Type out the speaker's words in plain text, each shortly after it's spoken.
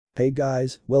Hey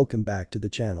guys, welcome back to the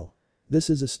channel. This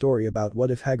is a story about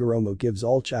what if Hagoromo gives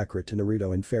all chakra to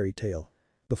Naruto in fairy tale.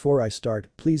 Before I start,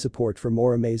 please support for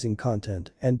more amazing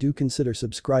content and do consider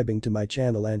subscribing to my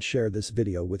channel and share this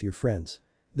video with your friends.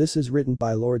 This is written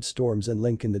by Lord StormZ and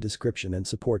link in the description and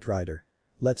support writer.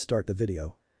 Let's start the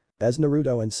video. As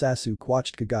Naruto and Sasuke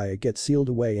watched Kagaya get sealed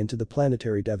away into the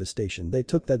planetary devastation, they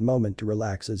took that moment to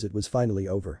relax as it was finally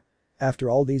over.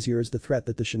 After all these years, the threat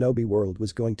that the shinobi world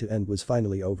was going to end was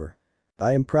finally over.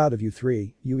 I am proud of you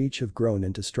three, you each have grown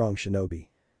into strong shinobi.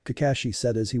 Kakashi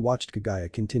said as he watched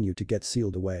Kagaya continue to get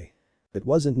sealed away. It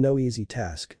wasn't no easy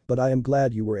task, but I am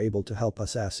glad you were able to help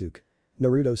us, Sasuke.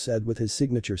 Naruto said with his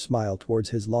signature smile towards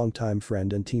his longtime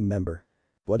friend and team member.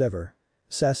 Whatever.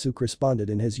 Sasuke responded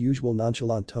in his usual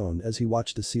nonchalant tone as he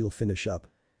watched the seal finish up.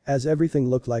 As everything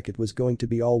looked like it was going to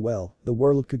be all well, the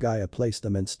world Kagaya placed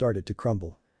them and started to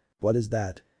crumble. What is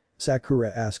that?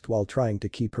 Sakura asked while trying to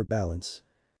keep her balance.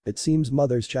 It seems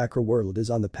Mother's chakra world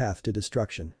is on the path to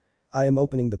destruction. I am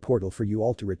opening the portal for you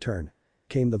all to return.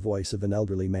 Came the voice of an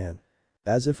elderly man.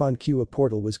 As if on cue, a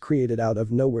portal was created out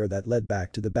of nowhere that led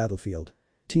back to the battlefield.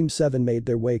 Team 7 made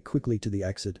their way quickly to the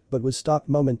exit but was stopped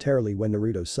momentarily when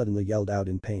Naruto suddenly yelled out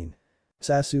in pain.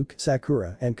 Sasuke,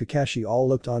 Sakura and Kakashi all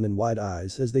looked on in wide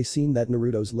eyes as they seen that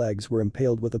Naruto's legs were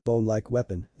impaled with a bone-like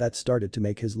weapon that started to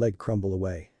make his leg crumble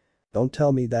away. Don't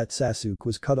tell me that Sasuke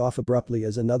was cut off abruptly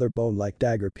as another bone-like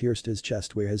dagger pierced his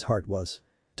chest where his heart was.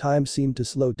 Time seemed to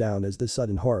slow down as the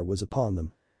sudden horror was upon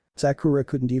them. Sakura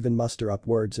couldn't even muster up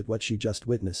words at what she just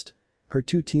witnessed. Her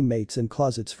two teammates and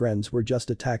closet's friends were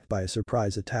just attacked by a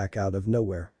surprise attack out of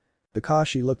nowhere.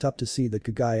 Kakashi looked up to see that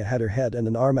Kagaya had her head and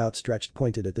an arm outstretched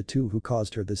pointed at the two who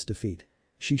caused her this defeat.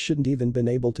 She shouldn't even been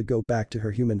able to go back to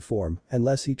her human form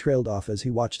unless he trailed off as he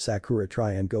watched Sakura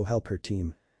try and go help her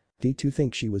team. To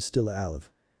think she was still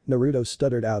alive. Naruto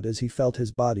stuttered out as he felt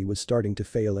his body was starting to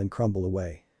fail and crumble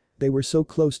away. They were so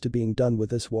close to being done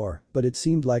with this war, but it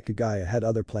seemed like Kagaya had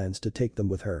other plans to take them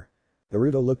with her.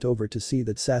 Naruto looked over to see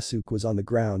that Sasuke was on the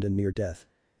ground and near death.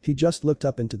 He just looked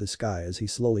up into the sky as he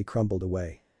slowly crumbled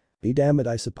away. Be damn it,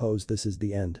 I suppose this is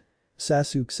the end.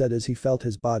 Sasuke said as he felt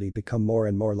his body become more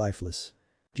and more lifeless.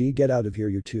 Gee, get out of here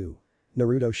you two.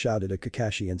 Naruto shouted at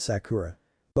Kakashi and Sakura.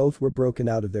 Both were broken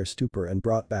out of their stupor and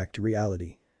brought back to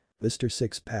reality. Mr.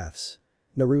 Six Paths.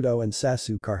 Naruto and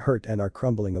Sasuke are hurt and are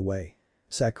crumbling away.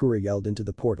 Sakura yelled into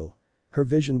the portal. Her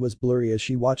vision was blurry as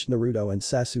she watched Naruto and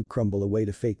Sasuke crumble away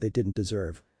to fate they didn't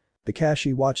deserve.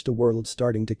 Kakashi watched the world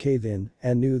starting to cave in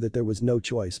and knew that there was no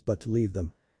choice but to leave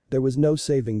them. There was no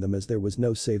saving them as there was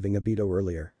no saving Obito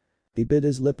earlier. He bit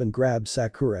his lip and grabbed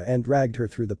Sakura and dragged her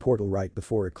through the portal right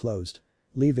before it closed,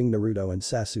 leaving Naruto and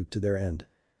Sasuke to their end.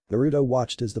 Naruto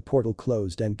watched as the portal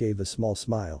closed and gave a small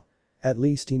smile. At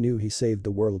least he knew he saved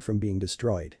the world from being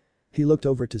destroyed. He looked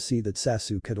over to see that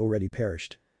Sasuke had already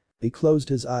perished. He closed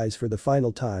his eyes for the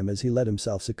final time as he let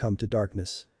himself succumb to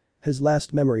darkness. His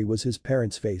last memory was his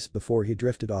parents' face before he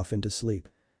drifted off into sleep.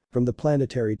 From the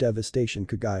planetary devastation,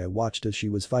 Kagaya watched as she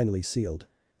was finally sealed.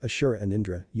 Ashura and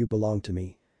Indra, you belong to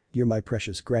me. You're my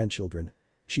precious grandchildren.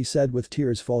 She said with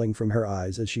tears falling from her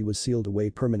eyes as she was sealed away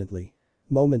permanently.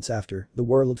 Moments after, the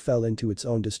world fell into its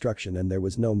own destruction and there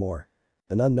was no more.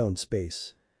 An unknown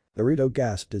space. Naruto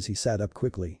gasped as he sat up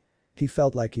quickly. He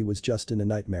felt like he was just in a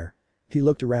nightmare. He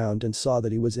looked around and saw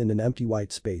that he was in an empty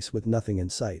white space with nothing in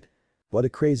sight. What a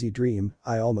crazy dream,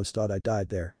 I almost thought I died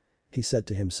there. He said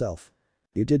to himself.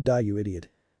 You did die, you idiot.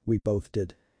 We both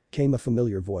did. Came a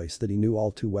familiar voice that he knew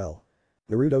all too well.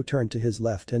 Naruto turned to his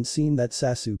left and seen that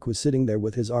Sasuke was sitting there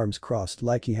with his arms crossed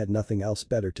like he had nothing else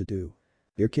better to do.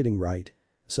 You're kidding, right?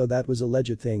 So that was a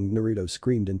legit thing, Naruto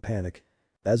screamed in panic.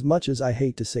 As much as I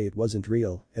hate to say it wasn't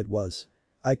real, it was.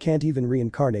 I can't even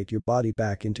reincarnate your body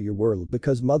back into your world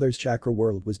because Mother's chakra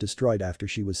world was destroyed after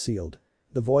she was sealed.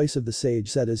 The voice of the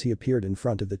sage said as he appeared in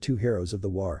front of the two heroes of the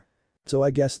war. So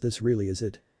I guess this really is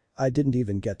it. I didn't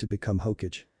even get to become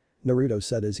Hokage. Naruto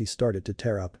said as he started to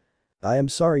tear up. I am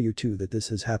sorry you two that this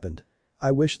has happened.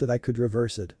 I wish that I could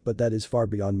reverse it, but that is far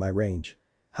beyond my range.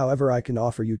 However, I can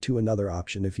offer you two another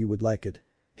option if you would like it.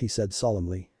 He said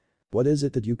solemnly. What is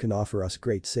it that you can offer us,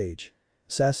 great sage?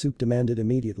 Sasuke demanded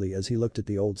immediately as he looked at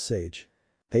the old sage.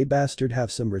 Hey bastard,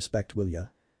 have some respect will ya?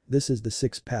 This is the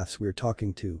Six Paths we're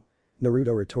talking to.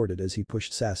 Naruto retorted as he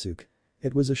pushed Sasuke.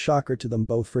 It was a shocker to them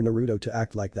both for Naruto to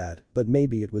act like that, but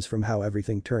maybe it was from how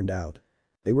everything turned out.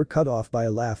 They were cut off by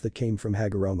a laugh that came from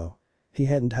Hagoromo. He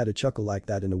hadn't had a chuckle like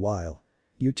that in a while.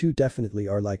 You two definitely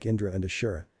are like Indra and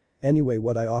Ashura. Anyway,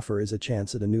 what I offer is a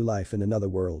chance at a new life in another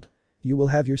world. You will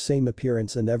have your same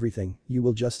appearance and everything, you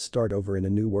will just start over in a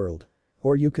new world.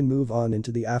 Or you can move on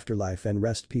into the afterlife and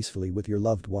rest peacefully with your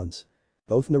loved ones.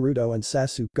 Both Naruto and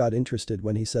Sasuke got interested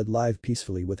when he said live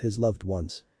peacefully with his loved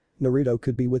ones. Naruto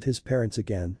could be with his parents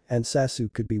again, and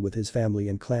Sasuke could be with his family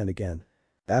and clan again.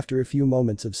 After a few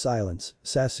moments of silence,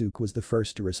 Sasuke was the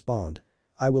first to respond.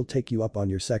 I will take you up on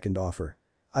your second offer.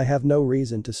 I have no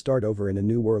reason to start over in a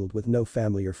new world with no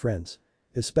family or friends.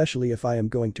 Especially if I am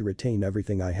going to retain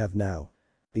everything I have now.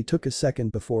 He took a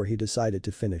second before he decided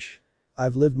to finish.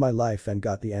 I've lived my life and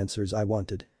got the answers I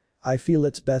wanted. I feel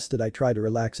it's best that I try to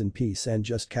relax in peace and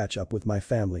just catch up with my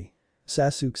family.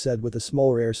 Sasuke said with a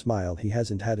small rare smile he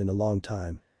hasn't had in a long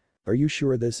time. Are you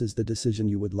sure this is the decision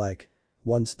you would like?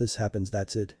 Once this happens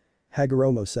that's it.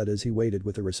 Hagoromo said as he waited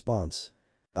with a response.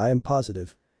 I am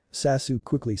positive. Sasuke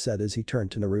quickly said as he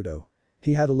turned to Naruto.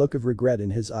 He had a look of regret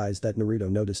in his eyes that Naruto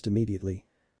noticed immediately.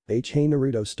 Hey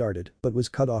Naruto started but was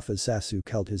cut off as Sasuke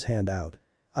held his hand out.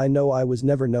 I know I was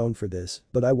never known for this,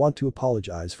 but I want to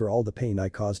apologize for all the pain I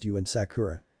caused you and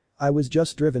Sakura. I was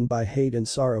just driven by hate and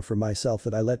sorrow for myself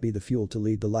that I let be the fuel to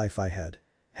lead the life I had.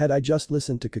 Had I just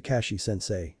listened to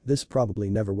Kakashi-sensei, this probably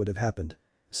never would have happened.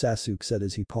 Sasuke said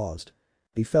as he paused.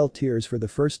 He felt tears for the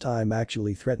first time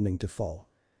actually threatening to fall.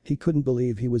 He couldn't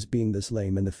believe he was being this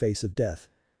lame in the face of death.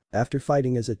 After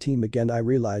fighting as a team again I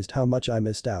realized how much I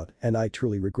missed out and I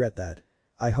truly regret that.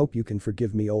 I hope you can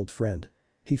forgive me old friend.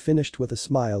 He finished with a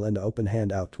smile and an open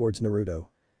hand out towards Naruto.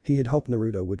 He had hoped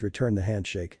Naruto would return the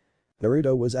handshake.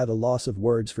 Naruto was at a loss of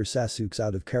words for Sasuke's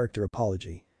out-of-character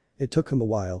apology. It took him a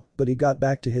while, but he got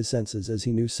back to his senses as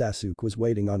he knew Sasuke was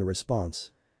waiting on a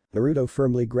response. Naruto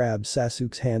firmly grabbed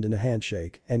Sasuke's hand in a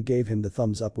handshake and gave him the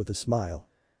thumbs up with a smile.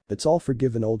 It's all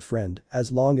forgiven old friend,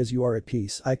 as long as you are at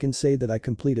peace I can say that I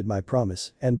completed my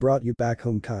promise and brought you back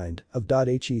home kind of.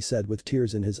 He said with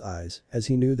tears in his eyes as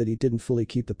he knew that he didn't fully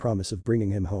keep the promise of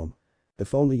bringing him home.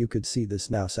 If only you could see this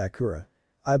now Sakura.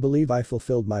 I believe I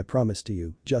fulfilled my promise to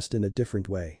you, just in a different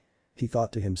way. He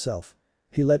thought to himself.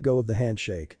 He let go of the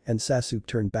handshake and Sasuke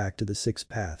turned back to the 6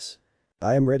 paths.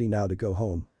 I am ready now to go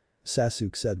home.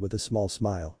 Sasuke said with a small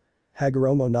smile.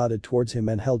 Hagoromo nodded towards him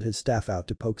and held his staff out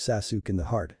to poke Sasuke in the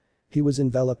heart. He was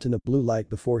enveloped in a blue light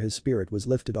before his spirit was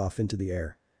lifted off into the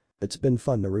air. It's been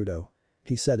fun Naruto.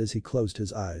 He said as he closed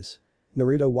his eyes.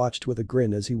 Naruto watched with a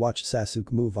grin as he watched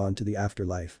Sasuke move on to the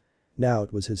afterlife. Now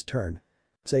it was his turn.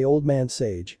 Say old man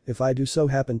sage, if I do so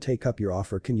happen take up your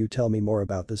offer can you tell me more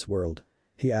about this world?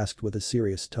 He asked with a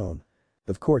serious tone.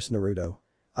 Of course Naruto.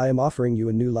 I am offering you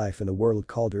a new life in a world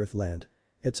called Earthland.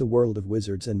 It's a world of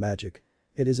wizards and magic.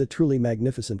 It is a truly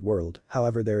magnificent world,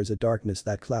 however there is a darkness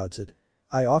that clouds it.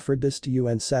 I offered this to you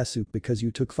and Sasuke because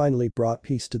you finally brought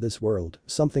peace to this world,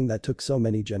 something that took so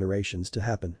many generations to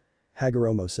happen.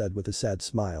 Hagoromo said with a sad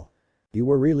smile. You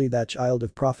were really that child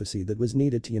of prophecy that was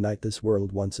needed to unite this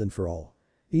world once and for all.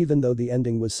 Even though the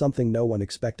ending was something no one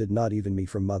expected not even me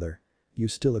from mother. You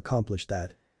still accomplished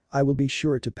that. I will be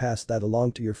sure to pass that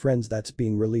along to your friends that's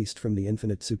being released from the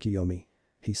infinite Tsukiyomi.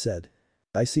 He said.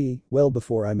 I see, well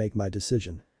before I make my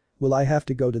decision. Will I have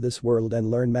to go to this world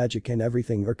and learn magic and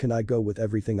everything or can I go with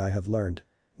everything I have learned?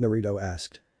 Naruto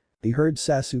asked. He heard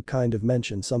Sasuke kind of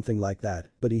mention something like that,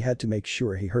 but he had to make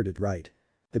sure he heard it right.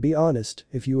 To be honest,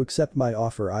 if you accept my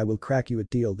offer I will crack you a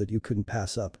deal that you couldn't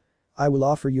pass up. I will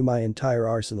offer you my entire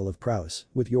arsenal of prowess,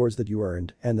 with yours that you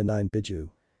earned, and the 9 Biju.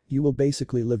 You will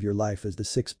basically live your life as the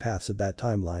 6 paths of that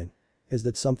timeline. Is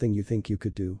that something you think you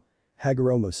could do?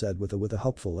 Hagoromo said with a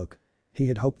hopeful look. He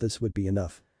had hoped this would be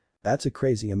enough. That's a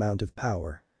crazy amount of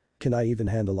power. Can I even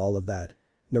handle all of that?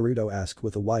 Naruto asked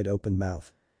with a wide open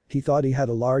mouth. He thought he had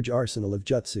a large arsenal of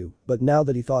jutsu, but now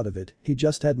that he thought of it, he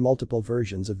just had multiple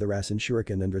versions of the Rasen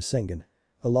Shuriken and Rasengan.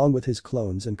 Along with his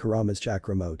clones and Kurama's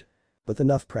chakra mode. With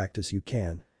enough practice you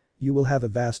can. You will have a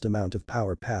vast amount of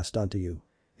power passed onto you.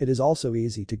 It is also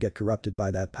easy to get corrupted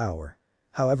by that power.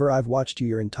 However I've watched you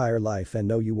your entire life and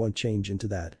know you won't change into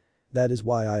that. That is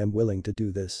why I am willing to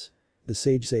do this. The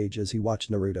sage as he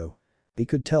watched Naruto. He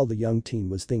could tell the young teen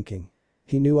was thinking.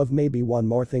 He knew of maybe one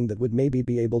more thing that would maybe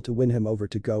be able to win him over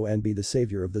to go and be the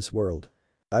savior of this world.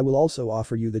 I will also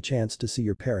offer you the chance to see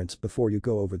your parents before you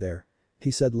go over there. He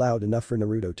said loud enough for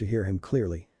Naruto to hear him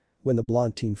clearly. When the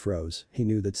blonde teen froze, he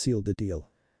knew that sealed the deal.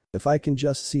 If I can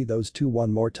just see those two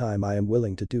one more time I am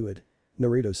willing to do it.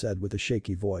 Naruto said with a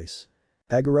shaky voice.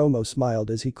 Hagoromo smiled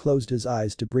as he closed his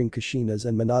eyes to bring Kushina's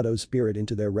and Minato's spirit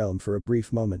into their realm for a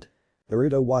brief moment.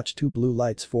 Naruto watched 2 blue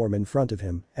lights form in front of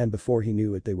him and before he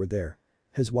knew it they were there.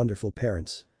 His wonderful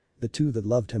parents. The 2 that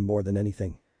loved him more than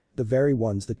anything. The very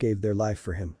ones that gave their life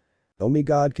for him. Oh my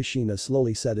god Kushina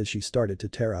slowly said as she started to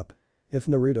tear up. If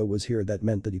Naruto was here that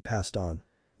meant that he passed on.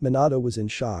 Minato was in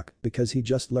shock because he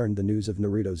just learned the news of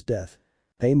Naruto's death.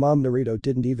 Hey mom Naruto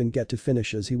didn't even get to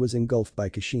finish as he was engulfed by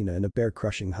Kushina in a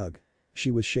bear-crushing hug.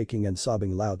 She was shaking and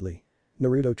sobbing loudly.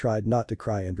 Naruto tried not to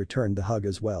cry and returned the hug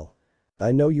as well.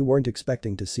 I know you weren't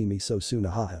expecting to see me so soon,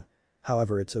 haha.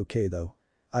 However, it's okay though.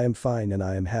 I am fine and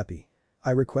I am happy.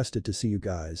 I requested to see you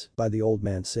guys by the old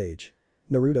man sage.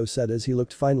 Naruto said as he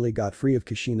finally got free of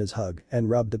Kushina's hug and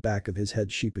rubbed the back of his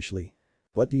head sheepishly.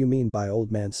 What do you mean by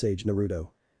old man sage, Naruto?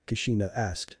 Kushina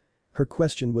asked. Her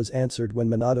question was answered when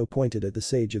Minato pointed at the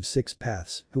sage of 6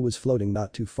 paths who was floating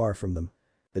not too far from them.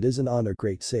 It is an honor,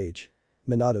 great sage.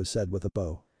 Minato said with a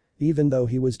bow. Even though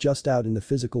he was just out in the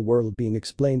physical world being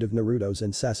explained of Naruto's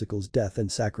and Sasuke's death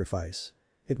and sacrifice.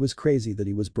 It was crazy that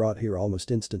he was brought here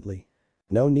almost instantly.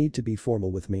 No need to be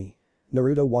formal with me.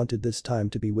 Naruto wanted this time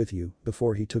to be with you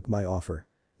before he took my offer.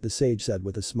 The sage said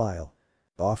with a smile.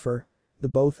 Offer? The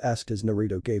both asked as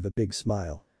Naruto gave a big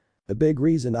smile. A big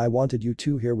reason I wanted you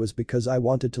two here was because I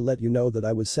wanted to let you know that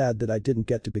I was sad that I didn't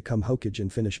get to become Hokage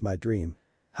and finish my dream.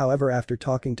 However, after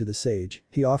talking to the sage,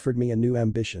 he offered me a new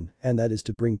ambition, and that is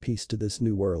to bring peace to this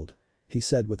new world. He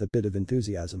said with a bit of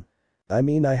enthusiasm. I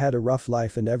mean, I had a rough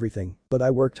life and everything, but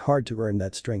I worked hard to earn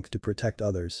that strength to protect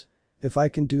others. If I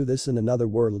can do this in another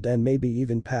world and maybe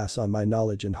even pass on my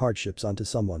knowledge and hardships onto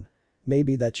someone.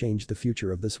 Maybe that changed the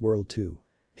future of this world too.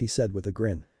 He said with a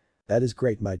grin. That is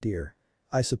great, my dear.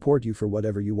 I support you for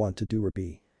whatever you want to do or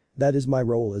be. That is my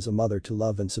role as a mother, to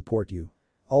love and support you.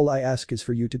 All I ask is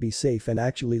for you to be safe and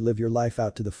actually live your life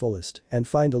out to the fullest and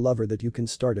find a lover that you can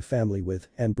start a family with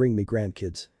and bring me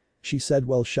grandkids. She said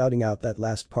while shouting out that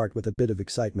last part with a bit of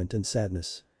excitement and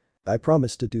sadness. I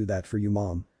promise to do that for you,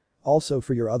 Mom. Also,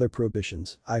 for your other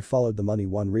prohibitions, I followed the money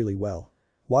one really well.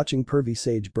 Watching pervy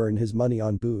sage burn his money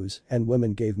on booze and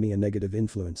women gave me a negative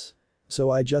influence. So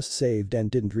I just saved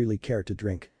and didn't really care to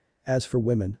drink. As for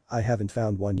women, I haven't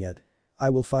found one yet. I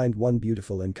will find one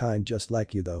beautiful and kind just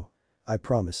like you though. I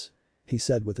promise. He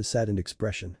said with a saddened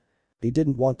expression. He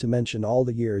didn't want to mention all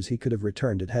the years he could have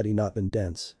returned it had he not been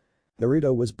dense.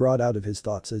 Naruto was brought out of his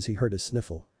thoughts as he heard a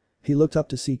sniffle. He looked up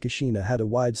to see Kushina had a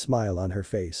wide smile on her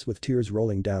face with tears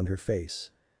rolling down her face.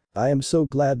 I am so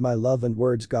glad my love and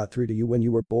words got through to you when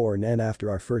you were born and after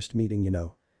our first meeting, you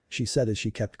know. She said as she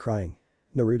kept crying.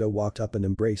 Naruto walked up and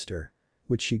embraced her.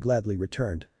 Which she gladly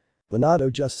returned.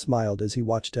 Minato just smiled as he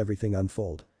watched everything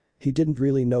unfold. He didn't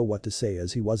really know what to say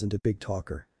as he wasn't a big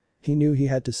talker. He knew he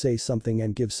had to say something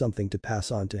and give something to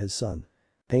pass on to his son.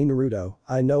 Hey Naruto,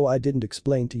 I know I didn't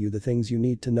explain to you the things you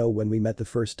need to know when we met the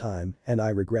first time, and I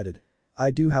regret it. I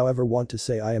do however want to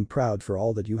say I am proud for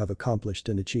all that you have accomplished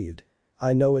and achieved.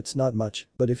 I know it's not much,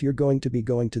 but if you're going to be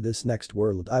going to this next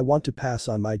world, I want to pass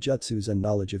on my jutsus and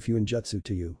knowledge of Fuinjutsu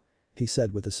to you. He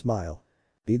said with a smile.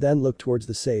 He then looked towards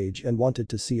the sage and wanted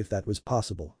to see if that was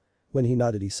possible. When he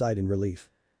nodded, he sighed in relief.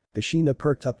 Kushina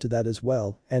perked up to that as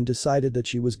well and decided that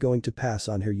she was going to pass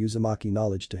on her Uzumaki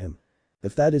knowledge to him.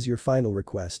 If that is your final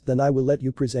request, then I will let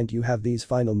you present. You have these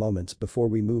final moments before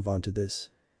we move on to this.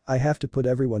 I have to put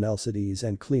everyone else at ease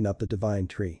and clean up the divine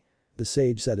tree. The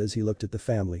sage said as he looked at the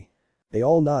family. They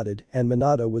all nodded and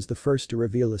Minato was the first to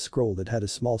reveal a scroll that had a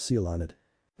small seal on it.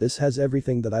 This has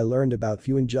everything that I learned about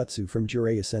Fuinjutsu from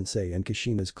Jiraiya sensei and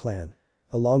Kushina's clan.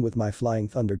 Along with my flying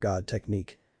thunder god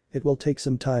technique. It will take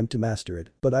some time to master it,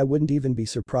 but I wouldn't even be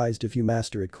surprised if you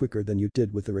master it quicker than you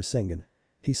did with the Rasengan.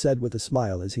 He said with a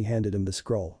smile as he handed him the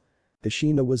scroll.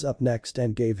 Kushina was up next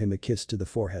and gave him a kiss to the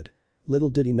forehead.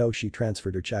 Little did he know she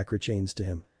transferred her chakra chains to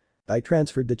him. I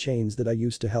transferred the chains that I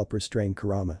used to help restrain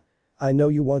Kurama. I know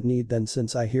you won't need them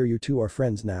since I hear you two are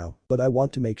friends now, but I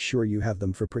want to make sure you have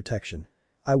them for protection.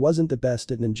 I wasn't the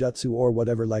best at ninjutsu or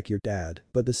whatever like your dad,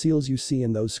 but the seals you see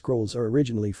in those scrolls are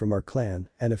originally from our clan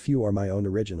and a few are my own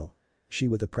original. She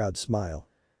with a proud smile.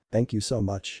 Thank you so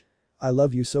much. I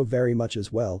love you so very much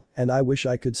as well, and I wish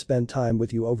I could spend time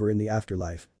with you over in the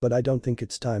afterlife, but I don't think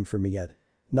it's time for me yet.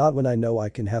 Not when I know I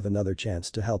can have another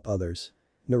chance to help others.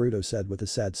 Naruto said with a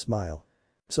sad smile.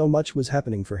 So much was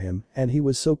happening for him, and he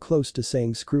was so close to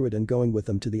saying screw it and going with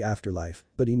them to the afterlife,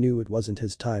 but he knew it wasn't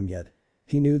his time yet.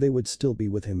 He knew they would still be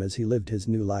with him as he lived his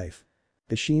new life.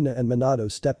 Kushina and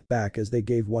Minato stepped back as they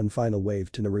gave one final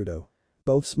wave to Naruto.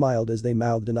 Both smiled as they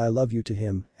mouthed an I love you to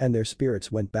him, and their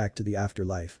spirits went back to the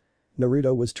afterlife.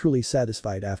 Naruto was truly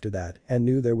satisfied after that and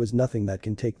knew there was nothing that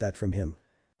can take that from him.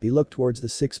 He looked towards the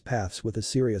 6 paths with a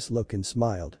serious look and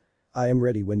smiled. I am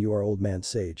ready when you are, old man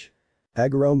sage.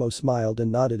 Hagoromo smiled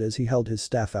and nodded as he held his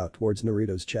staff out towards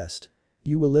Naruto's chest.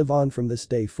 You will live on from this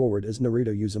day forward as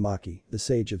Naruto Uzumaki, the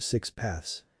sage of 6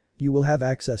 paths. You will have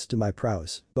access to my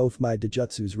prowess, both my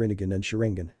Dijutsus Rinnegan and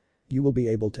Sharingan. You will be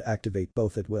able to activate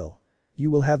both at will. You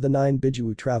will have the 9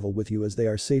 Bijuu travel with you as they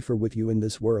are safer with you in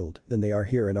this world than they are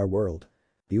here in our world.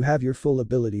 You have your full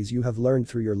abilities you have learned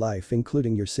through your life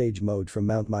including your sage mode from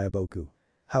Mount Myaboku.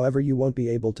 However, you won't be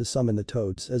able to summon the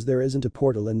toads as there isn't a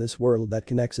portal in this world that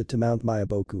connects it to Mount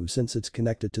Mayaboku since it's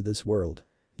connected to this world.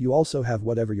 You also have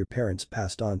whatever your parents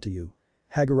passed on to you.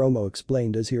 Hagoromo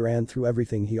explained as he ran through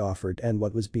everything he offered and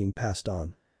what was being passed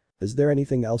on. Is there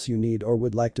anything else you need or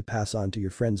would like to pass on to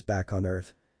your friends back on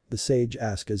Earth? The sage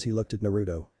asked as he looked at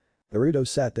Naruto. Naruto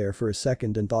sat there for a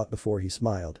second and thought before he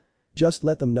smiled. Just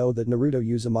let them know that Naruto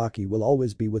Uzumaki will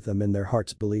always be with them in their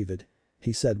hearts, believe it.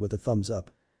 He said with a thumbs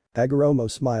up. Hagoromo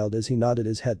smiled as he nodded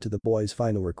his head to the boy's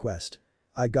final request.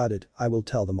 I got it, I will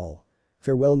tell them all.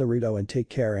 Farewell Naruto, and take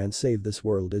care and save this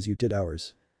world as you did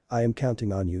ours. I am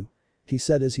counting on you. He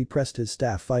said as he pressed his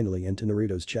staff finally into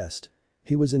Naruto's chest.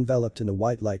 He was enveloped in a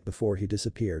white light before he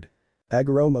disappeared.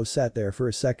 Hagoromo sat there for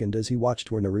a second as he watched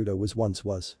where Naruto once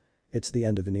was. It's the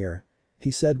end of an era.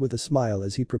 He said with a smile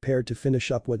as he prepared to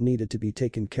finish up what needed to be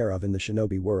taken care of in the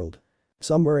shinobi world.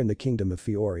 Somewhere in the kingdom of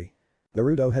Fiori.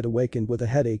 Naruto had awakened with a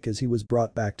headache as he was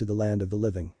brought back to the land of the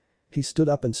living. He stood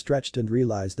up and stretched and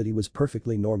realized that he was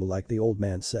perfectly normal like the old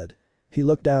man said. He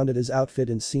looked down at his outfit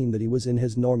and seen that he was in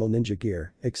his normal ninja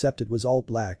gear, except it was all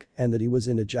black, and that he was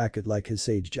in a jacket like his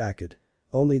sage jacket.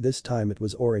 Only this time it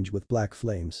was orange with black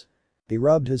flames. He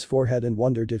rubbed his forehead and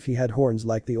wondered if he had horns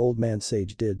like the old man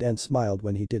sage did and smiled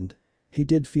when he didn't. He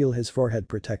did feel his forehead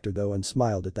protector though and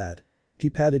smiled at that. He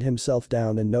patted himself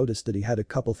down and noticed that he had a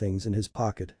couple things in his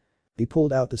pocket. He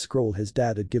pulled out the scroll his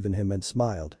dad had given him and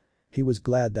smiled. He was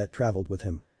glad that traveled with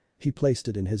him. He placed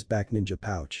it in his back ninja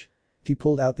pouch. He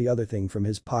pulled out the other thing from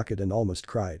his pocket and almost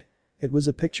cried. It was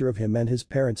a picture of him and his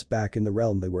parents back in the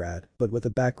realm they were at, but with a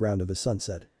background of a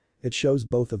sunset. It shows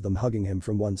both of them hugging him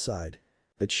from one side.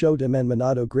 It showed him and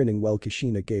Minato grinning while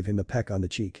Kushina gave him a peck on the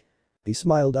cheek. He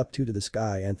smiled up to the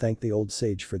sky and thanked the old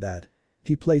sage for that.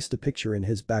 He placed the picture in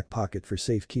his back pocket for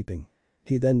safekeeping.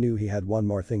 He then knew he had one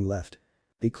more thing left.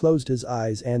 He closed his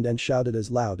eyes and shouted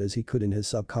as loud as he could in his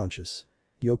subconscious.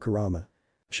 Yo Kurama.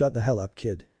 Shut the hell up,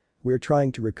 kid. We're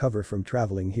trying to recover from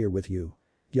traveling here with you.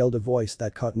 Yelled a voice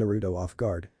that caught Naruto off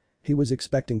guard. He was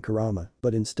expecting Kurama,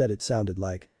 but instead it sounded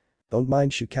like. Don't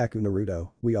mind Shukaku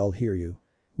Naruto, we all hear you.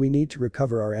 We need to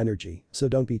recover our energy, so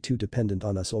don't be too dependent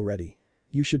on us already.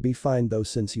 You should be fine though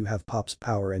since you have Pop's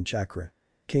power and chakra.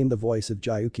 Came the voice of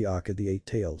Gyukiaka the Eight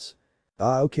Tails.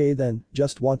 Ah okay then,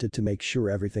 just wanted to make sure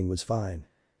everything was fine.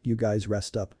 You guys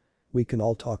rest up. We can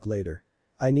all talk later.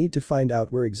 I need to find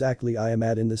out where exactly I am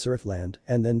at in this Earthland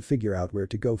and then figure out where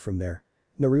to go from there.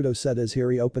 Naruto said as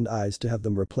he opened eyes to have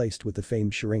them replaced with the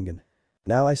famed Sharingan.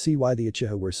 Now I see why the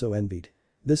Uchiha were so envied.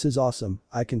 This is awesome,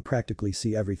 I can practically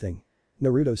see everything.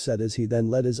 Naruto said as he then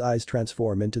let his eyes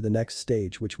transform into the next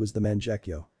stage, which was the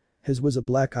Mangekyo. His was a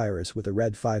black iris with a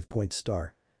red 5-point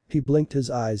star. He blinked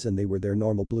his eyes and they were their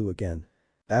normal blue again.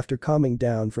 After calming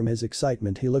down from his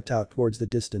excitement, he looked out towards the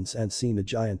distance and seen a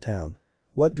giant town.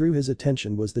 What drew his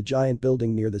attention was the giant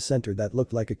building near the center that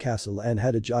looked like a castle and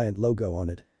had a giant logo on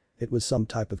it. It was some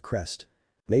type of crest.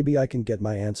 Maybe I can get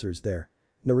my answers there.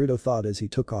 Naruto thought as he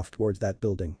took off towards that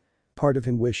building. Part of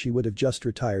him wished he would have just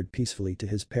retired peacefully to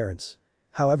his parents.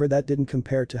 However, that didn't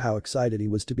compare to how excited he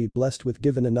was to be blessed with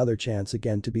given another chance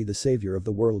again to be the savior of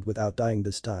the world without dying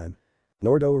this time.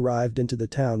 Naruto arrived into the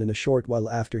town in a short while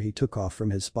after he took off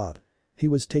from his spot. He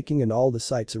was taking in all the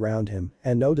sights around him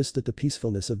and noticed that the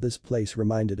peacefulness of this place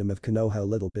reminded him of Konoha a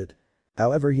little bit.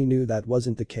 However, he knew that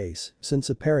wasn't the case, since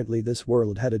apparently this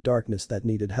world had a darkness that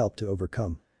needed help to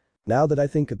overcome. Now that I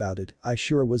think about it, I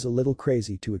sure was a little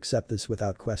crazy to accept this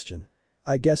without question.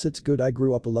 I guess it's good I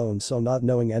grew up alone, so not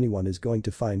knowing anyone is going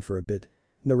to fine for a bit.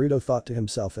 Naruto thought to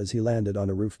himself as he landed on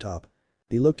a rooftop.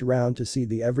 He looked around to see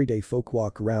the everyday folk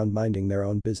walk around minding their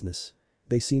own business.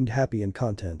 They seemed happy and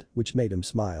content, which made him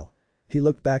smile. He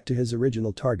looked back to his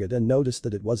original target and noticed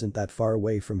that it wasn't that far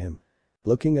away from him.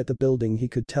 Looking at the building, he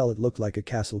could tell it looked like a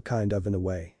castle kind of in a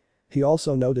way. He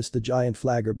also noticed the giant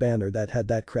flag or banner that had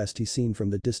that crest he seen from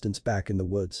the distance back in the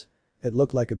woods. It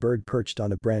looked like a bird perched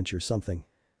on a branch or something.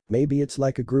 Maybe it's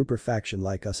like a group or faction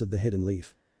like us of the Hidden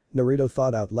Leaf. Naruto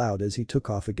thought out loud as he took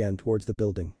off again towards the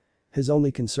building. His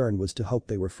only concern was to hope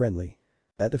they were friendly.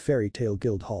 At the Fairy Tale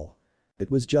Guild Hall.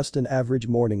 It was just an average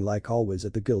morning like always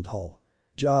at the Guild Hall.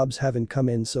 Jobs haven't come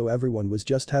in, so everyone was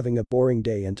just having a boring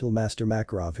day until Master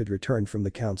Makarov had returned from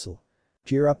the council.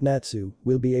 Cheer up Natsu,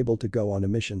 we'll be able to go on a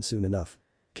mission soon enough.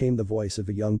 Came the voice of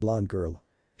a young blonde girl.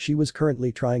 She was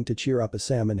currently trying to cheer up a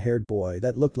salmon-haired boy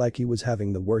that looked like he was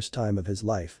having the worst time of his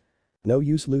life. No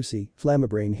use Lucy,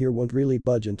 Flammabrain here won't really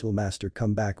budge until Master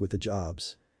come back with the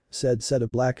jobs. Said a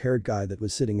black-haired guy that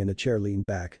was sitting in a chair leaned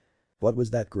back. What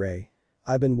was that, Gray?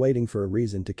 I've been waiting for a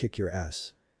reason to kick your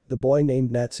ass. The boy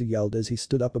named Natsu yelled as he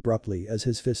stood up abruptly as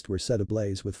his fists were set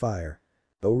ablaze with fire.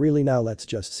 Oh really, now let's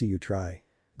just see you try.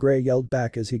 Gray yelled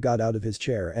back as he got out of his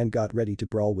chair and got ready to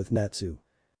brawl with Natsu.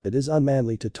 It is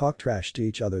unmanly to talk trash to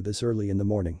each other this early in the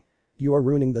morning. You are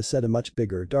ruining the set. A much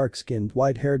bigger, dark-skinned,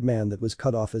 white-haired man that was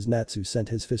cut off as Natsu sent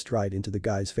his fist right into the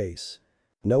guy's face.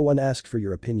 No one asked for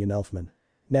your opinion, Elfman.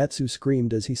 Natsu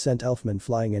screamed as he sent Elfman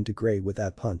flying into Gray with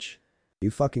that punch. You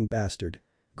fucking bastard.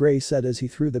 Gray said as he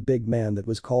threw the big man that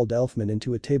was called Elfman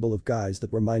into a table of guys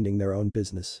that were minding their own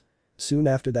business. Soon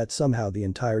after that, somehow the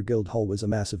entire guild hall was a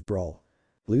massive brawl.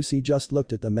 Lucy just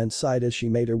looked at them and sighed as she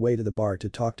made her way to the bar to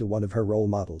talk to one of her role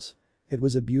models. It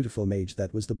was a beautiful mage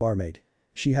that was the barmaid.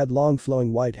 She had long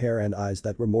flowing white hair and eyes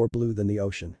that were more blue than the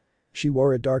ocean. She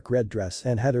wore a dark red dress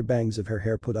and had her bangs of her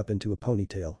hair put up into a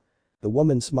ponytail. The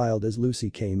woman smiled as Lucy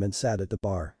came and sat at the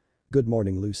bar. "Good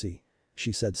morning, Lucy,"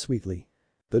 she said sweetly.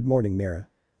 "Good morning, Mira,"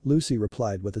 Lucy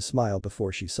replied with a smile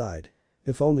before she sighed.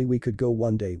 "If only we could go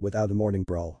one day without a morning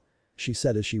brawl," she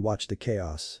said as she watched the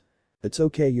chaos. "It's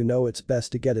okay, you know, it's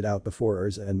best to get it out before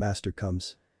Urza and Master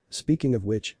comes. Speaking of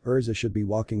which, Urza should be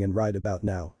walking in right about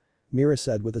now," Mira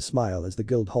said with a smile as the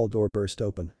guild hall door burst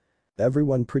open.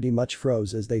 Everyone pretty much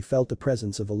froze as they felt the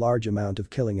presence of a large amount of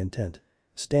killing intent.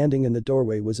 Standing in the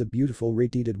doorway was a beautiful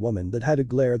red-headed woman that had a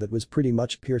glare that was pretty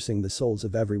much piercing the souls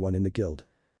of everyone in the guild.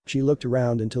 She looked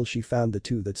around until she found the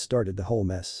two that started the whole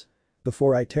mess.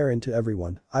 "Before I tear into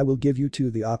everyone, I will give you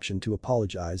two the option to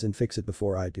apologize and fix it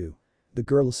before I do," the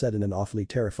girl said in an awfully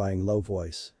terrifying low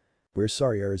voice. "We're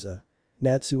sorry, Urza."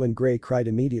 Natsu and Gray cried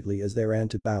immediately as they ran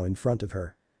to bow in front of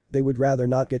her. They would rather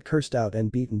not get cursed out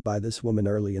and beaten by this woman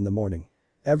early in the morning.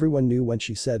 Everyone knew when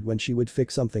she said when she would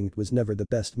fix something it was never the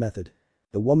best method.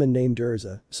 The woman named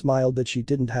Urza smiled that she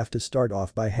didn't have to start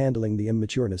off by handling the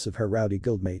immatureness of her rowdy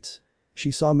guildmates.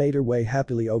 She made her way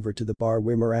happily over to the bar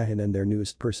where Marahan and their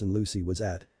newest person Lucy was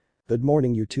at. "Good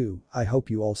morning, you two, I hope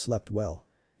you all slept well.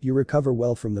 You recover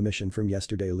well from the mission from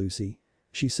yesterday, Lucy,"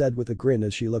 she said with a grin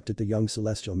as she looked at the young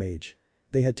celestial mage.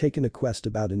 They had taken a quest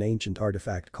about an ancient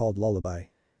artifact called Lullaby.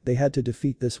 They had to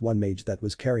defeat this one mage that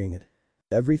was carrying it.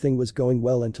 Everything was going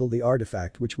well until the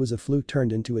artifact, which was a flute,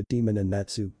 turned into a demon and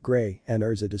Natsu, Gray, and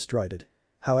Urza destroyed it.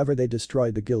 However, they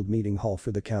destroyed the guild meeting hall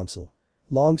for the council.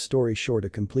 Long story short, a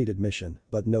completed mission,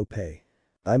 but no pay.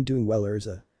 "I'm doing well,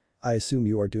 Urza. I assume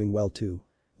you are doing well too?"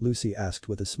 Lucy asked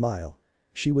with a smile.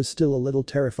 She was still a little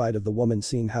terrified of the woman,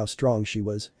 seeing how strong she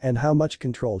was and how much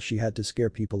control she had to scare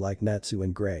people like Natsu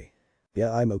and Gray.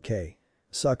 "Yeah, I'm okay.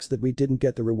 Sucks that we didn't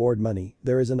get the reward money.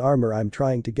 There is an armor I'm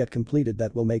trying to get completed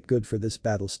that will make good for this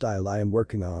battle style I am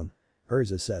working on,"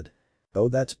 Urza said. "Oh,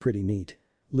 that's pretty neat,"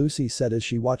 Lucy said as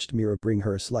she watched Mira bring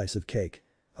her a slice of cake.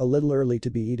 A little early to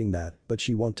be eating that, but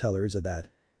she won't tell Urza that.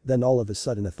 Then all of a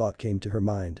sudden a thought came to her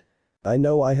mind. "I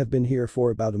know I have been here for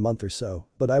about a month or so,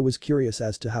 but I was curious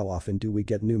as to how often do we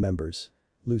get new members?"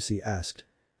 Lucy asked.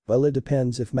 "Well, it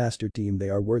depends if Master deem they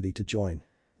are worthy to join.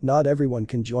 Not everyone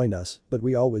can join us, but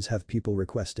we always have people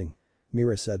requesting,"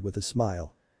 Mira said with a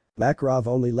smile. "Makarov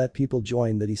only let people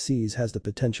join that he sees has the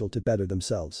potential to better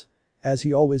themselves. As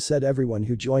he always said, everyone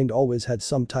who joined always had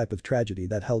some type of tragedy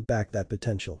that held back that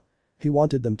potential. He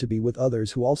wanted them to be with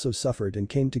others who also suffered and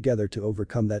came together to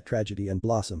overcome that tragedy and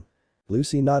blossom."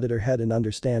 Lucy nodded her head in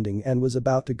understanding and was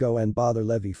about to go and bother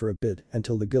Levy for a bit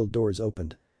until the guild doors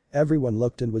opened. Everyone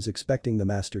looked and was expecting the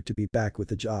master to be back with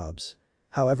the jobs.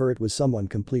 However, it was someone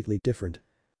completely different.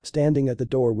 Standing at the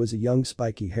door was a young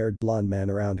spiky-haired blonde man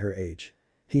around her age.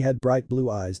 He had bright blue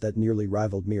eyes that nearly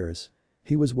rivaled Mira's.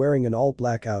 He was wearing an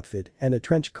all-black outfit and a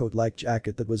trench coat-like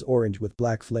jacket that was orange with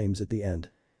black flames at the end.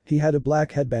 He had a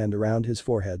black headband around his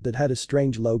forehead that had a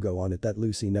strange logo on it that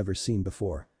Lucy never seen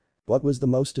before. What was the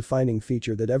most defining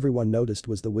feature that everyone noticed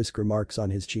was the whisker marks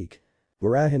on his cheek.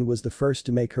 Marahan was the first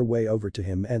to make her way over to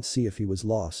him and see if he was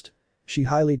lost. She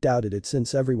highly doubted it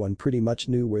since everyone pretty much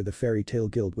knew where the Fairy Tale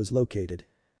Guild was located.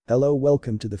 "Hello,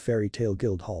 welcome to the Fairy Tale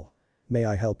Guild Hall. May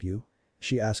I help you?"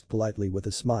 she asked politely with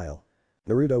a smile.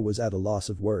 Naruto was at a loss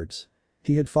of words.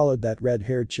 He had followed that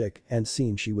red-haired chick and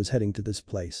seen she was heading to this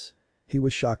place. He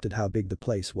was shocked at how big the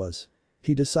place was.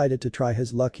 He decided to try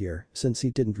his luck here since he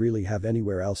didn't really have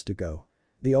anywhere else to go.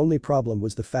 The only problem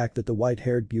was the fact that the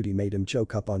white-haired beauty made him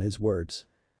choke up on his words.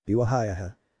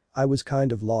 "Iwahayaha. I was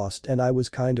kind of lost and I was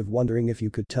kind of wondering if you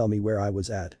could tell me where I was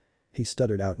at," he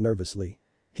stuttered out nervously.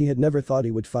 He had never thought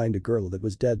he would find a girl that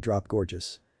was dead drop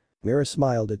gorgeous. Mira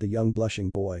smiled at the young blushing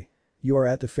boy. "You are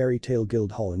at the Fairy Tale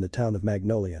Guild Hall in the town of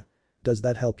Magnolia. Does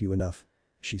that help you enough?"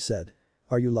 she said.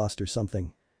 "Are you lost or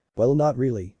something?" "Well, not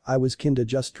really, I was kinda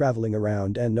just traveling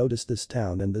around and noticed this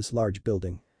town and this large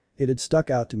building. It had stuck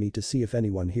out to me to see if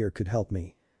anyone here could help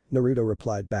me," Naruto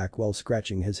replied back while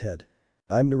scratching his head.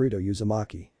 "I'm Naruto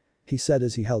Uzumaki," he said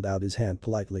as he held out his hand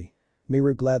politely.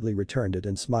 Mira gladly returned it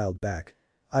and smiled back.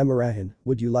 I'm Arahin,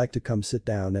 would you like to come sit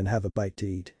down and have a bite to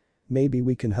eat? Maybe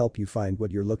we can help you find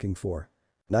what you're looking for.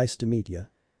 Nice to meet you.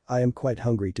 I am quite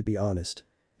hungry to be honest.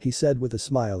 He said with a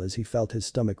smile as he felt his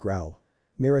stomach growl.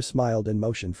 Mira smiled and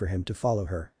motioned for him to follow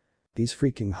her. He's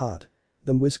freaking hot.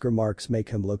 Them whisker marks make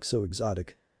him look so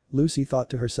exotic. Lucy thought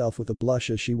to herself with a blush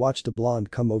as she watched a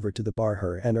blonde come over to the bar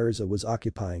her and Urza was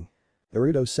occupying.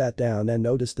 Naruto sat down and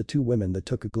noticed the two women that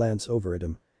took a glance over at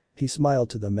him. He smiled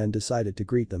to them and decided to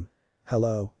greet them.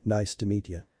 Hello, nice to meet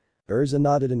you. Urza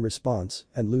nodded in response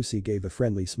and Lucy gave a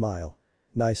friendly smile.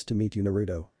 Nice to meet you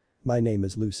Naruto. My name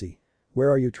is Lucy. Where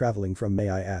are you traveling from may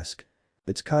I ask?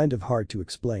 It's kind of hard to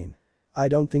explain. I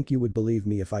don't think you would believe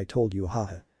me if I told you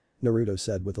haha. Naruto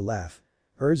said with a laugh.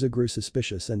 Urza grew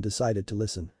suspicious and decided to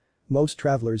listen. Most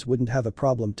travelers wouldn't have a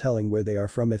problem telling where they are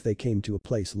from if they came to a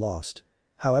place lost.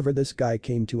 However this guy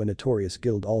came to a notorious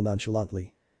guild all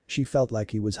nonchalantly. She felt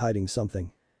like he was hiding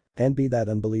something. And be that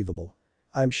unbelievable.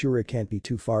 I'm sure it can't be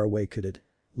too far away could it?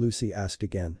 Lucy asked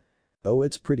again. Oh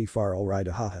it's pretty far alright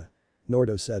haha.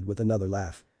 Naruto said with another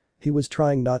laugh. He was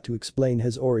trying not to explain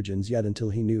his origins yet until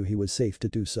he knew he was safe to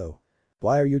do so.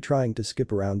 Why are you trying to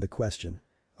skip around the question?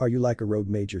 Are you like a rogue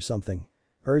mage or something?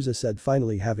 Urza said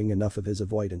finally having enough of his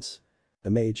avoidance. A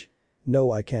mage?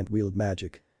 No I can't wield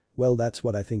magic. Well that's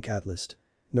what I think at least.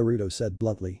 Naruto said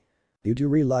bluntly. You do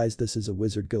realize this is a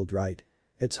wizard guild right?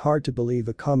 It's hard to believe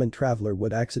a common traveler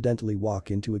would accidentally walk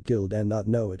into a guild and not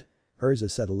know it. Urza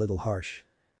said a little harsh.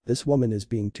 This woman is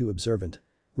being too observant.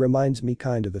 Reminds me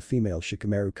kind of a female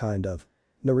Shikamaru kind of.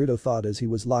 Naruto thought as he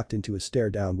was locked into a stare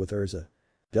down with Urza.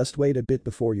 Just wait a bit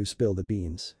before you spill the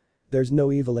beans. There's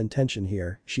no evil intention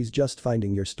here, she's just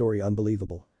finding your story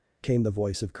unbelievable. Came the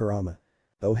voice of Kurama.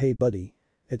 Oh hey buddy.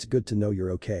 It's good to know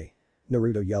you're okay.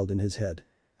 Naruto yelled in his head.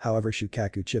 However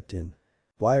Shukaku chipped in.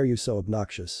 Why are you so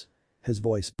obnoxious? His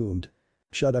voice boomed.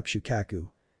 Shut up Shukaku.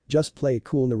 Just play it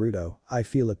cool Naruto, I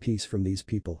feel a peace from these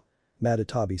people.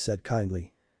 Matatabi said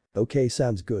kindly. Okay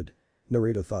sounds good.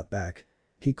 Naruto thought back.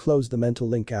 He closed the mental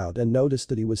link out and noticed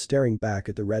that he was staring back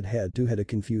at the redhead who had a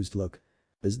confused look.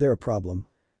 Is there a problem?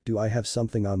 Do I have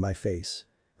something on my face?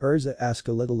 Urza asked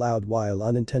a little loud while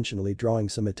unintentionally drawing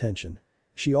some attention.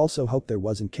 She also hoped there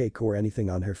wasn't cake or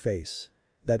anything on her face.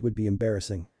 That would be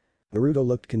embarrassing. Naruto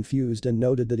looked confused and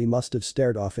noted that he must have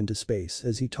stared off into space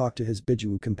as he talked to his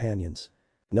Biju companions.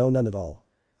 No none at all.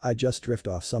 I just drift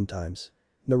off sometimes.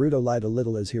 Naruto lied a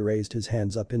little as he raised his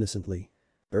hands up innocently.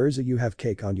 Urza you have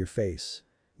cake on your face.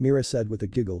 Mira said with a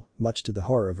giggle, much to the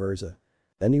horror of Urza.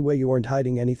 Anyway you aren't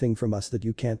hiding anything from us that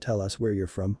you can't tell us where you're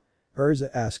from? Urza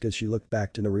asked as she looked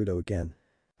back to Naruto again.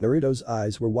 Naruto's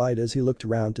eyes were wide as he looked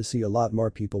around to see a lot more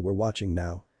people were watching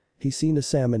now. He seen a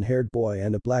salmon-haired boy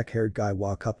and a black-haired guy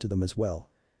walk up to them as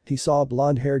well. He saw a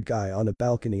blonde-haired guy on a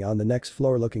balcony on the next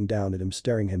floor looking down at him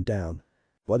staring him down.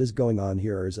 What is going on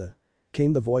here Urza?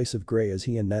 Came the voice of Gray as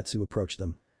he and Natsu approached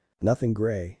them. Nothing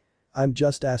Gray. I'm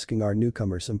just asking our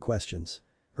newcomer some questions.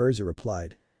 Urza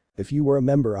replied. If you were a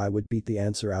member I would beat the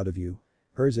answer out of you.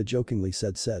 Urza jokingly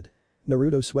said.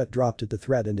 Naruto's sweat dropped at the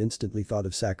threat and instantly thought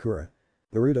of Sakura.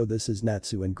 Naruto this is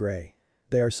Natsu and Gray.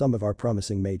 They are some of our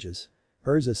promising mages.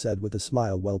 Urza said with a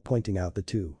smile while pointing out the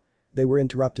two. They were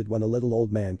interrupted when a little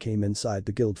old man came inside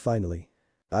the guild finally.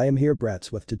 I am here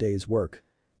brats with today's work.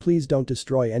 Please don't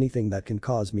destroy anything that can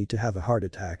cause me to have a heart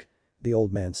attack. The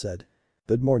old man said.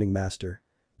 Good morning master.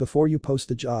 Before you post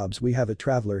the jobs we have a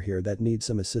traveler here that needs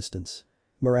some assistance.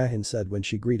 Marahin said when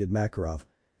she greeted Makarov.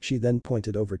 She then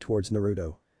pointed over towards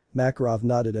Naruto. Makarov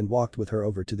nodded and walked with her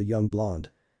over to the young blonde.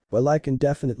 Well I can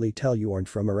definitely tell you aren't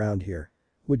from around here.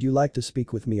 Would you like to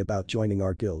speak with me about joining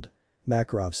our guild?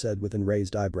 Makarov said with an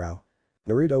raised eyebrow.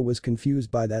 Naruto was confused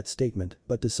by that statement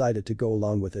but decided to go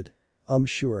along with it.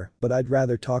 Sure, but I'd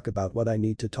rather talk about what I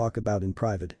need to talk about in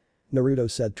private. Naruto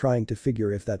said trying to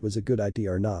figure if that was a good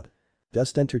idea or not.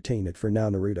 Just entertain it for now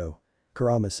Naruto.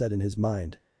 Kurama said in his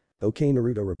mind. Okay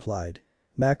Naruto replied.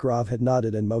 Makarov had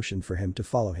nodded and motioned for him to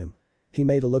follow him. He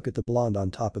made a look at the blonde on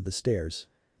top of the stairs.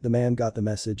 The man got the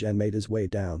message and made his way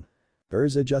down.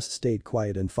 Urza just stayed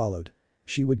quiet and followed.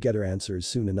 She would get her answers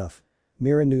soon enough.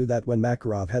 Mira knew that when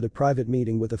Makarov had a private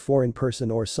meeting with a foreign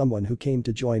person or someone who came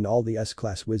to join all the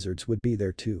S-class wizards would be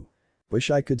there too.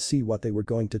 Wish I could see what they were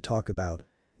going to talk about.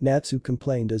 Natsu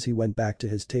complained as he went back to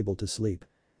his table to sleep.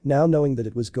 Now knowing that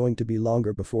it was going to be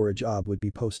longer before a job would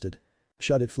be posted.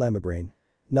 Shut it Flammabrain.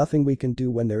 Nothing we can do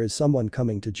when there is someone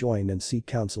coming to join and seek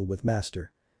counsel with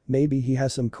Master. Maybe he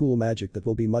has some cool magic that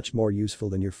will be much more useful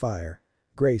than your fire.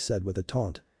 Gray said with a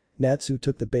taunt. Natsu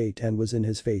took the bait and was in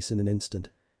his face in an instant.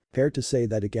 Care to say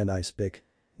that again Ice Pick?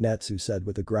 Natsu said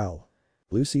with a growl.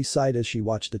 Lucy sighed as she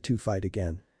watched the two fight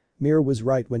again. Mira was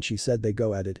right when she said they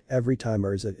go at it every time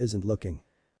Urza isn't looking.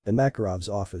 In Makarov's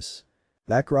office.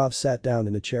 Makarov sat down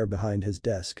in a chair behind his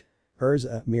desk.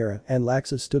 Urza, Mira, and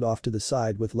Laxus stood off to the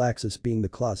side with Laxus being the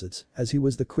closets as he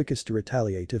was the quickest to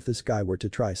retaliate if this guy were to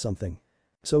try something.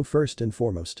 So first and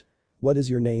foremost. What is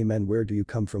your name and where do you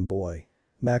come from, boy?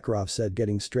 Makarov said,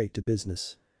 getting straight to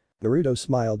business. Naruto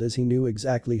smiled as he knew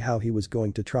exactly how he was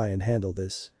going to try and handle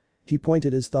this. He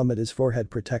pointed his thumb at his forehead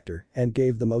protector and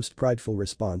gave the most prideful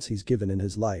response he's given in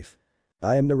his life.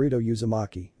 I am Naruto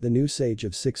Uzumaki, the new sage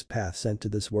of 6 paths sent to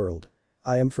this world.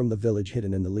 I am from the village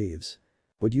hidden in the leaves.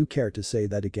 Would you care to say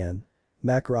that again?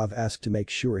 Makarov asked to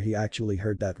make sure he actually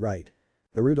heard that right.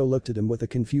 Naruto looked at him with a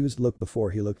confused look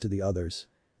before he looked to the others.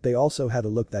 They also had a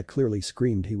look that clearly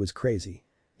screamed he was crazy.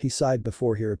 He sighed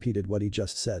before he repeated what he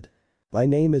just said. My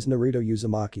name is Naruto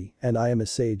Uzumaki and I am a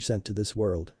sage sent to this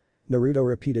world. Naruto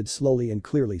repeated slowly and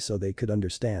clearly so they could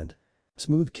understand.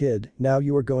 Smooth kid, now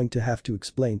you are going to have to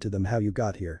explain to them how you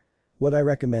got here. What I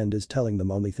recommend is telling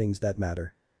them only things that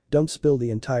matter. Don't spill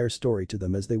the entire story to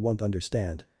them as they won't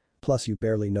understand. Plus you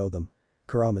barely know them.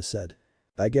 Kurama said.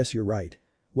 I guess you're right.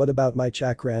 What about my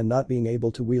chakra and not being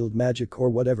able to wield magic or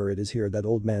whatever it is here that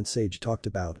old man sage talked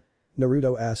about?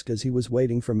 Naruto asked as he was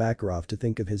waiting for Makarov to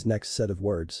think of his next set of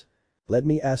words. Let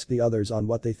me ask the others on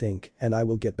what they think and I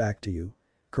will get back to you.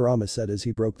 Kurama said as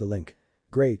he broke the link.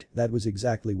 Great, that was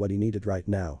exactly what he needed right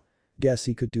now. Guess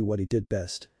he could do what he did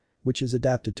best. Which is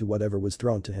adapted to whatever was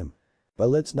thrown to him.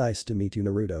 Well, it's nice to meet you,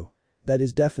 Naruto. That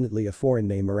is definitely a foreign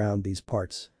name around these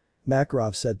parts.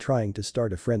 Makarov said, trying to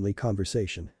start a friendly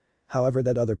conversation. However,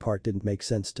 that other part didn't make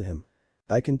sense to him.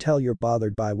 I can tell you're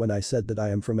bothered by when I said that I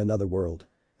am from another world.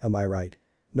 Am I right?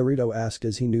 Naruto asked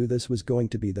as he knew this was going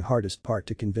to be the hardest part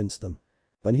to convince them.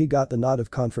 When he got the nod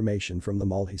of confirmation from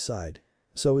them all, he sighed.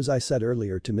 So as I said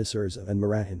earlier to Miss Urza and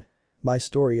Murahin. My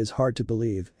story is hard to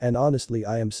believe and honestly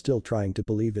I am still trying to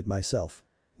believe it myself.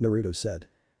 Naruto said.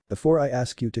 Before I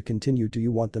ask you to continue, do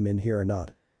you want them in here or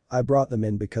not? I brought them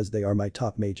in because they are my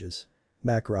top mages.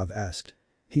 Makarov asked.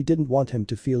 He didn't want him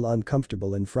to feel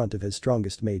uncomfortable in front of his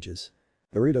strongest mages.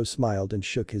 Naruto smiled and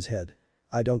shook his head.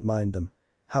 I don't mind them.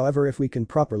 However, if we can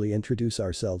properly introduce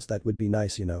ourselves that would be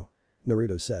nice, you know.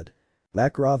 Naruto said.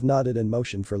 Makarov nodded and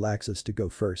motioned for Laxus to go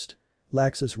first.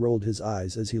 Laxus rolled his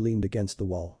eyes as he leaned against the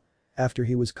wall. After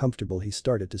he was comfortable he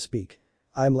started to speak.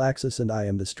 I'm Laxus and I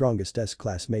am the strongest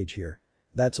S-class mage here.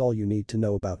 That's all you need to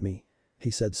know about me.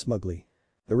 He said smugly.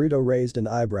 Naruto raised an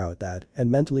eyebrow at that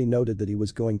and mentally noted that he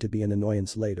was going to be an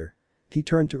annoyance later. He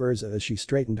turned to Urza as she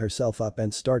straightened herself up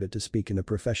and started to speak in a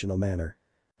professional manner.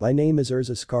 My name is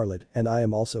Urza Scarlet and I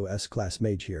am also S-class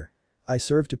mage here. I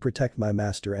serve to protect my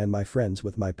master and my friends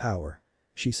with my power.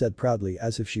 She said proudly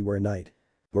as if she were a knight.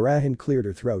 Murahin cleared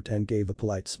her throat and gave a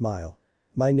polite smile.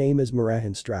 My name is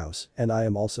Murahin Strauss and I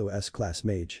am also S-class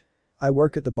mage. I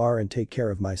work at the bar and take care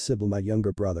of my Sybil, my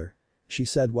younger brother. She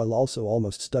said while also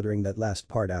almost stuttering that last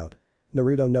part out.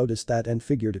 Naruto noticed that and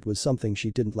figured it was something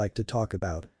she didn't like to talk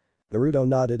about. Naruto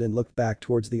nodded and looked back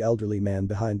towards the elderly man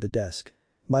behind the desk.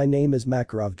 My name is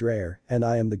Makarov Dreyer and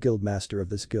I am the guild master of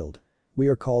this guild. We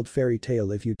are called Fairy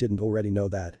Tail if you didn't already know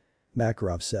that.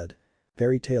 Makarov said.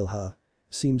 Fairy Tail, huh?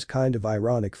 Seems kind of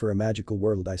ironic for a magical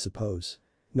world, I suppose.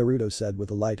 Naruto said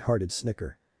with a light-hearted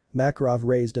snicker. Makarov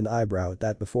raised an eyebrow at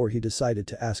that before he decided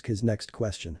to ask his next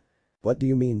question. What do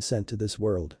you mean sent to this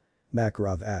world?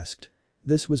 Makarov asked.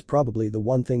 This was probably the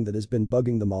one thing that has been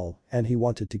bugging them all and he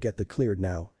wanted to get that cleared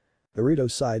now.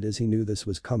 Naruto sighed as he knew this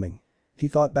was coming. He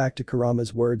thought back to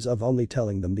Kurama's words of only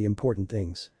telling them the important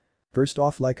things. First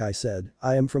off, like I said,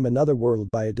 I am from another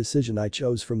world by a decision I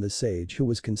chose from the sage who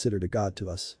was considered a god to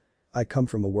us. I come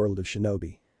from a world of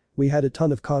shinobi. We had a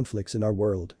ton of conflicts in our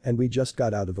world and we just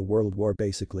got out of a world war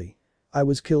basically. I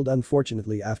was killed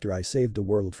unfortunately after I saved the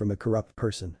world from a corrupt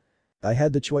person. I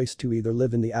had the choice to either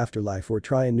live in the afterlife or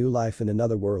try a new life in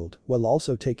another world while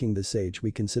also taking the sage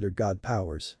we considered god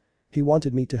powers. He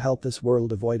wanted me to help this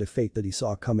world avoid a fate that he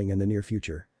saw coming in the near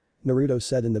future. Naruto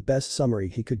said in the best summary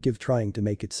he could give, trying to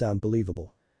make it sound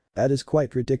believable. That is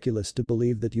quite ridiculous to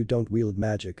believe that you don't wield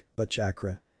magic, but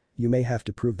chakra. You may have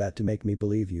to prove that to make me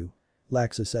believe you.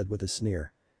 Laxus said with a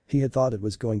sneer. He had thought it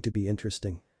was going to be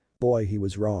interesting. Boy, he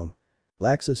was wrong.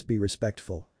 Laxus, be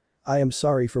respectful. I am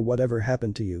sorry for whatever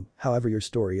happened to you, however your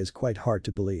story is quite hard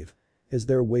to believe. Is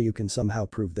there a way you can somehow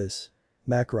prove this?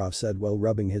 Makarov said while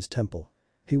rubbing his temple.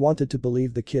 He wanted to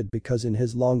believe the kid because in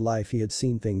his long life he had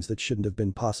seen things that shouldn't have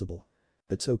been possible.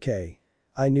 It's okay.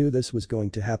 I knew this was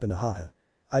going to happen, haha.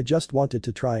 I just wanted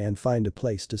to try and find a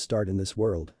place to start in this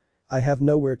world. I have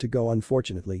nowhere to go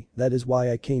unfortunately, that is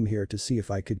why I came here to see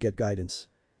if I could get guidance.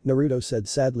 Naruto said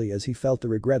sadly as he felt the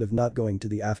regret of not going to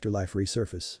the afterlife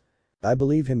resurface. I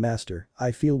believe him, master,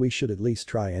 I feel we should at least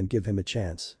try and give him a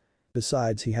chance.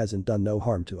 Besides, he hasn't done no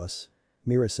harm to us.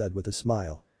 Mira said with a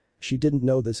smile. She didn't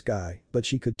know this guy, but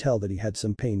she could tell that he had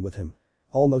some pain with him.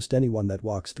 Almost anyone that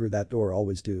walks through that door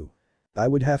always do. I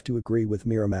would have to agree with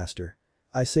Mira, Master.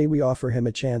 I say we offer him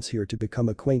a chance here to become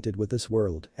acquainted with this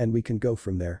world and we can go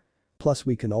from there. Plus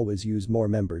we can always use more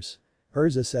members.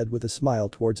 Urza said with a smile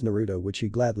towards Naruto, which he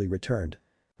gladly returned.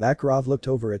 Makarov looked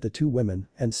over at the two women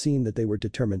and seen that they were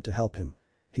determined to help him.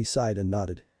 He sighed and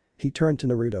nodded. He turned to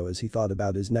Naruto as he thought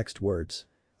about his next words.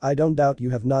 I don't doubt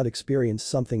you have not experienced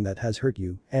something that has hurt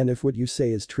you, and if what you say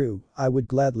is true, I would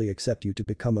gladly accept you to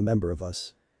become a member of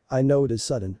us. I know it is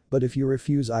sudden, but if you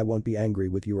refuse I won't be angry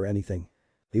with you or anything.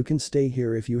 You can stay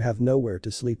here if you have nowhere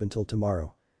to sleep until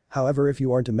tomorrow. However, if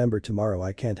you aren't a member tomorrow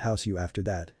I can't house you after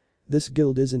that. This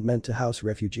guild isn't meant to house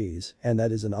refugees, and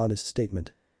that is an honest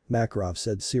statement. Makarov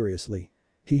said seriously.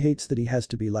 He hates that he has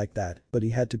to be like that, but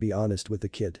he had to be honest with the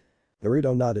kid.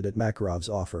 Naruto nodded at Makarov's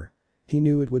offer. He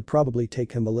knew it would probably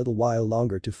take him a little while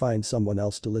longer to find someone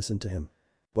else to listen to him.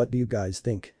 What do you guys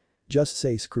think? Just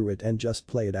say screw it and just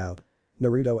play it out.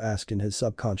 Naruto asked in his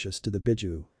subconscious to the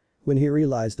Biju. When he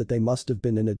realized that they must have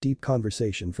been in a deep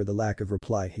conversation for the lack of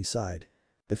reply, he sighed.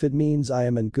 If it means I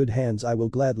am in good hands I will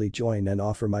gladly join and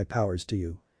offer my powers to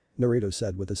you. Naruto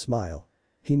said with a smile.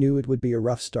 He knew it would be a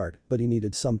rough start but he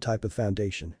needed some type of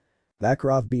foundation.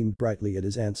 Makarov beamed brightly at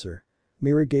his answer.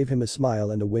 Mira gave him a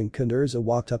smile and a wink and Urza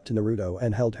walked up to Naruto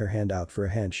and held her hand out for a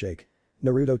handshake.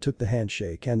 Naruto took the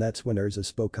handshake and that's when Urza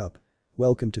spoke up.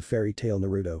 Welcome to Fairy Tail,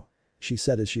 Naruto. She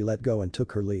said as she let go and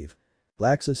took her leave.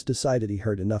 Laxus decided he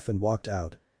heard enough and walked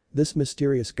out. This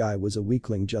mysterious guy was a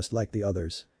weakling just like the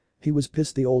others. He was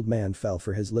pissed the old man fell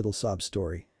for his little sob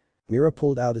story. Mira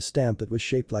pulled out a stamp that was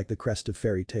shaped like the crest of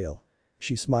Fairy Tail.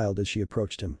 She smiled as she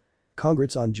approached him.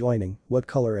 Congrats on joining, what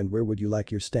color and where would you like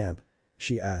your stamp?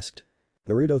 She asked.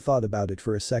 Naruto thought about it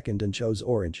for a second and chose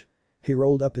orange. He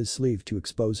rolled up his sleeve to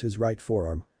expose his right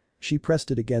forearm. She pressed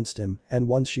it against him and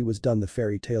once she was done the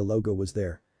Fairy Tail logo was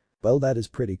there. Well, that is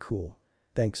pretty cool.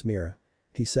 Thanks, Mira.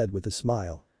 He said with a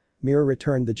smile. Mira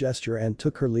returned the gesture and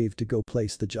took her leave to go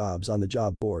place the jobs on the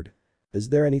job board. Is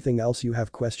there anything else you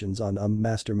have questions on,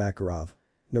 Master Makarov?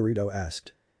 Naruto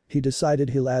asked. He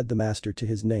decided he'll add the master to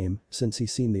his name since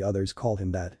he's seen the others call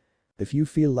him that. If you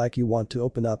feel like you want to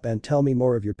open up and tell me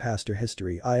more of your past or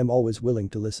history I am always willing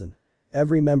to listen.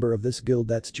 Every member of this guild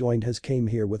that's joined has came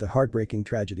here with a heartbreaking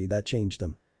tragedy that changed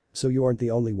them. So you aren't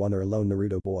the only one or alone,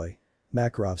 Naruto boy.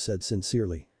 Makarov said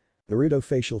sincerely. Naruto's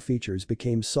facial features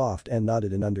became soft and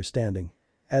nodded in understanding.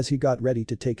 As he got ready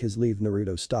to take his leave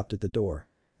Naruto stopped at the door.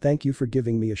 Thank you for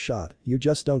giving me a shot, you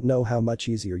just don't know how much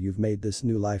easier you've made this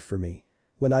new life for me.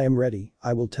 When I am ready,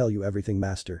 I will tell you everything,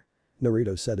 master.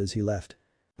 Naruto said as he left.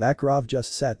 Makarov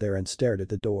just sat there and stared at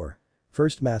the door.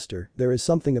 First, master, there is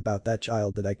something about that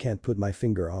child that I can't put my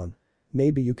finger on.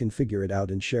 Maybe you can figure it out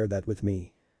and share that with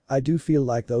me. I do feel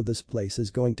like though this place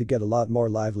is going to get a lot more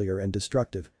livelier and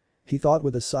destructive. He thought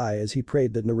with a sigh as he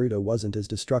prayed that Naruto wasn't as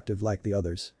destructive like the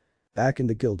others. Back in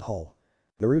the guild hall.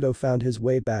 Naruto found his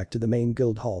way back to the main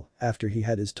guild hall after he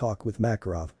had his talk with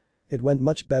Makarov. It went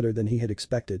much better than he had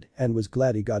expected and was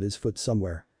glad he got his foot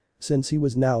somewhere. Since he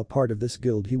was now a part of this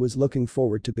guild he was looking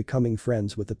forward to becoming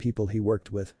friends with the people he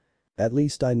worked with. At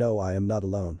least I know I am not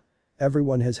alone.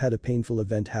 Everyone has had a painful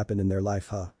event happen in their life,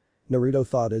 huh? Naruto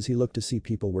thought as he looked to see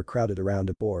people were crowded around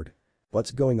a board.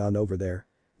 What's going on over there?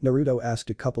 Naruto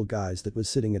asked a couple guys that was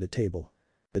sitting at a table.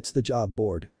 It's the job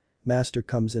board. Master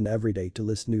comes in every day to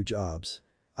list new jobs.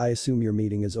 I assume your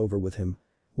meeting is over with him.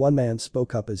 One man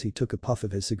spoke up as he took a puff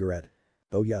of his cigarette.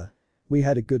 Oh yeah. We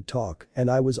had a good talk and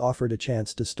I was offered a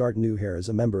chance to start new here as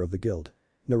a member of the guild.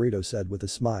 Naruto said with a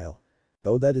smile.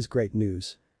 Oh, that is great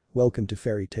news. Welcome to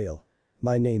Fairy Tail.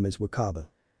 My name is Wakaba.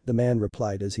 The man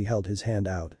replied as he held his hand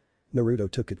out.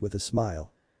 Naruto took it with a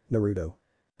smile. Naruto.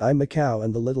 I'm Mikao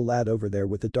and the little lad over there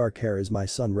with the dark hair is my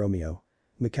son Romeo.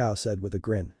 Mikao said with a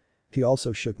grin. He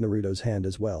also shook Naruto's hand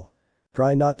as well.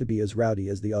 Try not to be as rowdy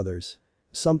as the others.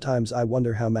 Sometimes I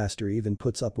wonder how Master even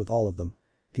puts up with all of them.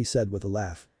 He said with a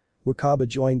laugh. Wakaba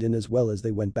joined in as well as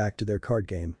they went back to their card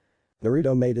game.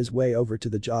 Naruto made his way over to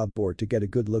the job board to get a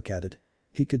good look at it.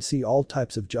 He could see all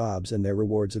types of jobs and their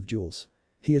rewards of jewels.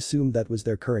 He assumed that was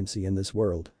their currency in this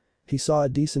world. He saw a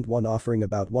decent one offering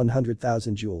about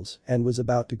 100,000 jewels and was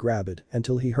about to grab it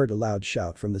until he heard a loud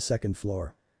shout from the second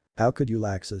floor. How could you,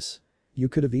 Laxus? You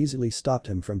could have easily stopped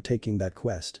him from taking that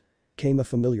quest. Came a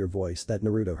familiar voice that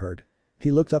Naruto heard.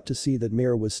 He looked up to see that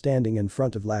Mira was standing in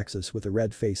front of Laxus with a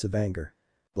red face of anger.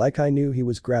 Like I knew he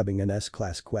was grabbing an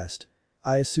S-class quest.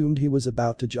 I assumed he was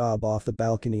about to job off the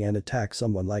balcony and attack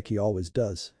someone like he always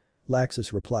does.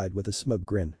 Laxus replied with a smug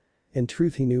grin. In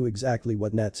truth he knew exactly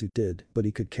what Natsu did but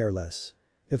he could care less.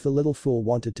 If the little fool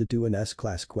wanted to do an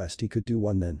S-class quest he could do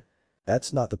one then.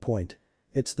 That's not the point.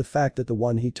 It's the fact that the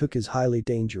one he took is highly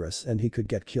dangerous and he could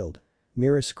get killed.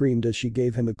 Mira screamed as she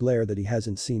gave him a glare that he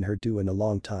hasn't seen her do in a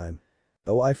long time.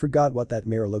 Oh, I forgot what that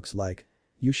mirror looks like.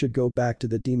 You should go back to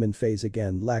the demon phase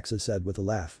again, Laxa said with a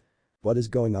laugh. What is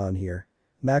going on here?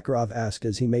 Makarov asked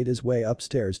as he made his way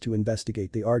upstairs to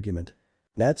investigate the argument.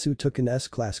 Natsu took an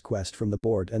S-class quest from the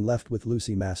board and left with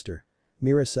Lucy Master.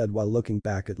 Mira said while looking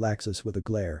back at Laxus with a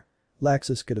glare.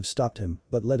 Laxus could have stopped him,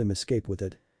 but let him escape with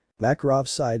it. Makarov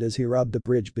sighed as he rubbed a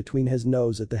bridge between his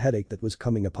nose at the headache that was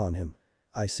coming upon him.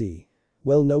 I see.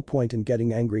 Well, no point in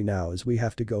getting angry now as we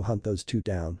have to go hunt those two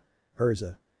down.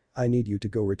 Urza. I need you to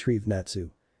go retrieve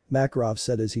Natsu. Makarov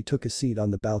said as he took a seat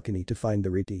on the balcony to find the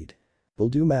Redeed. Will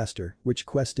do, Master. Which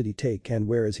quest did he take and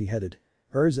where is he headed?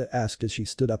 Urza asked as she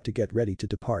stood up to get ready to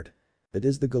depart. It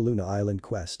is the Galuna Island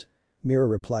quest. Mira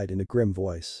replied in a grim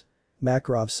voice.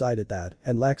 Makarov sighed at that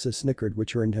and Laxa snickered,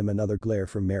 which earned him another glare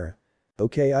from Mira.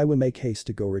 Okay, I will make haste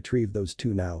to go retrieve those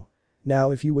two now.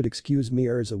 Now if you would excuse me,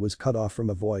 Urza was cut off from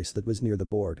a voice that was near the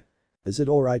board. Is it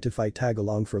alright if I tag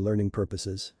along for learning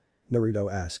purposes?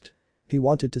 Naruto asked. He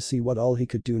wanted to see what all he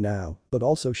could do now, but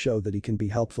also show that he can be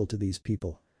helpful to these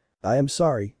people. I am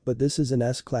sorry, but this is an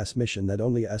S-class mission that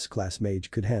only a S-class mage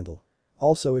could handle.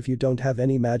 Also, if you don't have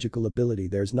any magical ability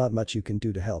there's not much you can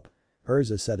do to help.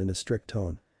 Urza said in a strict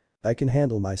tone. I can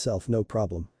handle myself, no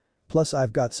problem. Plus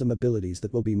I've got some abilities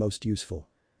that will be most useful.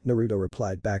 Naruto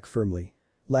replied back firmly.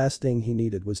 Last thing he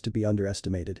needed was to be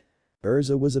underestimated.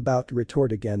 Urza was about to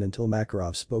retort again until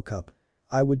Makarov spoke up.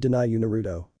 I would deny you,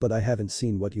 Naruto, but I haven't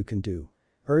seen what you can do.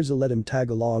 Urza let him tag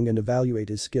along and evaluate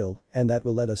his skill, and that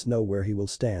will let us know where he will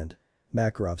stand.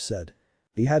 Makarov said.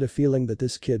 He had a feeling that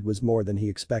this kid was more than he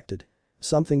expected.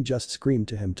 Something just screamed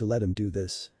to him to let him do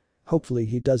this. Hopefully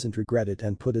he doesn't regret it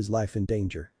and put his life in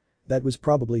danger. That was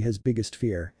probably his biggest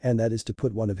fear, and that is to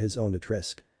put one of his own at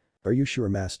risk. Are you sure,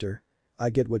 Master? I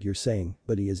get what you're saying,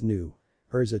 but he is new.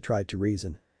 Urza tried to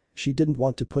reason. She didn't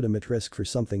want to put him at risk for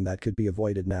something that could be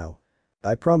avoided now.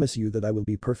 I promise you that I will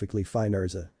be perfectly fine,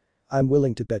 Urza. I'm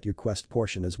willing to bet your quest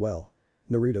portion as well.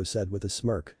 Naruto said with a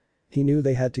smirk. He knew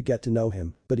they had to get to know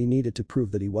him, but he needed to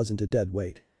prove that he wasn't a dead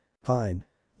weight. Fine.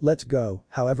 Let's go,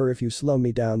 however if you slow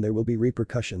me down there will be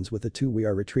repercussions with the two we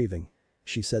are retrieving.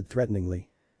 She said threateningly.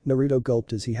 Naruto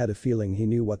gulped as he had a feeling he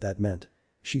knew what that meant.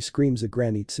 She screams a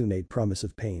Granny Tsunade promise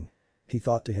of pain. He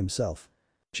thought to himself.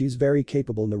 She's very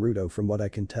capable, Naruto, from what I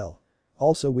can tell.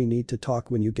 Also we need to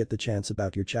talk when you get the chance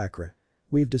about your chakra.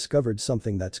 We've discovered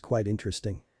something that's quite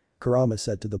interesting. Kurama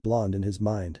said to the blonde in his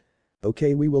mind.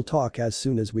 Okay, we will talk as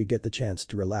soon as we get the chance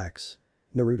to relax.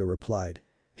 Naruto replied.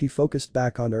 He focused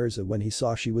back on Urza when he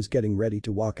saw she was getting ready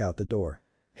to walk out the door.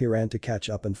 He ran to catch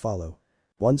up and follow.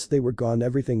 Once they were gone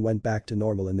everything went back to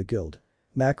normal in the guild.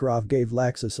 Makarov gave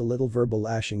Laxus a little verbal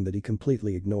lashing that he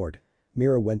completely ignored.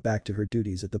 Mira went back to her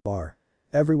duties at the bar.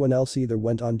 Everyone else either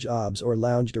went on jobs or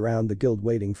lounged around the guild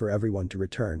waiting for everyone to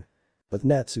return. With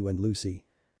Natsu and Lucy.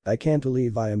 I can't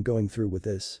believe I am going through with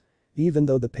this. Even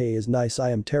though the pay is nice,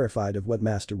 I am terrified of what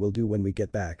Master will do when we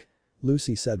get back.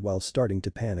 Lucy said while starting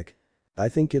to panic. I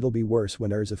think it'll be worse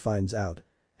when Urza finds out.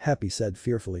 Happy said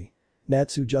fearfully.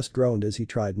 Natsu just groaned as he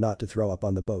tried not to throw up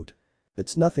on the boat.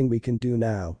 It's nothing we can do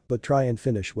now, but try and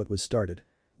finish what was started.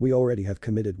 We already have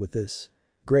committed with this.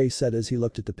 Gray said as he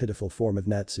looked at the pitiful form of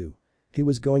Natsu. He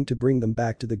was going to bring them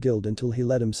back to the guild until he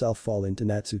let himself fall into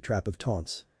Natsu's trap of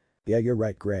taunts. Yeah, you're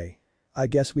right, Gray. I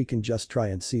guess we can just try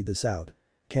and see this out.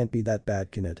 Can't be that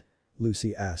bad, can it?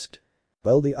 Lucy asked.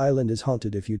 Well, the island is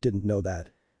haunted if you didn't know that,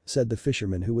 said the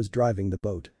fisherman who was driving the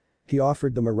boat. He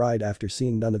offered them a ride after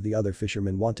seeing none of the other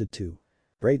fishermen wanted to.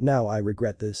 Right now I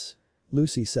regret this.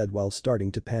 Lucy said while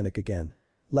starting to panic again.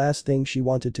 Last thing she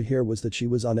wanted to hear was that she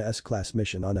was on a S-class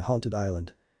mission on a haunted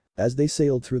island. As they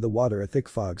sailed through the water a thick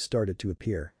fog started to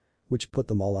appear. Which put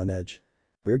them all on edge.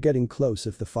 We're getting close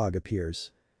if the fog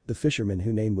appears. The fisherman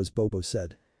whose name was Bobo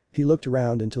said. He looked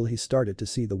around until he started to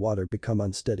see the water become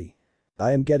unsteady.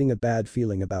 I am getting a bad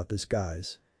feeling about this,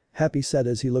 guys. Happy said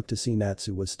as he looked to see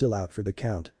Natsu was still out for the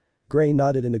count. Gray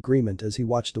nodded in agreement as he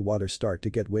watched the water start to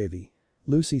get wavy.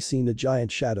 Lucy seen a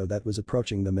giant shadow that was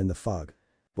approaching them in the fog.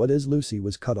 What is? Lucy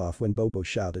was cut off when Bobo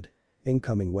shouted.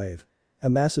 Incoming wave. A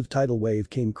massive tidal wave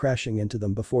came crashing into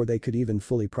them before they could even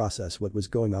fully process what was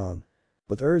going on.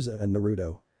 With Urza and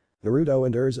Naruto. Naruto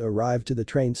and Urza arrived to the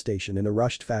train station in a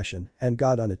rushed fashion and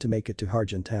got on it to make it to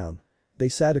Harjan town. They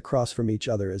sat across from each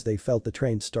other as they felt the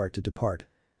train start to depart.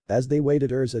 As they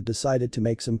waited, Urza decided to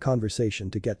make some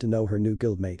conversation to get to know her new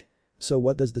guildmate. So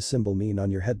what does the symbol mean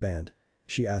on your headband?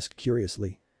 She asked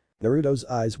curiously. Naruto's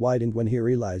eyes widened when he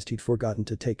realized he'd forgotten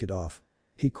to take it off.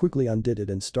 He quickly undid it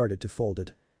and started to fold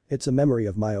it. It's a memory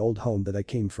of my old home that I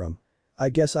came from. I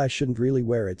guess I shouldn't really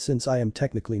wear it since I am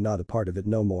technically not a part of it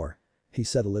no more," he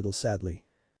said a little sadly.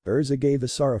 Urza gave a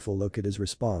sorrowful look at his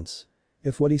response.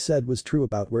 If what he said was true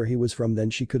about where he was from, then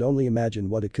she could only imagine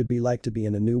what it could be like to be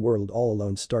in a new world all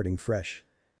alone, starting fresh.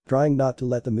 Trying not to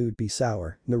let the mood be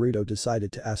sour, Naruto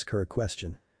decided to ask her a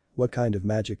question. "What kind of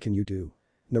magic can you do?"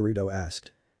 Naruto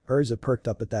asked. Urza perked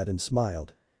up at that and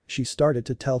smiled. She started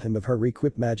to tell him of her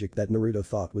re-equip magic that Naruto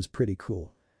thought was pretty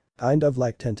cool. "Kind of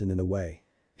like Tenten in a way,"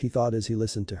 he thought as he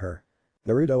listened to her.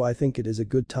 "Naruto, I think it is a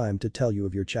good time to tell you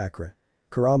of your chakra,"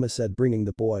 Kurama said, bringing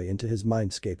the boy into his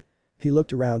mindscape. He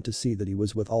looked around to see that he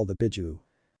was with all the Biju.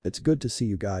 "It's good to see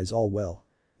you guys all well,"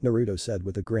 Naruto said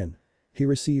with a grin. He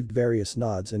received various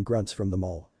nods and grunts from them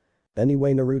all.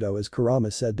 "Anyway, Naruto," as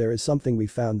Kurama said, "there is something we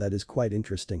found that is quite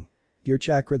interesting. Your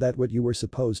chakra, that what you were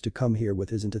supposed to come here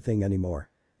with, isn't a thing anymore.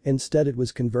 Instead it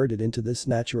was converted into this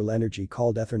natural energy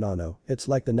called Ether Nano. It's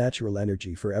like the natural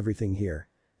energy for everything here.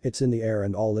 It's in the air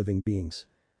and all living beings.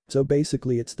 So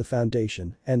basically it's the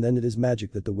foundation, and then it is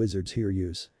magic that the wizards here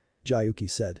use," Jayuki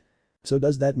said. "So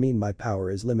does that mean my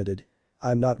power is limited?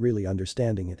 I'm not really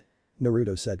understanding it,"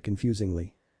 Naruto said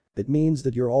confusingly. "It means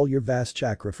that all your vast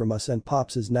chakra from us and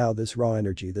Pops is now this raw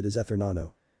energy that is Ether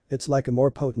Nano. It's like a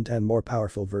more potent and more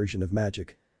powerful version of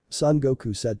magic," Son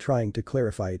Goku said, trying to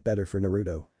clarify it better for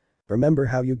Naruto. "Remember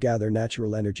how you gather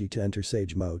natural energy to enter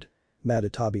Sage mode?"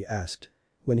 Matatabi asked.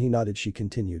 When he nodded, she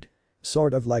continued.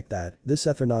 "Sort of like that, this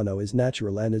Ether Nano is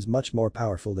natural and is much more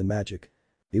powerful than magic.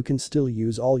 You can still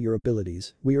use all your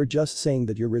abilities, we are just saying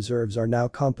that your reserves are now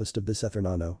composed of this Ether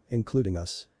Nano, including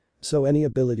us. So any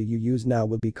ability you use now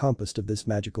will be composed of this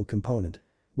magical component.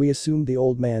 We assumed the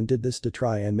old man did this to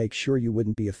try and make sure you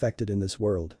wouldn't be affected in this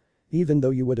world. Even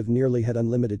though you would have nearly had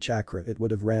unlimited chakra, it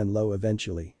would have ran low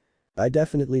eventually. I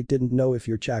definitely didn't know if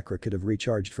your chakra could have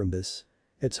recharged from this.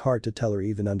 It's hard to tell or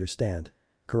even understand,"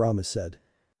 Kurama said.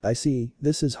 "I see,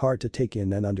 this is hard to take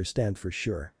in and understand for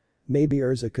sure. Maybe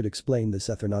Urza could explain this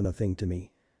Ether Nano thing to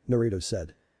me," Naruto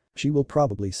said. "She will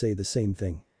probably say the same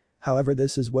thing. However,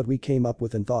 this is what we came up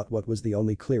with and thought what was the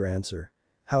only clear answer.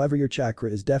 However, your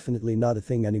chakra is definitely not a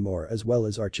thing anymore, as well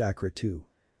as our chakra too,"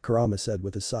 Kurama said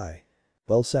with a sigh.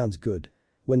 "Well, sounds good.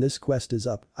 When this quest is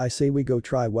up, I say we go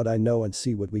try what I know and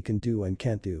see what we can do and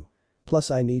can't do. Plus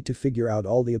I need to figure out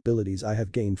all the abilities I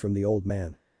have gained from the old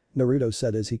man," Naruto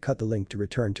said as he cut the link to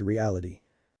return to reality.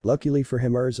 Luckily for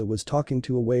him, Urza was talking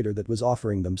to a waiter that was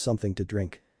offering them something to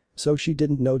drink. So she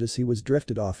didn't notice he was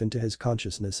drifted off into his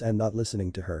consciousness and not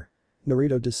listening to her.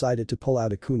 Naruto decided to pull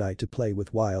out a kunai to play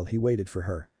with while he waited for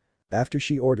her. After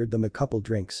she ordered them a couple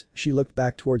drinks, she looked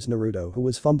back towards Naruto, who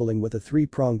was fumbling with a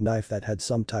three-pronged knife that had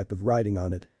some type of writing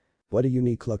on it. "What a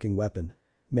unique looking weapon.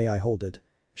 May I hold it?"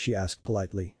 she asked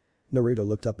politely. Naruto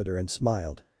looked up at her and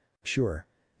smiled. "Sure,"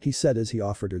 he said as he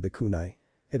offered her the kunai.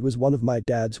 "It was one of my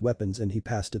dad's weapons and he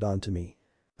passed it on to me."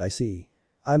 "I see.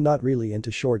 I'm not really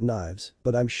into short knives,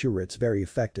 but I'm sure it's very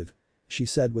effective," she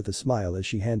said with a smile as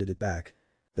she handed it back.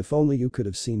 "If only you could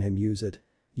have seen him use it.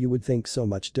 You would think so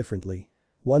much differently.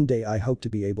 One day I hope to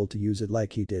be able to use it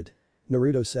like he did,"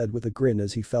 Naruto said with a grin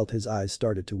as he felt his eyes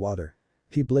started to water.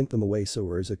 He blinked them away so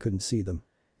Urza couldn't see them.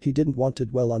 He didn't want to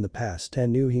dwell on the past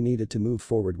and knew he needed to move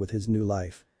forward with his new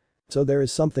life. "So there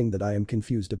is something that I am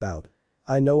confused about.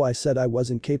 I know I said I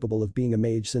wasn't capable of being a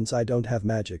mage since I don't have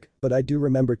magic, but I do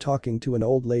remember talking to an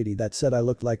old lady that said I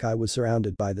looked like I was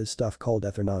surrounded by this stuff called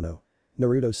Ether Nano,"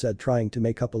 Naruto said, trying to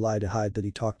make up a lie to hide that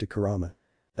he talked to Kurama.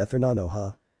 "Ether Nano,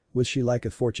 huh? Was she like a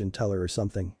fortune teller or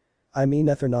something?" "I mean,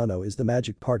 Ether Nano is the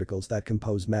magic particles that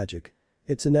compose magic.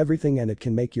 It's in everything and it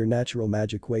can make your natural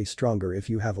magic way stronger if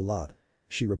you have a lot,"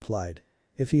 she replied.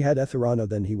 If he had Ether Nano,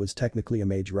 then he was technically a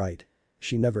mage, right?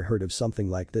 She never heard of something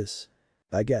like this.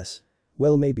 "I guess.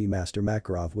 Well, maybe Master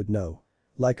Makarov would know.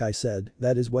 Like I said,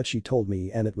 that is what she told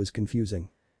me and it was confusing,"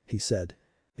 he said.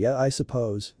 "Yeah, I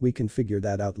suppose we can figure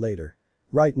that out later.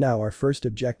 Right now our first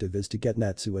objective is to get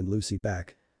Natsu and Lucy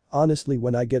back. Honestly,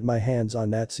 when I get my hands on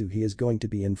Natsu, he is going to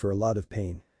be in for a lot of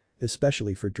pain.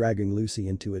 Especially for dragging Lucy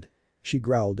into it," she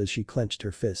growled as she clenched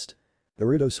her fist.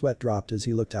 Naruto's sweat dropped as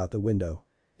he looked out the window.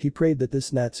 He prayed that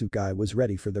this Natsu guy was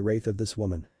ready for the wrath of this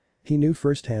woman. He knew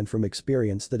firsthand from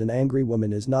experience that an angry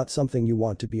woman is not something you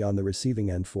want to be on the receiving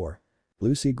end for.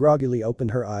 Lucy groggily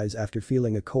opened her eyes after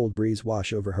feeling a cold breeze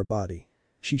wash over her body.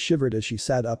 She shivered as she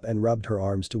sat up and rubbed her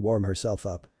arms to warm herself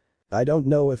up. "I don't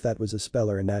know if that was a spell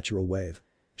or a natural wave,"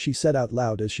 she said out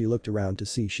loud as she looked around to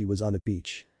see she was on a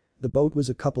beach. The boat was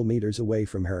a couple meters away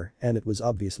from her and it was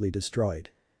obviously destroyed.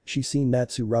 She seen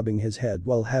Natsu rubbing his head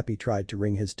while Happy tried to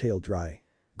wring his tail dry.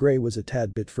 Gray was a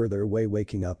tad bit further away,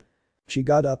 waking up. She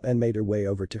got up and made her way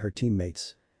over to her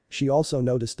teammates. She also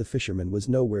noticed the fisherman was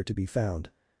nowhere to be found.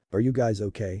 "Are you guys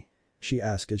okay?" she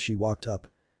asked as she walked up.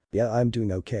 "Yeah, I'm doing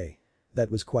okay."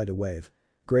 That was quite a wave.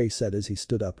 Gray said as he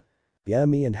stood up. "Yeah,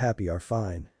 me and Happy are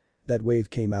fine." That wave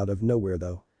came out of nowhere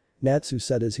though. Natsu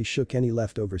said as he shook any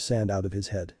leftover sand out of his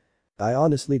head. "I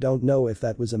honestly don't know if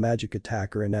that was a magic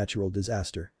attack or a natural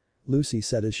disaster." Lucy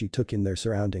said as she took in their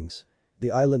surroundings.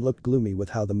 The island looked gloomy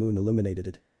with how the moon illuminated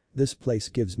it. "This place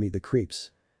gives me the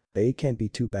creeps." "They can't be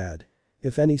too bad.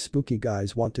 If any spooky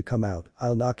guys want to come out,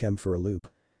 I'll knock 'em for a loop."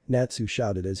 Natsu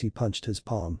shouted as he punched his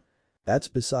palm. "That's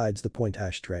besides the point,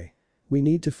 Ashtray. We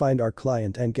need to find our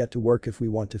client and get to work if we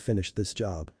want to finish this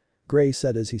job." Gray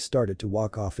said as he started to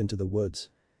walk off into the woods.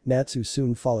 Natsu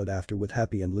soon followed after with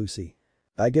Happy and Lucy.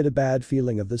 "I get a bad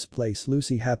feeling of this place,"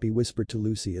 Happy whispered to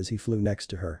Lucy as he flew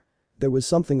next to her. There was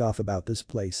something off about this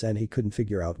place and he couldn't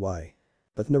figure out why.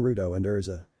 But Naruto and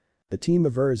Urza. The team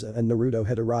of Urza and Naruto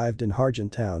had arrived in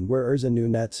Harjan Town where Urza knew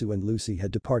Natsu and Lucy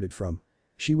had departed from.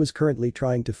 She was currently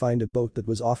trying to find a boat that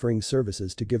was offering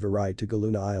services to give a ride to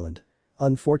Galuna Island.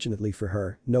 Unfortunately for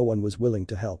her, no one was willing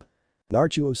to help.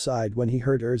 Naruto sighed when he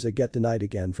heard Urza get denied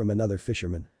again from another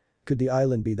fisherman. Could the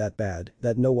island be that bad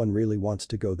that no one really wants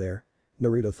to go there?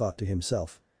 Naruto thought to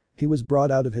himself. He was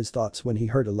brought out of his thoughts when he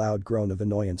heard a loud groan of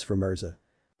annoyance from Urza.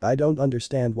 "I don't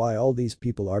understand why all these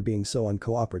people are being so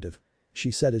uncooperative,"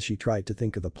 she said as she tried to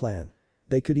think of a plan.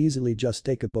 They could easily just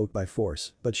take a boat by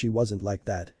force, but she wasn't like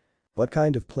that. "What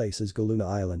kind of place is Galuna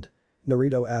Island?"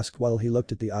 Naruto asked while he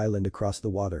looked at the island across the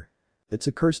water. "It's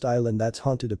a cursed island that's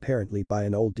haunted apparently by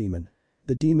an old demon.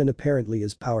 The demon apparently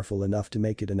is powerful enough to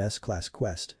make it an S-class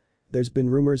quest. There's been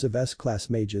rumors of S-class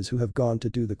mages who have gone to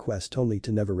do the quest only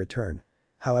to never return.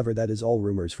 However, that is all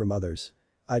rumors from others.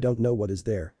 I don't know what is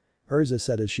there," Urza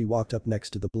said as she walked up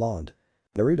next to the blonde.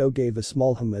 Naruto gave a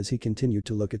small hum as he continued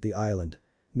to look at the island.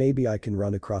 "Maybe I can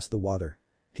run across the water,"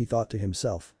 he thought to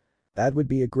himself. "That would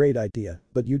be a great idea,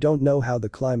 but you don't know how the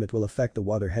climate will affect the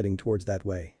water heading towards that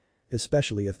way.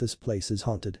 Especially if this place is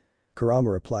haunted." Kurama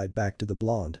replied back to the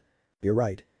blonde. "You're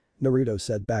right," Naruto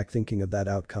said back thinking of that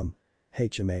outcome.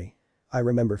 "HMA. I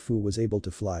remember Fu was able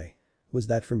to fly. Was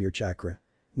that from your chakra?"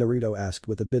 Naruto asked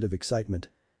with a bit of excitement.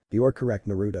 "You're correct,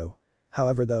 Naruto.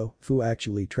 However though, Fu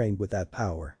actually trained with that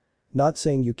power. Not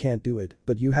saying you can't do it,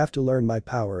 but you have to learn my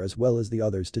power as well as the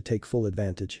others to take full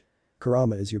advantage.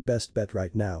 Kurama is your best bet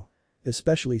right now.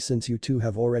 Especially since you two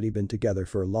have already been together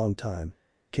for a long time,"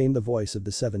 came the voice of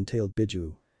the seven-tailed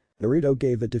Biju. Naruto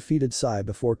gave a defeated sigh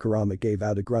before Kurama gave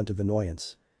out a grunt of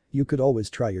annoyance. "You could always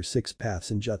try your 6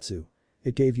 paths in jutsu.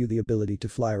 It gave you the ability to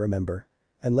fly, remember?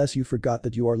 Unless you forgot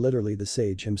that you are literally the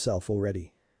sage himself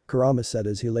already," Kurama said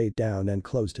as he laid down and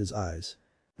closed his eyes.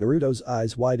 Naruto's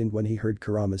eyes widened when he heard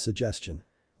Kurama's suggestion.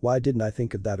 "Why didn't I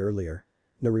think of that earlier?"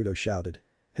 Naruto shouted.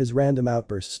 His random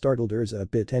outburst startled Urza a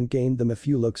bit and gained them a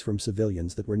few looks from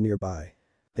civilians that were nearby.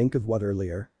 "Think of what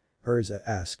earlier?" Urza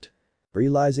asked.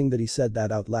 Realizing that he said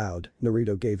that out loud,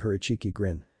 Naruto gave her a cheeky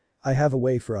grin. "I have a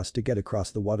way for us to get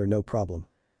across the water, no problem.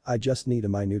 I just need a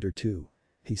minute or two,"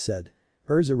 he said.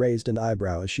 Urza raised an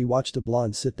eyebrow as she watched the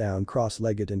blonde sit down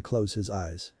cross-legged and close his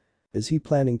eyes. Is he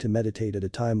planning to meditate at a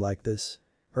time like this?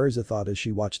 Urza thought as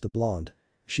she watched the blonde.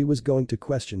 She was going to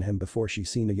question him before she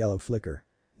seen a yellow flicker.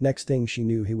 Next thing she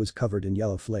knew he was covered in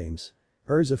yellow flames.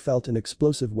 Urza felt an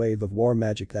explosive wave of war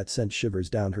magic that sent shivers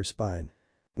down her spine.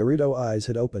 Naruto's eyes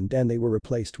had opened and they were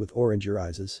replaced with orange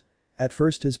irises. At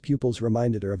first his pupils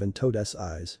reminded her of Antode's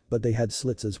eyes, but they had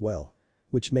slits as well,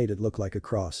 which made it look like a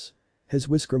cross. His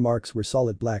whisker marks were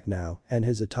solid black now and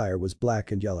his attire was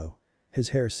black and yellow. His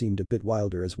hair seemed a bit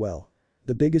wilder as well.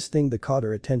 The biggest thing that caught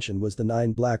her attention was the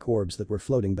 9 black orbs that were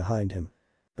floating behind him.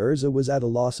 Urza was at a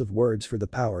loss of words for the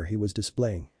power he was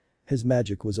displaying. His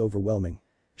magic was overwhelming.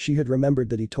 She had remembered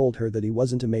that he told her that he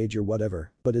wasn't a mage or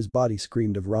whatever, but his body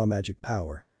screamed of raw magic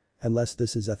power. "Unless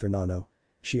this is Ether Nano?"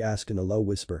 she asked in a low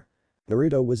whisper.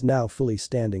 Naruto was now fully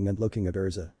standing and looking at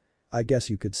Urza. "I guess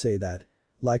you could say that.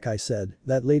 Like I said,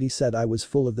 that lady said I was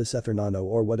full of this Ether Nano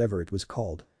or whatever it was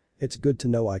called. It's good to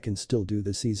know I can still do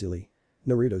this easily,"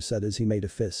 Naruto said as he made a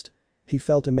fist. He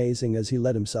felt amazing as he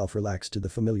let himself relax to the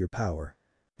familiar power.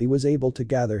 He was able to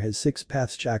gather his 6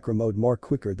 paths chakra mode more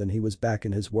quicker than he was back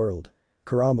in his world.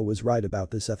 Kurama was right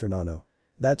about this Ether Nano.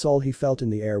 That's all he felt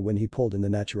in the air when he pulled in the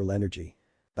natural energy.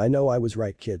 "I know I was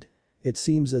right, kid. It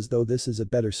seems as though this is a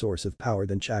better source of power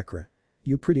than chakra.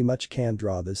 You pretty much can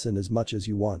draw this in as much as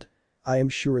you want. I am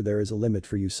sure there is a limit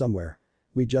for you somewhere.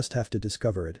 We just have to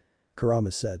discover it,"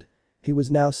 Kurama said. He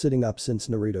was now sitting up since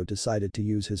Naruto decided to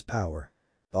use his power.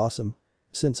 "Awesome.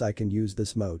 Since I can use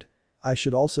this mode, I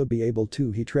should also be able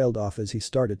to," he trailed off as he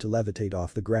started to levitate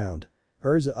off the ground.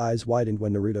 Urza's eyes widened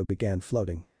when Naruto began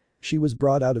floating. She was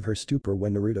brought out of her stupor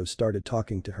when Naruto started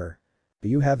talking to her. Do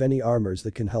you have any armors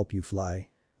that can help you fly?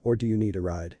 Or do you need a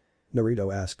ride?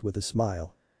 Naruto asked with a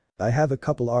smile. I have a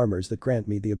couple armors that grant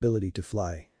me the ability to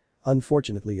fly.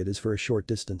 Unfortunately it is for a short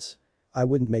distance. I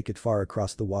wouldn't make it far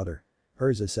across the water.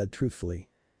 Urza said truthfully.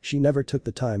 She never took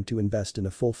the time to invest in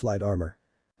a full flight armor.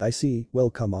 I see,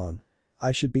 well come on.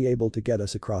 I should be able to get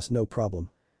us across no problem.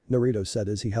 Naruto said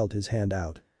as he held his hand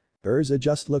out. Urza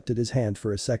just looked at his hand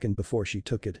for a second before she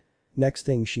took it. Next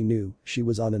thing she knew, she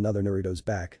was on another Naruto's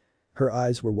back. Her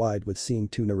eyes were wide with seeing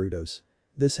two Narutos.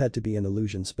 This had to be an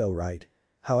illusion spell, right?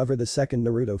 However, the second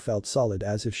Naruto felt solid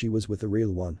as if she was with a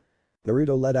real one.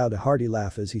 Naruto let out a hearty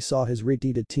laugh as he saw his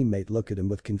retreated teammate look at him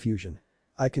with confusion.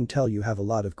 I can tell you have a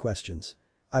lot of questions.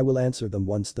 I will answer them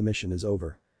once the mission is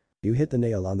over. You hit the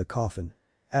nail on the coffin.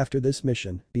 After this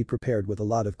mission, be prepared with a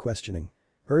lot of questioning.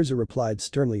 Urza replied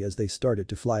sternly as they started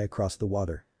to fly across the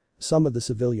water. Some of the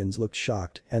civilians looked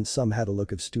shocked and some had a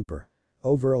look of stupor.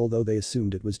 Overall though they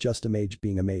assumed it was just a mage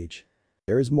being a mage.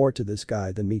 There is more to this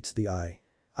guy than meets the eye.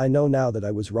 I know now that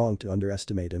I was wrong to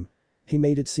underestimate him. He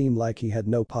made it seem like he had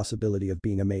no possibility of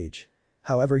being a mage.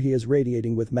 However, he is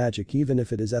radiating with magic even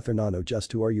if it is Ethernano.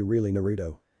 Just who are you really,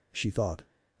 Naruto? She thought.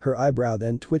 Her eyebrow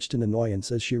then twitched in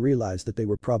annoyance as she realized that they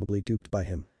were probably duped by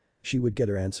him. She would get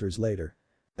her answers later.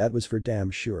 That was for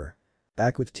damn sure.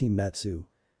 Back with Team Natsu.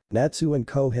 Natsu and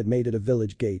Ko had made it a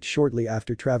village gate shortly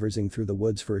after traversing through the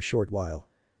woods for a short while.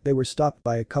 They were stopped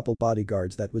by a couple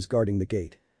bodyguards that was guarding the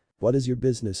gate. What is your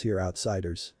business here,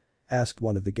 outsiders? Asked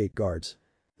one of the gate guards.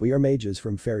 We are mages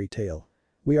from Fairy Tail.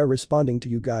 We are responding to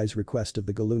you guys' request of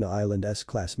the Galuna Island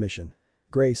S-class mission.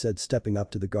 Gray said, stepping up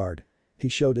to the guard. He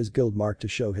showed his guild mark to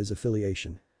show his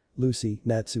affiliation. Lucy,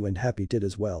 Natsu and Happy did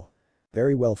as well.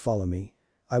 Very well, follow me.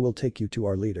 I will take you to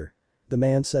our leader. The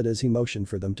man said as he motioned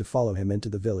for them to follow him into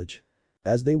the village.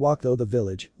 As they walked through the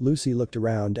village, Lucy looked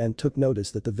around and took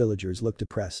notice that the villagers looked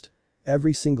depressed.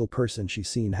 Every single person she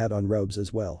seen had on robes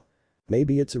as well.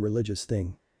 Maybe it's a religious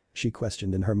thing. She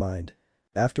questioned in her mind.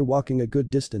 After walking a good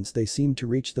distance they seemed to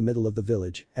reach the middle of the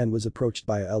village and was approached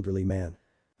by an elderly man.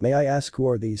 May I ask who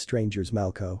are these strangers,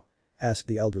 Malco? Asked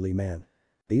the elderly man.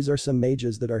 These are some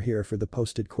mages that are here for the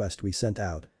posted quest we sent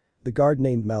out. The guard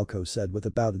named Malco said with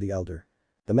a bow to the elder.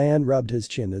 The man rubbed his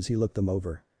chin as he looked them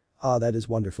over. Ah, that is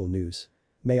wonderful news.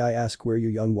 May I ask where you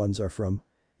young ones are from?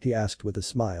 He asked with a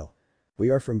smile. We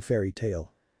are from Fairy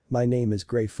Tail. My name is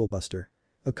Gray Fullbuster.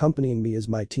 Accompanying me is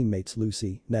my teammates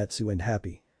Lucy, Natsu and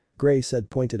Happy. Gray said,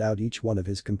 pointed out each one of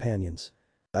his companions.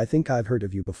 I think I've heard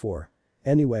of you before.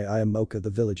 Anyway, I am Mocha, the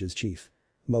village's chief.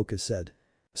 Mocha said.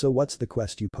 So what's the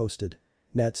quest you posted?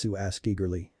 Natsu asked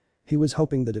eagerly. He was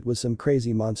hoping that it was some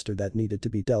crazy monster that needed to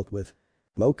be dealt with.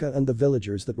 Mocha and the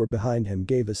villagers that were behind him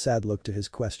gave a sad look to his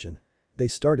question. They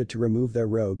started to remove their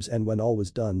robes and when all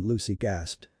was done, Lucy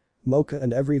gasped. Mocha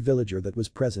and every villager that was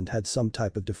present had some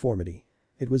type of deformity.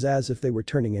 It was as if they were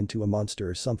turning into a monster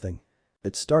or something.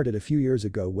 It started a few years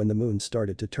ago when the moon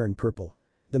started to turn purple.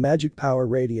 The magic power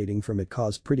radiating from it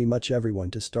caused pretty much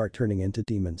everyone to start turning into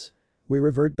demons. We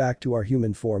revert back to our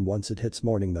human form once it hits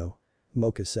morning though.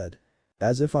 Mocha said.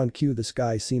 As if on cue the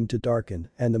sky seemed to darken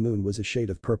and the moon was a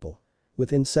shade of purple.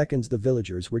 Within seconds the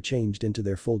villagers were changed into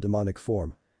their full demonic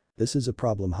form. This is a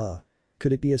problem, huh?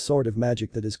 Could it be a sort of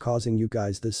magic that is causing you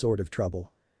guys this sort of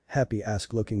trouble? Happy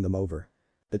asked, looking them over.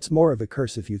 It's more of a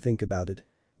curse if you think about it.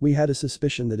 We had a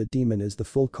suspicion that a demon is the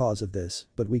full cause of this,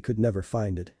 but we could never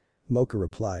find it. Mocha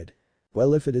replied.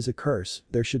 Well, if it is a curse,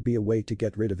 there should be a way to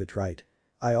get rid of it, right?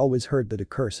 I always heard that a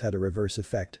curse had a reverse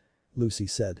effect. Lucy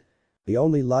said. The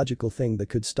only logical thing that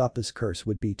could stop this curse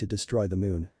would be to destroy the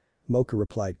moon. Mocha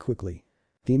replied quickly.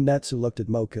 Team Natsu looked at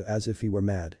Mocha as if he were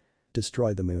mad.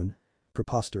 Destroy the moon?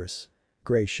 Preposterous.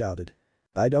 Gray shouted.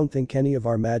 I don't think any of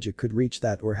our magic could reach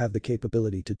that or have the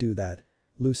capability to do that.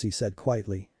 Lucy said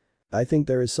quietly. I think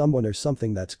there is someone or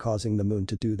something that's causing the moon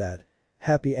to do that.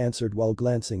 Happy answered while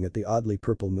glancing at the oddly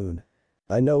purple moon.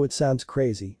 I know it sounds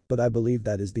crazy, but I believe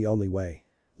that is the only way.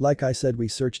 Like I said, we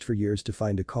searched for years to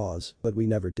find a cause, but we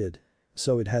never did.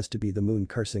 So it has to be the moon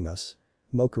cursing us.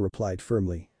 Mocha replied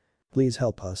firmly. Please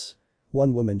help us.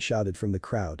 One woman shouted from the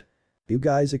crowd. You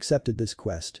guys accepted this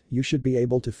quest, you should be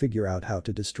able to figure out how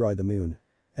to destroy the moon.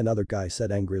 Another guy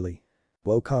said angrily.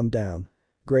 Whoa, calm down.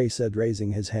 Gray said,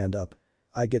 raising his hand up.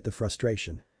 I get the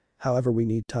frustration. However, we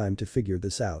need time to figure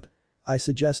this out. I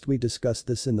suggest we discuss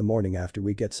this in the morning after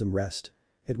we get some rest.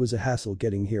 It was a hassle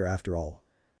getting here after all.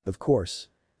 Of course.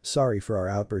 Sorry for our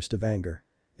outburst of anger.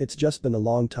 It's just been a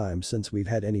long time since we've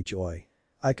had any joy.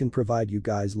 I can provide you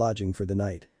guys lodging for the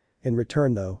night. In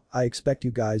return though, I expect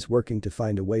you guys working to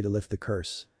find a way to lift the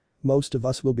curse. Most of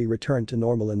us will be returned to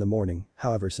normal in the morning,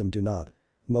 however some do not.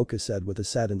 Mocha said with a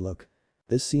saddened look.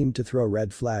 This seemed to throw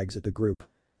red flags at the group.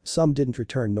 Some didn't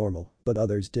return normal, but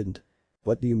others didn't.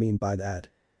 What do you mean by that?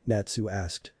 Natsu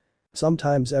asked.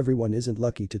 Sometimes everyone isn't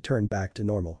lucky to turn back to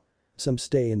normal. Some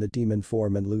stay in the demon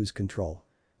form and lose control.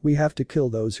 We have to kill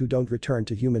those who don't return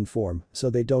to human form so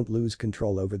they don't lose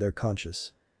control over their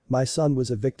conscious. My son was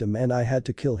a victim and I had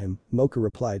to kill him, Mocha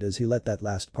replied as he let that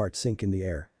last part sink in the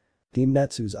air. Team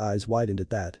Natsu's eyes widened at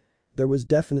that. There was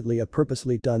definitely a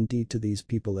purposely done deed to these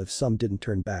people if some didn't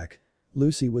turn back.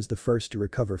 Lucy was the first to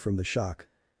recover from the shock.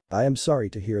 I am sorry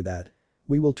to hear that.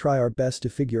 We will try our best to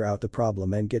figure out the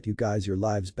problem and get you guys your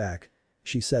lives back,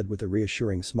 she said with a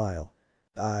reassuring smile.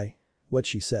 What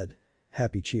she said.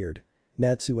 Happy cheered.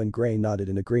 Natsu and Gray nodded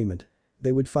in agreement.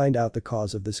 They would find out the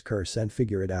cause of this curse and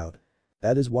figure it out.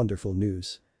 That is wonderful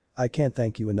news. I can't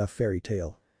thank you enough, Fairy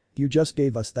Tail. You just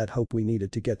gave us that hope we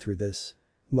needed to get through this.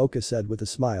 Mocha said with a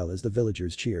smile as the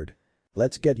villagers cheered.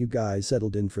 Let's get you guys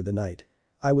settled in for the night.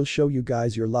 I will show you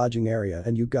guys your lodging area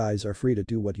and you guys are free to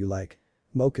do what you like.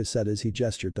 Mocha said as he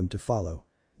gestured them to follow.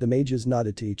 The mages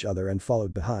nodded to each other and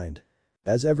followed behind.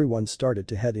 As everyone started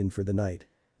to head in for the night.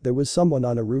 There was someone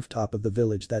on a rooftop of the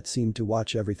village that seemed to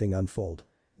watch everything unfold.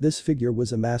 This figure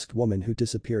was a masked woman who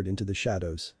disappeared into the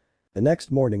shadows. The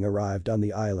next morning arrived on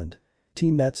the island.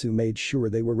 Team Natsu made sure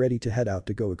they were ready to head out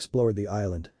to go explore the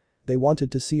island. They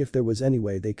wanted to see if there was any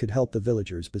way they could help the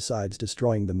villagers besides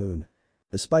destroying the moon.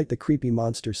 Despite the creepy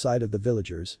monster side of the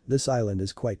villagers, this island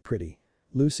is quite pretty.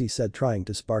 Lucy said, trying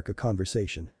to spark a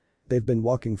conversation. They've been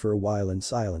walking for a while in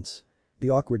silence.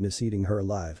 The awkwardness eating her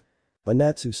alive. When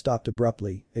Natsu stopped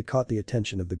abruptly, it caught the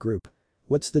attention of the group.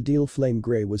 What's the deal? Flame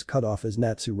Gray was cut off as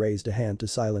Natsu raised a hand to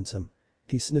silence him.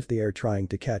 He sniffed the air trying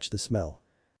to catch the smell.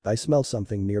 I smell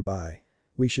something nearby.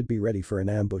 We should be ready for an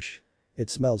ambush. It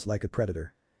smells like a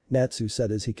predator. Natsu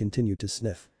said as he continued to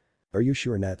sniff. Are you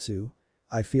sure, Natsu?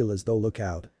 I feel as though. Look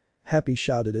out. Happy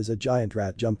shouted as a giant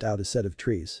rat jumped out a set of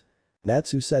trees.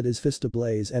 Natsu set his fist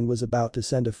ablaze and was about to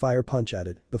send a fire punch at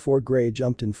it before Gray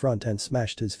jumped in front and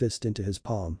smashed his fist into his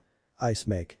palm. Ice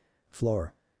make.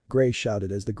 Floor. Gray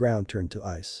shouted as the ground turned to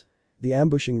ice. The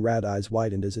ambushing rat eyes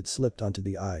widened as it slipped onto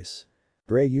the ice.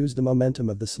 Gray used the momentum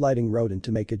of the sliding rodent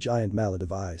to make a giant mallet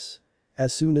of ice.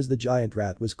 As soon as the giant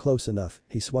rat was close enough,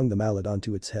 he swung the mallet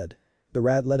onto its head. The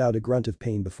rat let out a grunt of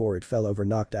pain before it fell over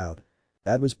knocked out.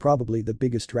 That was probably the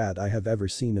biggest rat I have ever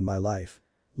seen in my life.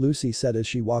 Lucy said as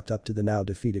she walked up to the now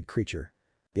defeated creature.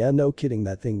 Yeah, no kidding,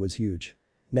 that thing was huge.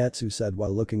 Natsu said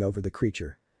while looking over the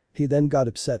creature. He then got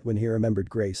upset when he remembered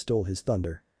Gray stole his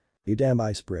thunder. You damn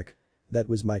ice brick. That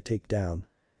was my takedown.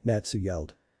 Natsu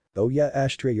yelled. Oh yeah,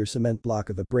 ashtray, your cement block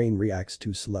of a brain reacts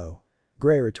too slow.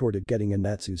 Gray retorted, getting in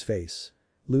Natsu's face.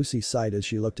 Lucy sighed as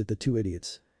she looked at the two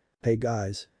idiots. Hey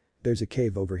guys. There's a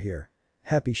cave over here.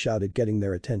 Happy shouted, getting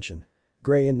their attention.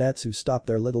 Gray and Natsu stopped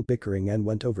their little bickering and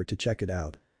went over to check it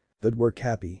out. Good work,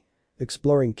 Happy.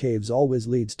 Exploring caves always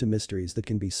leads to mysteries that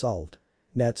can be solved.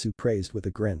 Natsu praised with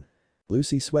a grin.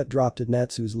 Lucy's sweat dropped at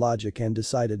Natsu's logic and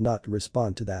decided not to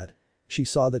respond to that. She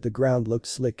saw that the ground looked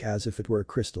slick as if it were a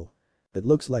crystal. It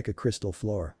looks like a crystal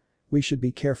floor. We should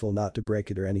be careful not to break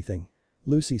it or anything.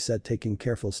 Lucy said, taking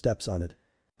careful steps on it.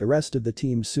 The rest of the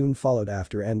team soon followed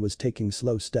after and was taking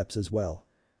slow steps as well.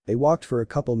 They walked for a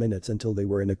couple minutes until they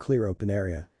were in a clear open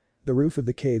area. The roof of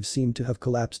the cave seemed to have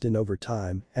collapsed in over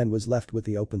time and was left with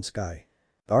the open sky.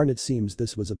 Darn, it seems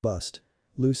this was a bust.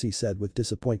 Lucy said with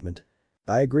disappointment.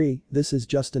 I agree, this is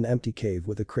just an empty cave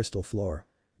with a crystal floor.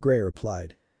 Gray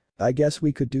replied. I guess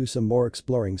we could do some more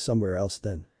exploring somewhere else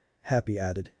then. Happy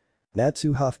added.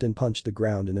 Natsu huffed and punched the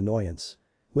ground in annoyance.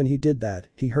 When he did that,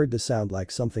 he heard the sound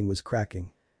like something was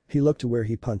cracking. He looked to where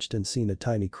he punched and seen a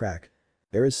tiny crack.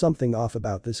 There is something off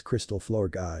about this crystal floor,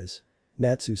 guys.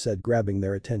 Natsu said, grabbing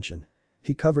their attention.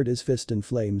 He covered his fist in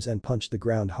flames and punched the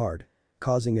ground hard,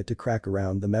 causing it to crack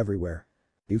around them everywhere.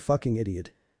 You fucking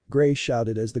idiot. Gray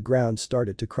shouted as the ground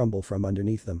started to crumble from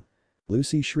underneath them.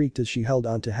 Lucy shrieked as she held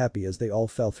on to Happy as they all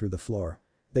fell through the floor.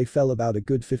 They fell about a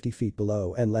good 50 feet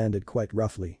below and landed quite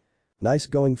roughly. Nice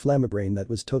going, Flamabrain, that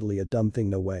was totally a dumb thing,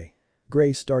 no way.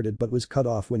 Gray started but was cut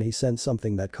off when he sensed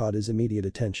something that caught his immediate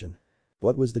attention.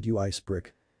 What was that, you ice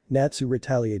brick? Natsu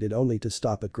retaliated only to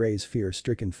stop at Gray's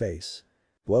fear-stricken face.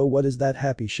 Whoa, what is that?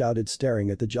 Happy shouted, staring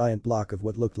at the giant block of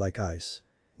what looked like ice.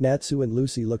 Natsu and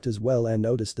Lucy looked as well and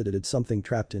noticed that it had something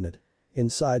trapped in it.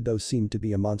 Inside though seemed to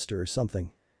be a monster or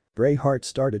something. Gray's heart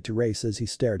started to race as he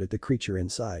stared at the creature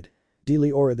inside.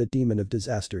 Deliora, the demon of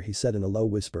disaster, he said in a low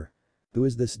whisper. Who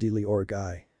is this Deliora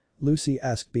guy? Lucy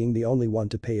asked, being the only one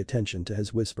to pay attention to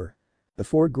his whisper.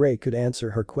 Before Gray could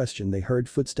answer her question, they heard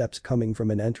footsteps coming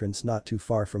from an entrance not too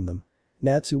far from them.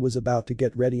 Natsu was about to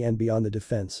get ready and be on the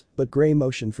defense, but Gray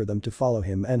motioned for them to follow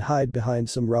him and hide behind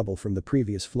some rubble from the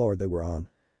previous floor they were on.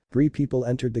 3 people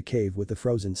entered the cave with the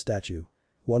frozen statue.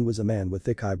 One was a man with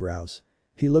thick eyebrows.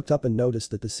 He looked up and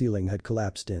noticed that the ceiling had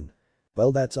collapsed in.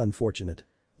 Well, that's unfortunate.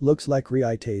 Looks like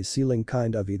Ryate's ceiling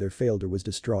kind of either failed or was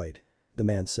destroyed. The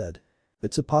man said.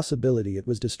 It's a possibility it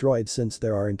was destroyed since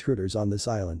there are intruders on this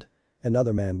island.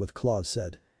 Another man with claws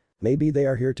said. Maybe they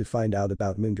are here to find out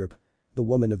about Moondrop. The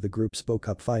woman of the group spoke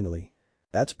up finally.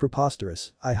 That's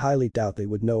preposterous, I highly doubt they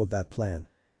would know of that plan.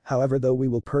 However, though, we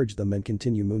will purge them and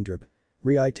continue Moondrop.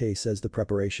 Ryate says the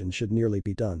preparation should nearly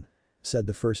be done. Said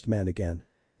the first man again.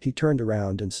 He turned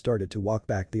around and started to walk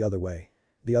back the other way.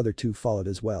 The other 2 followed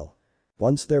as well.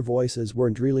 Once their voices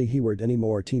weren't really heard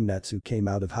anymore, Team Natsu came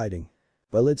out of hiding.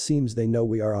 Well, it seems they know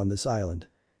we are on this island.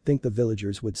 Think the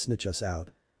villagers would snitch us out?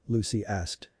 Lucy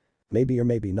asked. Maybe or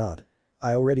maybe not.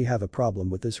 I already have a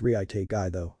problem with this Ryate guy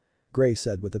though. Gray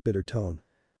said with a bitter tone.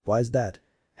 Why's that?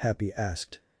 Happy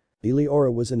asked.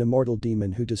 Eliora was an immortal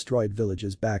demon who destroyed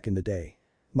villages back in the day.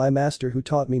 My master who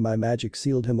taught me my magic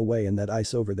sealed him away in that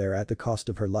ice over there at the cost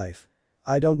of her life.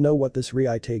 I don't know what this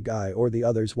Ryate guy or the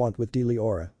others want with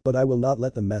Eliora, but I will not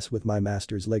let them mess with my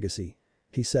master's legacy.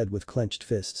 He said with clenched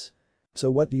fists.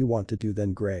 So what do you want to do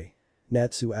then, Gray?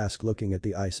 Natsu asked, looking at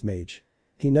the ice mage.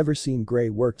 He never seen Gray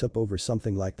worked up over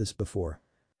something like this before.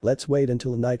 Let's wait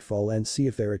until nightfall and see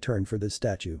if they return for this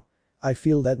statue. I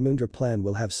feel that Moondrop plan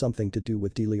will have something to do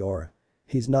with Eliora.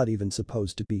 He's not even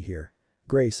supposed to be here.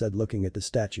 Gray said, looking at the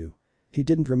statue. He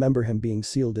didn't remember him being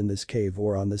sealed in this cave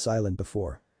or on this island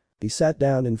before. He sat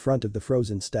down in front of the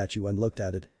frozen statue and looked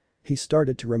at it. He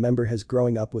started to remember his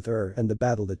growing up with her and the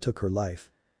battle that took her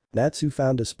life. Natsu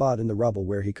found a spot in the rubble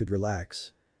where he could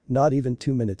relax. Not even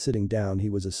 2 minutes sitting down he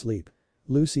was asleep.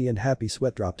 Lucy and Happy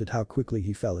sweat dropped at how quickly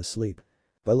he fell asleep.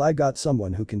 Well, I got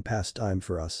someone who can pass time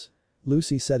for us.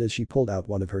 Lucy said as she pulled out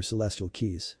one of her celestial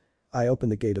keys. I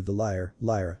opened the gate of the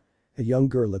Lyra. A young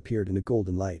girl appeared in a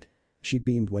golden light. She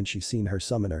beamed when she seen her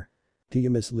summoner. Do you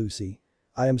miss Lucy?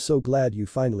 I am so glad you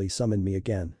finally summoned me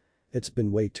again. It's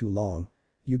been way too long.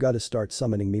 You gotta start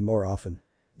summoning me more often.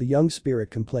 The young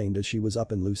spirit complained as she was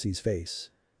up in Lucy's face.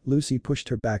 Lucy pushed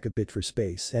her back a bit for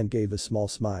space and gave a small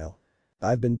smile.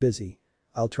 I've been busy.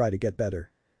 I'll try to get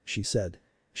better. She said.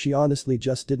 She honestly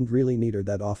just didn't really need her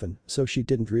that often, so she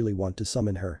didn't really want to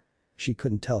summon her. She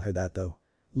couldn't tell her that though.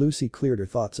 Lucy cleared her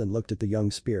thoughts and looked at the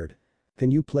young spirit.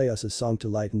 Can you play us a song to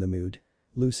lighten the mood?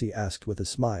 Lucy asked with a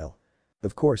smile.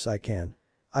 Of course I can.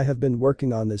 I have been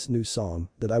working on this new song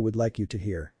that I would like you to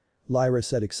hear. Lyra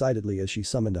said excitedly as she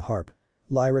summoned a harp.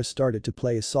 Lyra started to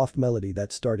play a soft melody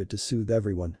that started to soothe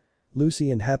everyone.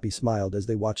 Lucy and Happy smiled as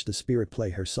they watched the spirit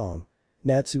play her song.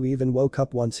 Natsu even woke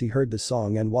up once he heard the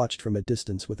song and watched from a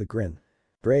distance with a grin.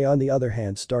 Gray on the other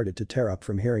hand started to tear up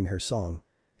from hearing her song.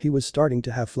 He was starting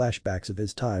to have flashbacks of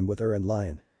his time with her and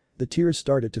Lion. The tears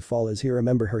started to fall as he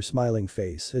remembered her smiling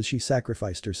face as she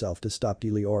sacrificed herself to stop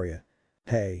Eliora.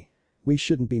 Hey. We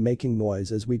shouldn't be making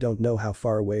noise as we don't know how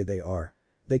far away they are.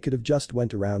 They could have just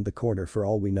went around the corner for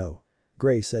all we know.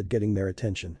 Gray said, getting their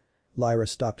attention. Lyra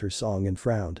stopped her song and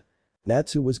frowned.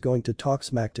 Natsu was going to talk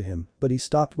smack to him, but he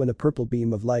stopped when a purple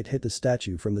beam of light hit the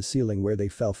statue from the ceiling where they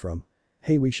fell from.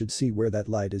 Hey, we should see where that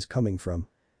light is coming from.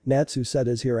 Natsu said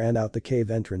as he ran out the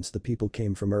cave entrance the people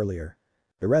came from earlier.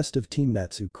 The rest of Team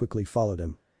Natsu quickly followed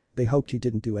him. They hoped he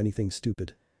didn't do anything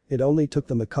stupid. It only took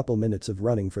them a couple minutes of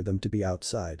running for them to be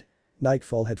outside.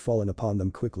 Nightfall had fallen upon them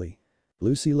quickly.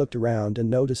 Lucy looked around and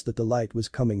noticed that the light was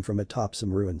coming from atop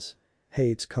some ruins.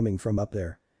 Hey, it's coming from up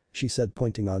there. She said,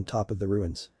 pointing on top of the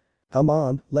ruins. Come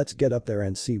on, let's get up there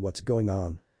and see what's going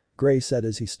on. Gray said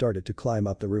as he started to climb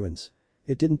up the ruins.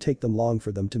 It didn't take them long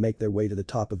for them to make their way to the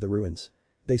top of the ruins.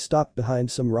 They stopped behind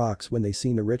some rocks when they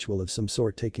seen a ritual of some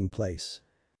sort taking place.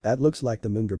 That looks like the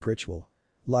Moondrop ritual.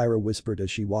 Lyra whispered as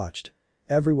she watched.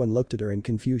 Everyone looked at her in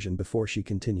confusion before she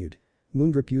continued.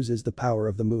 Moondrop uses the power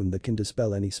of the moon that can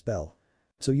dispel any spell.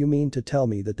 So you mean to tell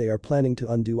me that they are planning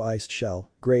to undo Iced Shell?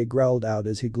 Gray growled out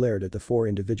as he glared at the 4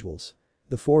 individuals.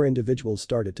 The 4 individuals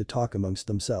started to talk amongst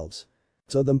themselves.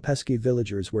 So them pesky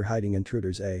villagers were hiding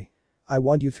intruders, eh? I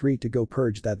want you 3 to go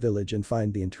purge that village and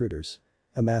find the intruders.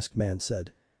 A masked man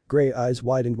said. Gray eyes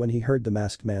widened when he heard the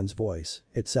masked man's voice.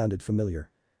 It sounded familiar.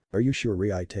 Are you sure,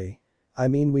 Ryate? I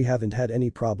mean, we haven't had any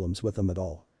problems with them at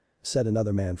all. Said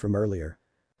another man from earlier.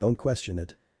 Don't question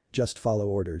it. Just follow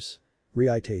orders.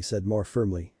 Ryate said more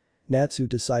firmly. Natsu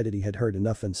decided he had heard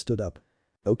enough and stood up.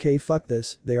 Okay, fuck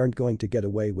this, they aren't going to get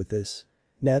away with this.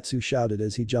 Natsu shouted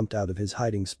as he jumped out of his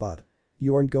hiding spot.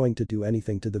 You aren't going to do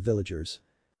anything to the villagers.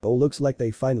 Oh, looks like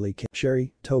they finally came.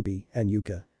 Sherry, Toby, and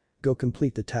Yuka. Go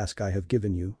complete the task I have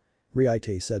given you.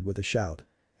 Ryuite said with a shout.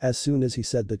 As soon as he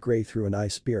said that, Gray threw an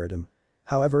ice spear at him.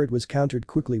 However, it was countered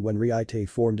quickly when Ryuite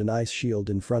formed an ice shield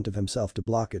in front of himself to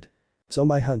block it. So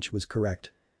my hunch was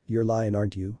correct. You're lying,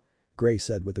 aren't you? Gray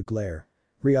said with a glare.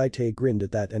 Ryuite grinned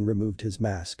at that and removed his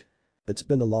mask. It's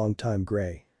been a long time,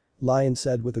 Gray. Lion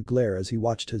said with a glare as he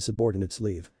watched his subordinates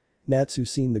leave. Natsu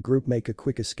seen the group make a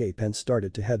quick escape and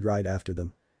started to head right after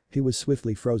them. He was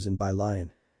swiftly frozen by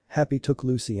Lion. Happy took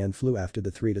Lucy and flew after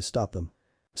the three to stop them.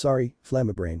 Sorry,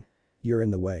 Flamabrain. You're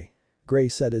in the way. Gray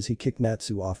said as he kicked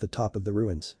Natsu off the top of the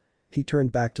ruins. He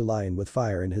turned back to Lion with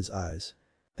fire in his eyes.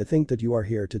 I think that you are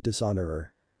here to dishonor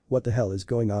her. What the hell is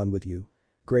going on with you?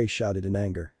 Gray shouted in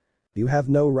anger. You have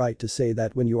no right to say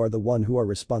that when you are the one who are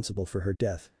responsible for her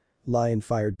death. Lion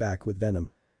fired back with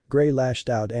venom. Gray lashed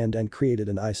out and created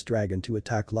an ice dragon to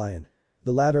attack Lion.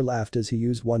 The latter laughed as he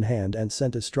used one hand and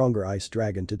sent a stronger ice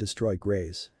dragon to destroy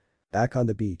Gray's. Back on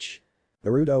the beach.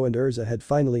 Naruto and Urza had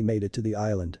finally made it to the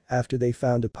island after they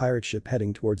found a pirate ship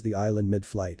heading towards the island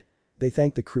mid-flight. They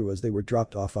thanked the crew as they were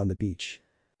dropped off on the beach.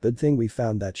 Good thing we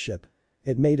found that ship.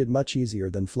 It made it much easier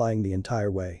than flying the entire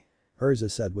way.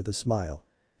 Urza said with a smile.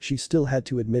 She still had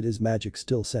to admit his magic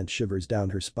still sent shivers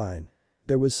down her spine.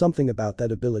 There was something about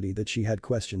that ability that she had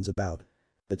questions about.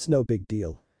 It's no big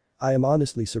deal. I am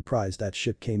honestly surprised that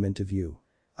ship came into view.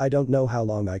 I don't know how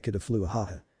long I could have flew,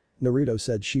 haha. Naruto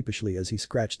said sheepishly as he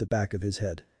scratched the back of his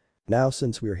head. Now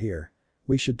since we're here.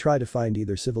 We should try to find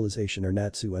either Civilization or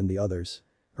Natsu and the others.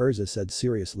 Urza said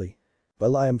seriously.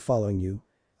 Well, I am following you.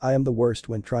 I am the worst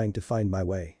when trying to find my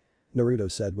way.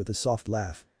 Naruto said with a soft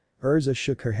laugh. Urza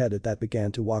shook her head at that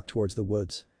began to walk towards the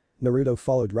woods. Naruto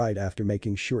followed right after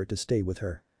making sure to stay with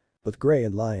her. With Gray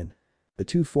and Lion. The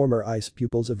two former ice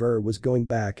pupils of was going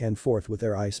back and forth with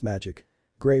their ice magic.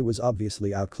 Gray was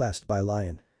obviously outclassed by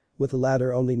Lion. With the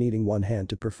latter only needing one hand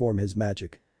to perform his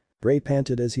magic. Gray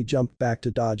panted as he jumped back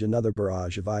to dodge another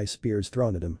barrage of ice spears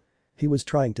thrown at him. He was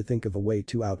trying to think of a way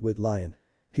to outwit Lion.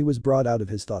 He was brought out of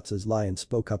his thoughts as Lion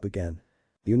spoke up again.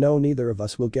 You know neither of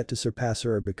us will get to surpass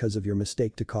her because of your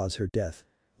mistake to cause her death.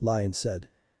 Lion said.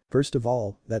 First of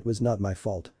all, that was not my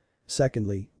fault.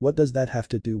 Secondly, what does that have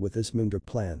to do with this Moondrop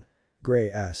plan?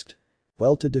 Gray asked.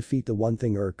 Well, to defeat the one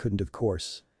thing couldn't, of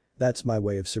course. That's my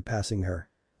way of surpassing her.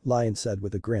 Lion said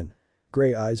with a grin.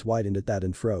 Gray eyes widened at that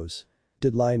and froze.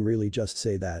 Did Lion really just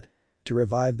say that? To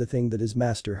revive the thing that his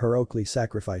master heroically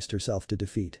sacrificed herself to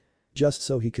defeat. Just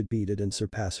so he could beat it and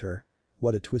surpass her.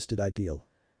 What a twisted ideal.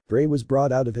 Gray was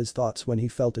brought out of his thoughts when he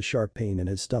felt a sharp pain in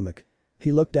his stomach.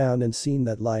 He looked down and seen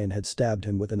that Lion had stabbed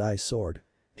him with an ice sword.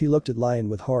 He looked at Lion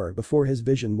with horror before his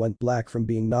vision went black from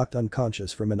being knocked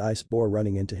unconscious from an ice boar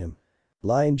running into him.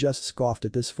 Lion just scoffed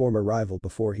at this former rival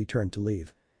before he turned to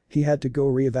leave. He had to go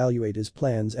reevaluate his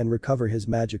plans and recover his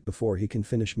magic before he can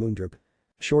finish Moondrop.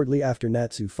 Shortly after,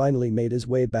 Natsu finally made his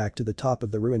way back to the top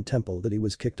of the ruined temple that he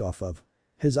was kicked off of.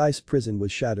 His ice prison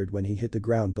was shattered when he hit the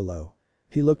ground below.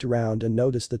 He looked around and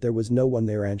noticed that there was no one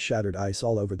there and shattered ice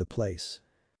all over the place.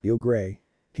 Yo, Gray.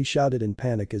 He shouted in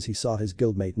panic as he saw his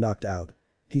guildmate knocked out.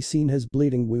 He seen his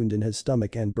bleeding wound in his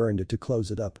stomach and burned it to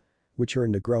close it up. Which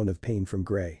earned a groan of pain from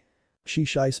Gray.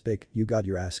 Sheesh, Icepick, you got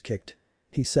your ass kicked.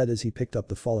 He said as he picked up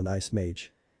the fallen ice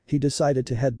mage. He decided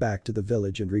to head back to the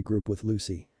village and regroup with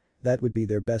Lucy. That would be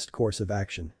their best course of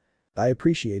action. I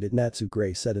appreciate it, Natsu,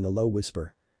 Gray said in a low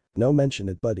whisper. No mention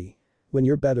it, buddy. When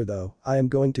you're better though, I am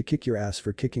going to kick your ass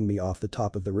for kicking me off the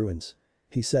top of the ruins.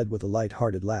 He said with a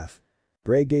light-hearted laugh.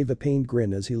 Gray gave a pained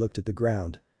grin as he looked at the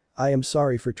ground. I am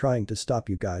sorry for trying to stop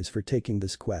you guys for taking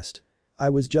this quest. I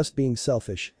was just being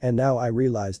selfish and now I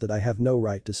realize that I have no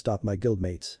right to stop my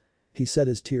guildmates. He said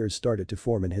as tears started to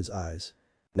form in his eyes.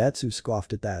 Natsu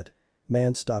scoffed at that.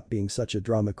 Man, stop being such a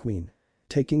drama queen.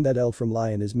 Taking that L from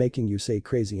Lion is making you say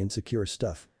crazy insecure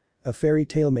stuff. A fairy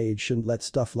tale mage shouldn't let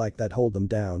stuff like that hold them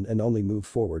down and only move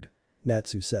forward.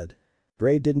 Natsu said.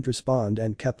 Gray didn't respond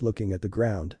and kept looking at the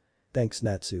ground. Thanks,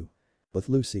 Natsu. With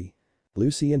Lucy.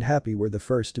 Lucy and Happy were the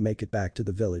first to make it back to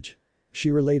the village. She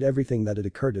relayed everything that had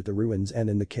occurred at the ruins and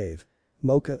in the cave.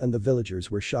 Mocha and the villagers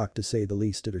were shocked to say the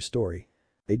least at her story.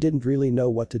 They didn't really know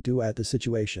what to do at the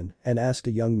situation and asked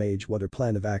a young mage what her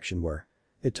plan of action were.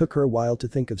 It took her a while to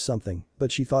think of something,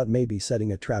 but she thought maybe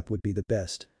setting a trap would be the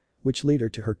best. Which led her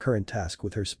to her current task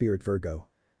with her spirit Virgo.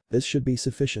 This should be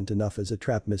sufficient enough as a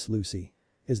trap, Miss Lucy.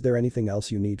 Is there anything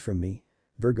else you need from me?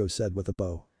 Virgo said with a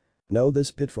bow. No,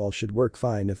 this pitfall should work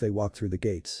fine if they walk through the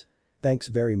gates. Thanks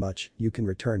very much, you can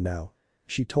return now.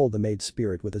 She told the maid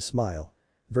spirit with a smile.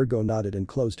 Virgo nodded and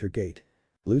closed her gate.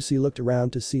 Lucy looked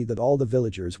around to see that all the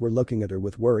villagers were looking at her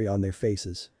with worry on their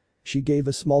faces. She gave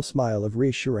a small smile of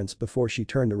reassurance before she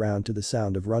turned around to the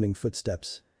sound of running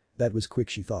footsteps. That was quick,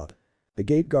 she thought. The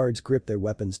gate guards gripped their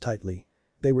weapons tightly.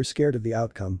 They were scared of the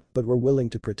outcome but were willing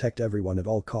to protect everyone at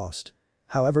all cost.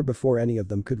 However, before any of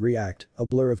them could react, a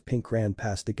blur of pink ran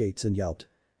past the gates and yelped.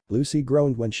 Lucy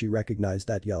groaned when she recognized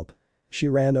that yelp. She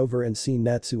ran over and seen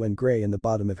Natsu and Gray in the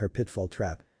bottom of her pitfall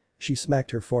trap. She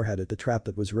smacked her forehead at the trap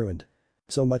that was ruined.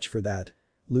 "So much for that,"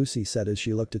 Lucy said as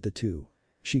she looked at the two.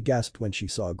 She gasped when she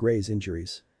saw Gray's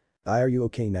injuries. "Are you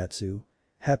okay, Natsu?"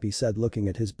 Happy said, looking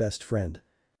at his best friend.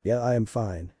 "Yeah, I am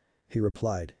fine," he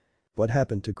replied. "What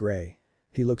happened to Gray?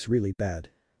 He looks really bad,"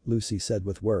 Lucy said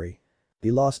with worry. "He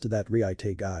lost to that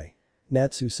Ryite guy,"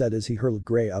 Natsu said as he hurled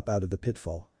Gray up out of the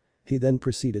pitfall. He then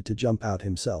proceeded to jump out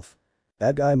himself.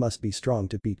 "That guy must be strong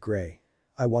to beat Gray.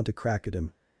 I want to crack at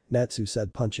him," Natsu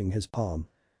said, punching his palm.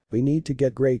 "We need to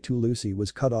get Gray too." Lucy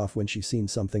was cut off when she seen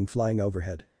something flying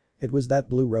overhead. It was that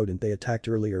blue rodent they attacked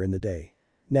earlier in the day.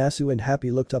 Natsu and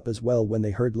Happy looked up as well when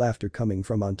they heard laughter coming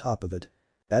from on top of it.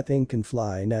 "That thing can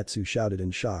fly," Natsu shouted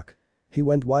in shock. He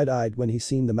went wide-eyed when he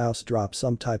seen the mouse drop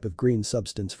some type of green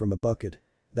substance from a bucket.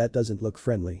 "That doesn't look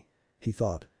friendly," he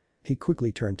thought. He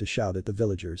quickly turned to shout at the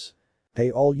villagers. "Hey,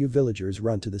 all you villagers,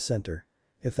 run to the center.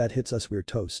 If that hits us, we're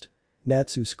toast,"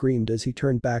 Natsu screamed as he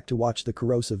turned back to watch the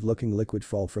corrosive-looking liquid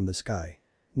fall from the sky.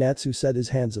 Natsu set his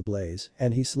hands ablaze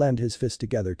and he slammed his fist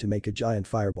together to make a giant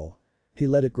fireball. He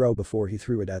let it grow before he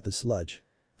threw it at the sludge.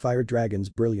 Fire Dragon's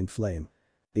brilliant flame.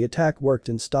 The attack worked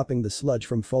in stopping the sludge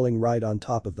from falling right on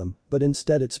top of them, but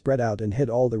instead it spread out and hit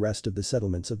all the rest of the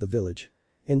settlements of the village,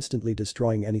 instantly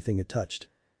destroying anything it touched.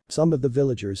 Some of the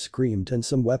villagers screamed and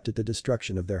some wept at the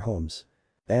destruction of their homes.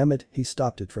 "Damn it, he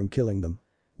stopped it from killing them.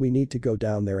 We need to go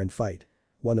down there and fight,"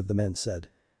 one of the men said.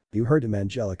 "You heard him,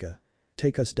 Angelica.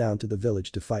 Take us down to the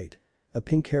village to fight," a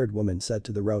pink-haired woman said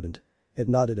to the rodent. It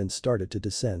nodded and started to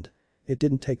descend. It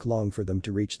didn't take long for them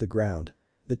to reach the ground.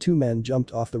 The two men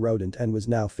jumped off the rodent and was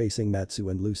now facing Natsu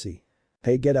and Lucy.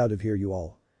 "Hey, get out of here, you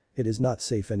all. It is not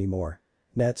safe anymore,"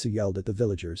 Natsu yelled at the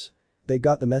villagers. They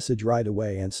got the message right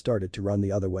away and started to run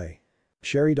the other way.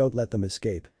 "Sherry, don't let them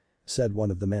escape," said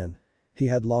one of the men. He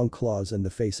had long claws and the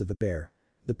face of a bear.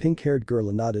 The pink-haired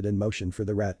girl nodded and motioned for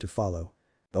the rat to follow.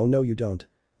 "Oh no you don't,"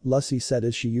 Lucy said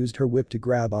as she used her whip to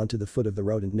grab onto the foot of the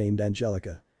rodent named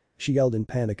Angelica. She yelled in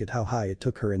panic at how high it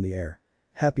took her in the air.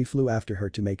 Happy flew after her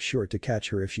to make sure to catch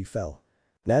her if she fell.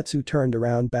 Natsu turned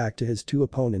around back to his two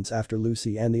opponents after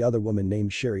Lucy and the other woman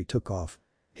named Sherry took off.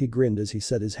 He grinned as he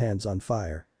set his hands on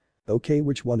fire. "Okay,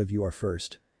 which one of you are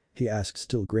first?" he asked,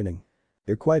 still grinning.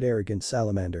 "You're quite arrogant,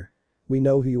 Salamander. We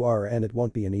know who you are and it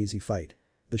won't be an easy fight,"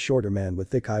 the shorter man with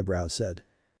thick eyebrows said.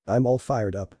 "I'm all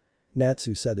fired up,"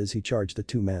 Natsu said as he charged the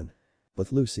two men.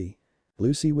 With Lucy.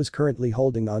 Lucy was currently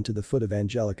holding onto the foot of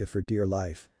Angelica for dear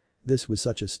life. This was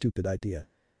such a stupid idea.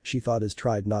 She thought as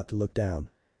tried not to look down.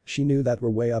 She knew that we're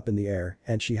way up in the air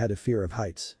and she had a fear of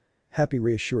heights. Happy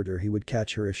reassured her he would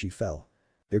catch her if she fell.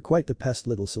 "You're quite the pest,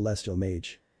 little celestial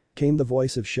mage," came the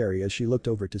voice of Sherry as she looked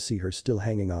over to see her still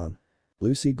hanging on.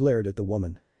 Lucy glared at the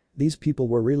woman. These people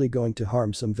were really going to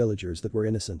harm some villagers that were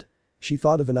innocent. She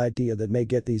thought of an idea that may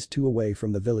get these two away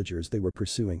from the villagers they were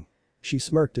pursuing. She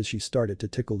smirked as she started to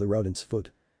tickle the rodent's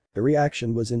foot. The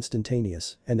reaction was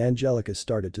instantaneous and Angelica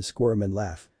started to squirm and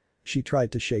laugh. She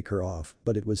tried to shake her off,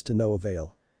 but it was to no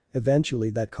avail. Eventually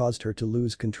that caused her to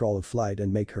lose control of flight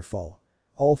and make her fall.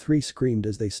 All three screamed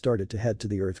as they started to head to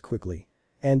the earth quickly.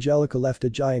 Angelica left a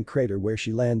giant crater where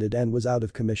she landed and was out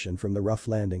of commission from the rough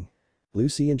landing.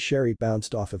 Lucy and Sherry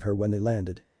bounced off of her when they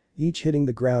landed, each hitting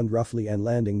the ground roughly and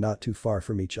landing not too far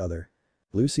from each other.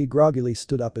 Lucy groggily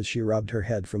stood up as she rubbed her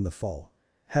head from the fall.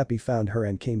 Happy found her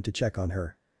and came to check on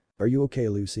her. "Are you okay,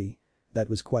 Lucy? That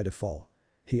was quite a fall,"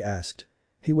 he asked.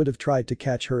 He would have tried to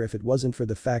catch her if it wasn't for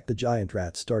the fact the giant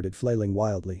rat started flailing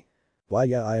wildly. "Why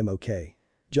yeah, I am okay.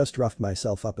 Just roughed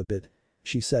myself up a bit,"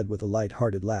 she said with a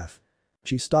light-hearted laugh.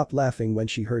 She stopped laughing when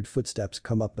she heard footsteps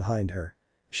come up behind her.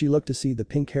 She looked to see the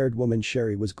pink-haired woman.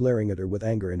 Sherry was glaring at her with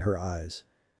anger in her eyes.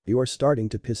 "You are starting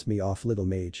to piss me off, little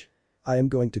mage. I am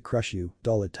going to crush you,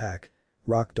 doll attack.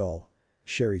 Rock doll,"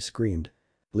 Sherry screamed.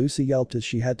 Lucy yelped as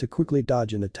she had to quickly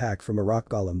dodge an attack from a rock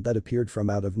golem that appeared from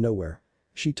out of nowhere.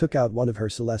 She took out one of her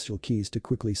celestial keys to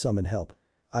quickly summon help.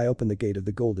 "I open the gate of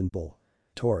the golden bull.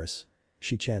 Taurus,"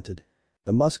 she chanted.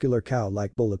 The muscular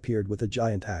cow-like bull appeared with a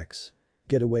giant axe.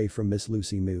 "Get away from Miss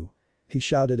Lucy Moo," he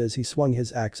shouted as he swung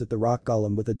his axe at the rock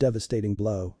golem with a devastating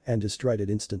blow and destroyed it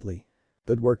instantly.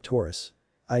 "Good work, Taurus.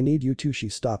 I need you too." She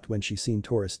stopped when she seen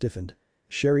Taurus stiffened.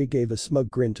 Sherry gave a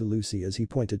smug grin to Lucy as he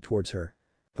pointed towards her.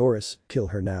 "Taurus, kill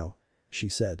her now," she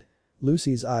said.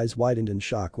 Lucy's eyes widened in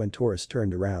shock when Taurus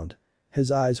turned around. His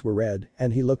eyes were red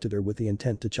and he looked at her with the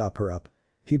intent to chop her up.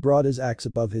 He brought his axe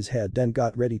above his head and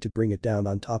got ready to bring it down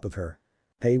on top of her.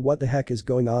 Hey, what the heck is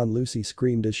going on? Lucy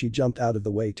screamed as she jumped out of the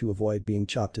way to avoid being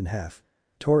chopped in half.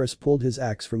 Taurus pulled his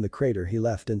axe from the crater he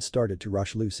left and started to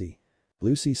rush Lucy.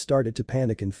 Lucy started to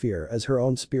panic in fear as her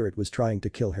own spirit was trying to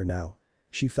kill her now.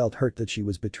 She felt hurt that she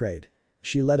was betrayed.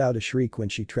 She let out a shriek when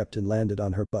she tripped and landed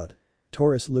on her butt.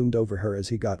 Taurus loomed over her as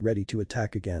he got ready to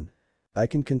attack again. I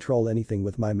can control anything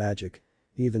with my magic.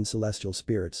 Even celestial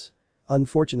spirits.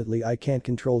 Unfortunately, I can't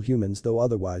control humans, though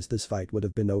otherwise this fight would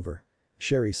have been over.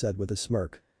 Sherry said with a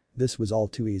smirk. This was all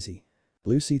too easy.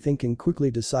 Lucy, thinking quickly,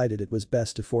 decided it was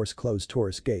best to force close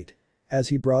Taurus' gate. As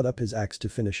he brought up his axe to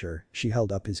finish her, she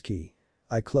held up his key.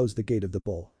 I closed the gate of the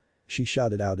bull. She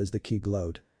shouted out as the key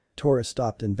glowed. Taurus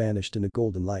stopped and vanished in a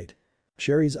golden light.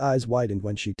 Sherry's eyes widened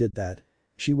when she did that.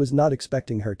 She was not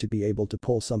expecting her to be able to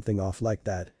pull something off like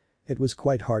that. It was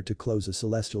quite hard to close a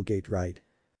celestial gate, right?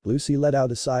 Lucy let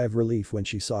out a sigh of relief when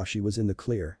she saw she was in the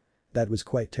clear. That was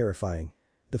quite terrifying.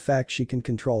 The fact she can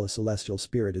control a celestial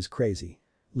spirit is crazy.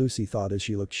 Lucy thought as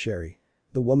she looked Sherry.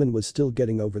 The woman was still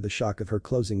getting over the shock of her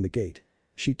closing the gate.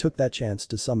 She took that chance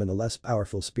to summon a less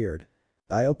powerful spirit.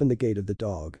 I opened the gate of the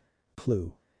dog.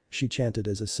 Plu. She chanted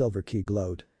as a silver key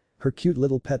glowed. Her cute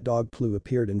little pet dog Plu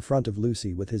appeared in front of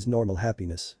Lucy with his normal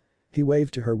happiness. He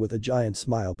waved to her with a giant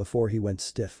smile before he went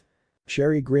stiff.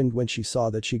 Sherry grinned when she saw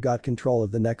that she got control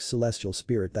of the next celestial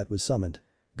spirit that was summoned.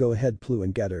 Go ahead, Plu,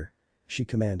 and get her. She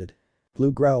commanded.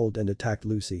 Plu growled and attacked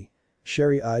Lucy.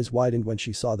 Sherry's eyes widened when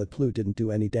she saw that Plu didn't do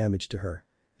any damage to her.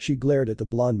 She glared at the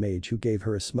blonde mage who gave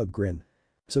her a smug grin.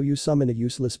 So you summon a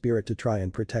useless spirit to try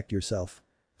and protect yourself?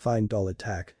 Fine, doll,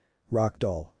 attack. Rock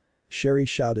doll. Sherry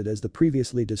shouted as the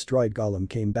previously destroyed golem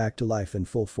came back to life in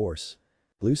full force.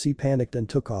 Lucy panicked and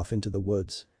took off into the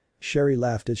woods. Sherry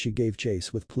laughed as she gave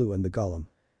chase with Plu and the golem.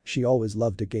 She always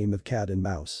loved a game of cat and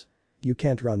mouse. You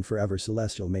can't run forever,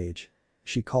 celestial mage.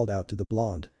 She called out to the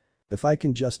blonde. If I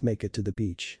can just make it to the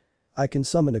beach. I can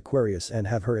summon Aquarius and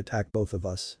have her attack both of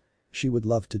us. She would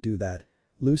love to do that.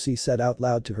 Lucy said out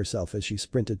loud to herself as she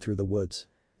sprinted through the woods.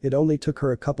 It only took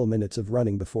her a couple minutes of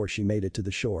running before she made it to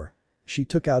the shore. She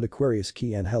took out Aquarius'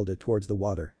 key and held it towards the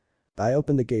water. I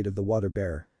opened the gate of the water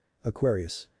bearer.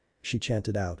 Aquarius. She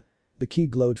chanted out. The key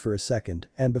glowed for a second,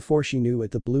 and before she knew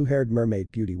it, the blue-haired mermaid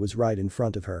beauty was right in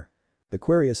front of her.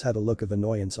 Aquarius had a look of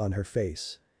annoyance on her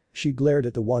face. She glared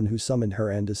at the one who summoned her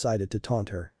and decided to taunt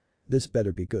her. This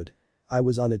better be good. I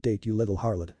was on a date, you little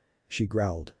harlot. She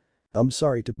growled. I'm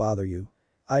sorry to bother you.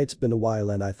 It's been a while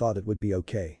and I thought it would be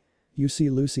okay. You see,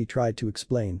 Lucy tried to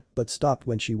explain, but stopped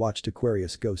when she watched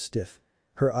Aquarius go stiff.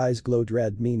 Her eyes glowed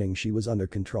red, meaning she was under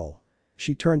control.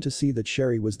 She turned to see that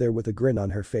Sherry was there with a grin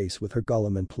on her face with her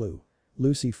golem and Plu.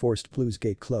 Lucy forced Plu's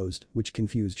gate closed, which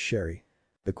confused Sherry.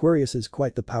 Aquarius is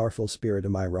quite the powerful spirit,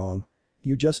 am I wrong?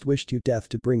 You just wished you death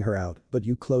to bring her out, but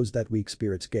you closed that weak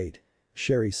spirit's gate.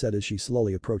 Sherry said as she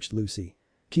slowly approached Lucy.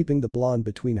 Keeping the blonde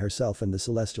between herself and the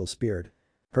celestial spirit.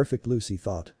 Perfect, Lucy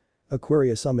thought.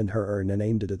 Aquarius summoned her urn and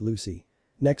aimed it at Lucy.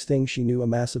 Next thing she knew, a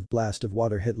massive blast of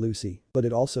water hit Lucy, but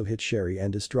it also hit Sherry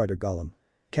and destroyed her golem.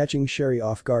 Catching Sherry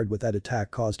off guard with that attack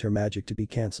caused her magic to be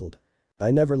cancelled. I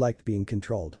never liked being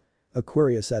controlled.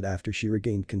 Aquarius said after she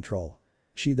regained control.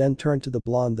 She then turned to the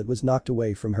blonde that was knocked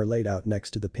away from her, laid out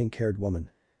next to the pink-haired woman.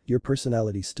 Your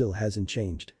personality still hasn't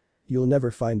changed. You'll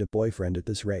never find a boyfriend at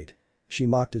this rate. She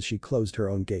mocked as she closed her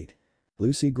own gate.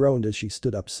 Lucy groaned as she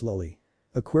stood up slowly.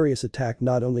 Aquarius' attack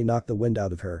not only knocked the wind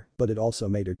out of her, but it also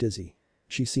made her dizzy.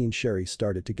 She seen Sherry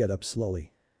started to get up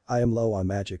slowly. I am low on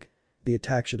magic. The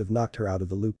attack should have knocked her out of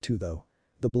the loop too though.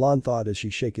 The blonde thought as she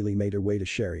shakily made her way to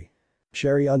Sherry.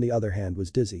 Sherry on the other hand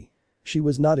was dizzy. She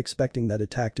was not expecting that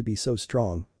attack to be so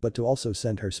strong, but to also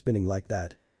send her spinning like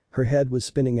that. Her head was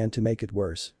spinning, and to make it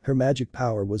worse, her magic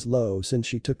power was low since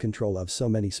she took control of so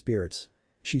many spirits.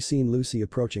 She seen Lucy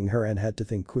approaching her and had to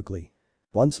think quickly.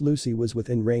 Once Lucy was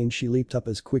within range, she leaped up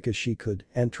as quick as she could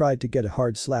and tried to get a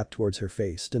hard slap towards her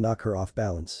face to knock her off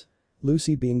balance.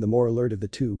 Lucy, being the more alert of the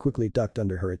two, quickly ducked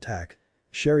under her attack.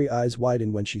 Sherry's eyes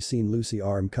widened when she seen Lucy's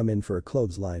arm come in for a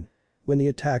clothesline. When the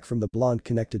attack from the blonde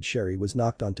connected, Sherry was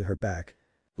knocked onto her back.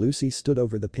 Lucy stood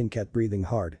over the pincat breathing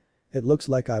hard. It looks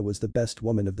like I was the best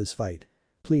woman of this fight.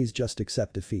 Please just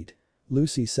accept defeat.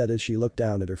 Lucy said as she looked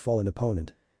down at her fallen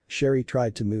opponent. Sherry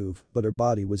tried to move, but her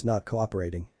body was not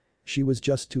cooperating. She was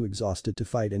just too exhausted to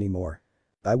fight anymore.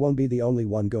 I won't be the only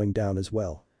one going down as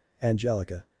well.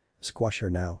 Angelica. Squash her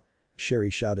now. Sherry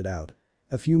shouted out.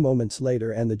 A few moments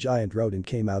later and the giant rodent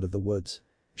came out of the woods.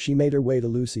 She made her way to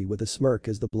Lucy with a smirk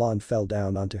as the blonde fell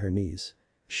down onto her knees.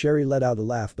 Sherry let out a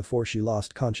laugh before she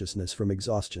lost consciousness from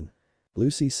exhaustion.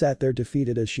 Lucy sat there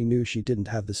defeated as she knew she didn't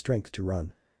have the strength to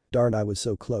run. Darn, I was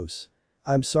so close.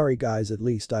 I'm sorry guys, at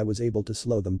least I was able to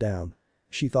slow them down.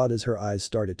 She thought as her eyes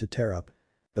started to tear up.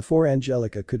 Before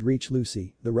Angelica could reach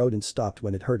Lucy, the rodent stopped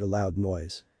when it heard a loud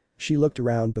noise. She looked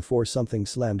around before something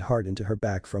slammed hard into her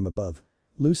back from above.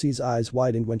 Lucy's eyes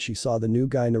widened when she saw the new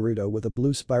guy Naruto with a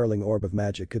blue spiraling orb of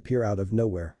magic appear out of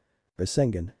nowhere.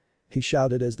 "Rasengan!" he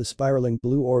shouted as the spiraling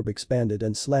blue orb expanded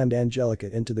and slammed Angelica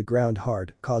into the ground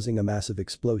hard, causing a massive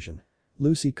explosion.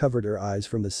 Lucy covered her eyes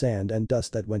from the sand and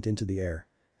dust that went into the air.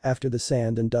 After the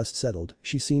sand and dust settled,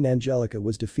 she seen Angelica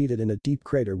was defeated in a deep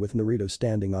crater with Naruto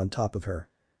standing on top of her.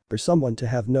 For someone to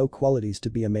have no qualities to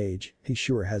be a mage, he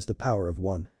sure has the power of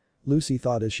one. Lucy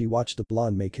thought as she watched the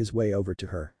blonde make his way over to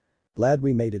her. "Glad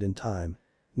we made it in time,"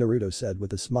 Naruto said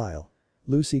with a smile.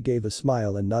 Lucy gave a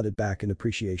smile and nodded back in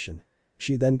appreciation.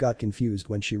 She then got confused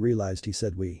when she realized he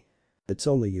said we. "It's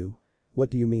only you. What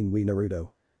do you mean we,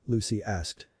 Naruto?" Lucy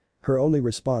asked. Her only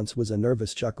response was a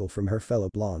nervous chuckle from her fellow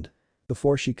blonde.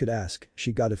 Before she could ask,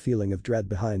 she got a feeling of dread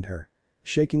behind her.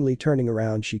 Shakingly turning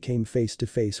around, she came face to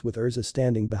face with Urza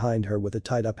standing behind her with a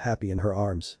tied-up Happy in her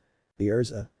arms. "The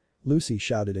Urza?" Lucy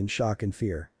shouted in shock and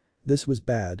fear. This was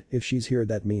bad. If she's here,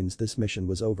 that means this mission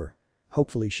was over.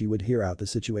 Hopefully she would hear out the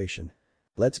situation.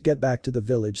 "Let's get back to the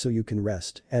village so you can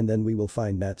rest, and then we will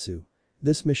find Natsu.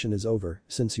 This mission is over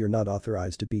since you're not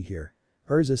authorized to be here,"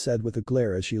 Urza said with a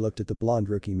glare as she looked at the blonde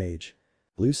rookie mage.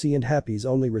 Lucy and Happy's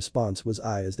only response was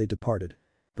aye as they departed.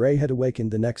 Gray had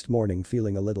awakened the next morning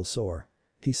feeling a little sore.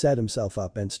 He sat himself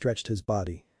up and stretched his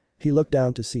body. He looked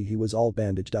down to see he was all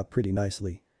bandaged up pretty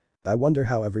nicely. "I wonder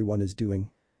how everyone is doing.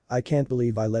 I can't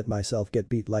believe I let myself get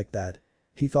beat like that,"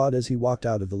 he thought as he walked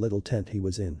out of the little tent he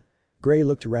was in. Gray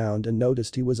looked around and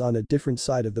noticed he was on a different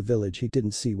side of the village he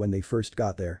didn't see when they first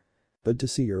got there. "Good to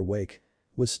see you're awake.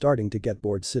 Was starting to get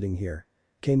bored sitting here,"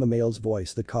 came a male's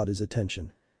voice that caught his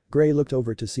attention. Gray looked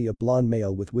over to see a blonde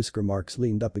male with whisker marks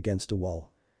leaned up against a wall.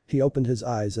 He opened his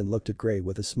eyes and looked at Gray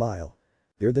with a smile.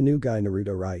 "You're the new guy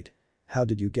Naruto, right? How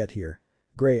did you get here?"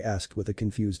 Gray asked with a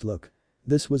confused look.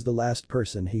 This was the last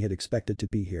person he had expected to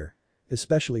be here.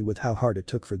 Especially with how hard it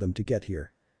took for them to get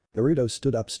here. Naruto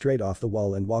stood up straight off the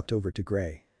wall and walked over to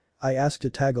Gray. "I asked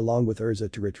to tag along with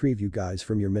Urza to retrieve you guys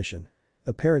from your mission.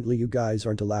 Apparently you guys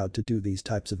aren't allowed to do these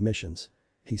types of missions,"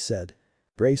 he said.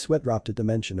 Gray's sweat dropped at the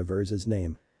mention of Urza's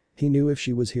name. He knew if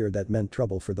she was here that meant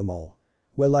trouble for them all.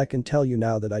 "Well, I can tell you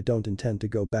now that I don't intend to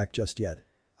go back just yet.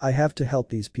 I have to help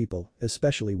these people,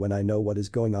 especially when I know what is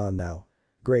going on now,"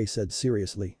 Gray said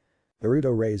seriously.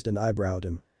 Naruto raised an eyebrow at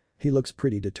him. He looks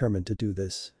pretty determined to do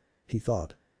this, he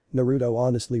thought. Naruto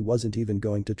honestly wasn't even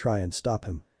going to try and stop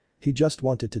him. He just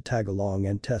wanted to tag along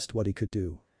and test what he could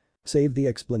do. Save the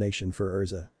explanation for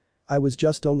Urza. "I was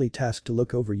just only tasked to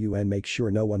look over you and make sure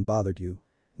no one bothered you,"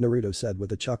 Naruto said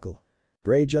with a chuckle.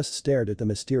 Gray just stared at the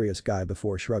mysterious guy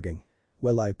before shrugging.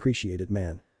 "Well, I appreciate it,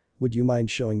 man. Would you mind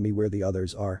showing me where the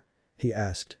others are?" he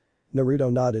asked.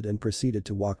 Naruto nodded and proceeded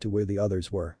to walk to where the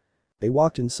others were. They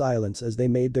walked in silence as they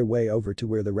made their way over to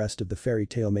where the rest of the fairy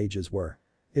tale mages were.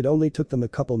 It only took them a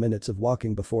couple minutes of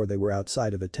walking before they were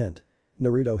outside of a tent.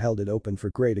 Naruto held it open for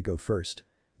Gray to go first.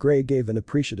 Gray gave an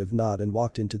appreciative nod and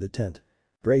walked into the tent.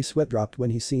 Gray's sweat dropped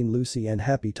when he seen Lucy and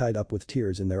Happy tied up with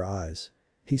tears in their eyes.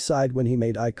 He sighed when he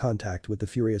made eye contact with the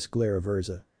furious glare of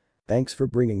Urza. "Thanks for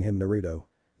bringing him, Naruto,"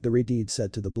 the Redeed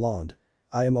said to the blonde.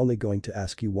 "I am only going to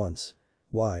ask you once."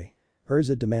 "Why?"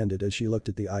 Urza demanded as she looked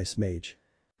at the ice mage.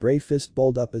 Gray's fist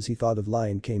balled up as he thought of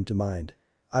Lion came to mind.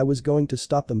 "I was going to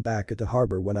stop them back at the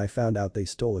harbor when I found out they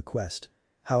stole a quest.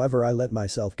 However, I let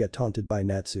myself get taunted by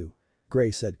Natsu," Gray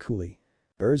said coolly.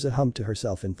 Urza hummed to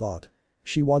herself in thought.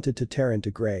 She wanted to tear into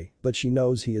Gray, but she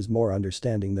knows he is more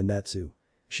understanding than Natsu.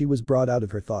 She was brought out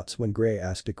of her thoughts when Gray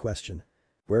asked a question.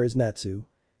 "Where is Natsu?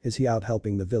 Is he out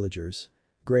helping the villagers?"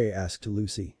 Gray asked to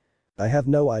Lucy. "I have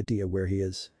no idea where he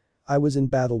is. I was in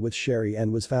battle with Sherry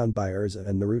and was found by Urza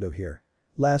and Naruto here.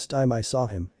 Last time I saw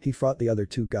him, he fought the other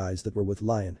two guys that were with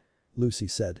Lion," Lucy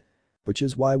said. "Which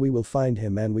is why we will find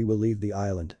him and we will leave the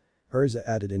island," Urza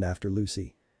added in after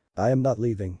Lucy. "I am not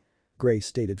leaving," Gray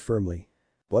stated firmly.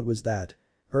 "What was that?"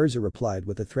 Urza replied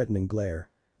with a threatening glare.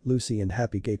 Lucy and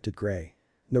Happy gaped at Gray.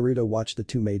 Naruto watched the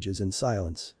two mages in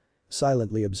silence.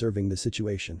 Silently observing the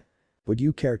situation. "Would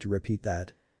you care to repeat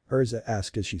that?" Urza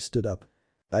asked as she stood up.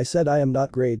 "I said I am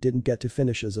not." Gray didn't get to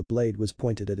finish as a blade was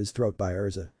pointed at his throat by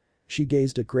Urza. She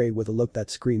gazed at Gray with a look that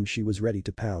screamed she was ready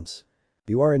to pounce.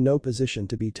 "You are in no position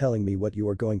to be telling me what you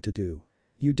are going to do.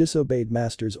 You disobeyed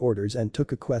master's orders and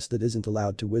took a quest that isn't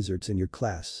allowed to wizards in your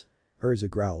class," Urza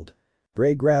growled.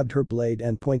 Gray grabbed her blade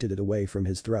and pointed it away from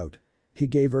his throat. He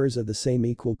gave Urza the same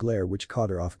equal glare which caught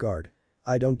her off guard.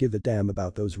 "I don't give a damn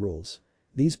about those rules.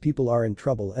 These people are in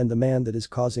trouble and the man that is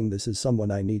causing this is someone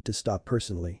I need to stop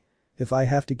personally. If I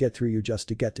have to get through you just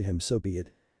to get to him, so be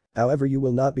it." However, you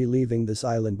will not be leaving this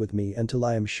island with me until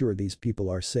I am sure these people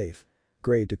are safe,"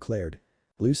 Gray declared.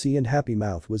 Lucy and Happy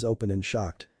Mouth was open and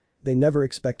shocked. They never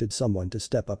expected someone to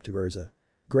step up to Urza.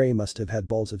 Gray must have had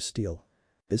balls of steel.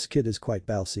 "This kid is quite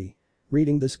bossy.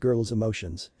 Reading this girl's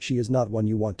emotions, she is not one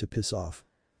you want to piss off,"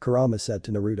 Kurama said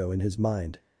to Naruto in his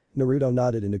mind. Naruto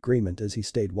nodded in agreement as he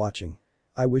stayed watching.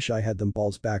 "I wish I had them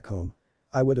balls back home.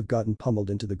 I would have gotten pummeled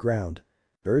into the ground."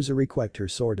 Urza requacked her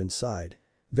sword and sighed.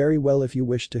 "Very well, if you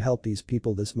wish to help these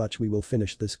people this much, we will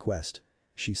finish this quest,"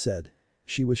 she said.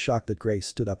 She was shocked that Gray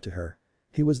stood up to her.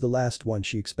 He was the last one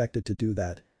she expected to do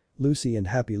that. Lucy and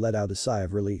Happy let out a sigh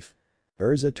of relief.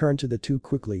 Urza turned to the two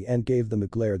quickly and gave them a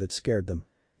glare that scared them.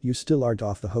 "You still aren't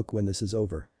off the hook when this is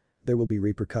over. There will be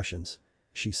repercussions,"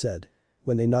 she said.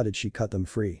 When they nodded, she cut them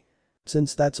free.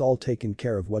 "Since that's all taken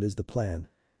care of, what is the plan?"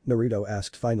 Naruto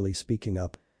asked, finally speaking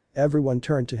up. Everyone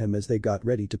turned to him as they got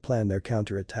ready to plan their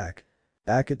counterattack.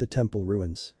 Back at the temple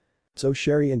ruins. "So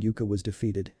Sherry and Yuka was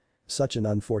defeated. Such an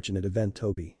unfortunate event,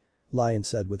 Toby," Lion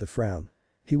said with a frown.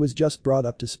 He was just brought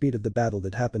up to speed of the battle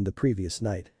that happened the previous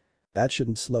night. "That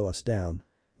shouldn't slow us down.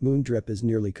 Moondrip is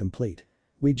nearly complete.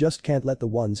 We just can't let the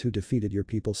ones who defeated your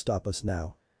people stop us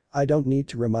now." "I don't need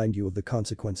to remind you of the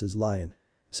consequences, Lion,"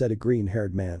 said a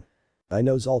green-haired man. "I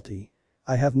know, Zalti.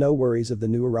 I have no worries of the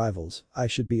new arrivals, I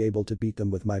should be able to beat them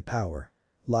with my power,"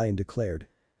 Lion declared.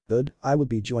 "Good, I will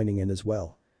be joining in as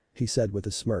well," he said with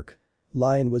a smirk.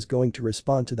 Lion was going to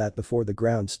respond to that before the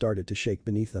ground started to shake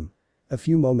beneath them. A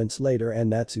few moments later and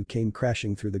Natsu came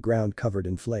crashing through the ground covered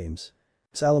in flames.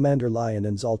 Salamander, Lion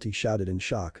and Zalti shouted in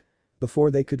shock.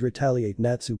 Before they could retaliate,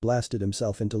 Natsu blasted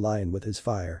himself into Lion with his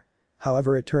fire.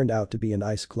 However, it turned out to be an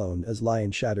ice clone as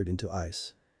Lion shattered into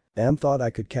ice. "Damn, thought I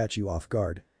could catch you off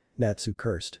guard," Natsu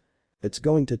cursed. "It's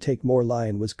going to take more."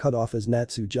 Lion was cut off as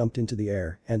Natsu jumped into the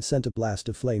air and sent a blast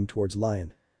of flame towards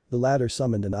Lion. The latter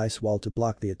summoned an ice wall to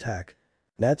block the attack.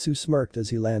 Natsu smirked as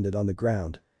he landed on the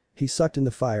ground. He sucked in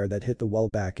the fire that hit the wall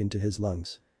back into his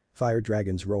lungs. "Fire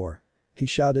dragon's roar," he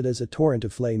shouted as a torrent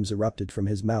of flames erupted from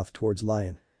his mouth towards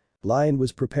Lion. Lion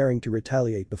was preparing to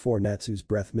retaliate before Natsu's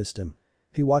breath missed him.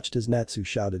 He watched as Natsu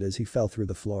shouted as he fell through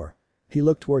the floor. He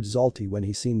looked towards Zalti when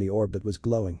he seen the orb that was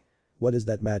glowing. "What is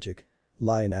that magic?"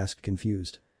 Lion asked,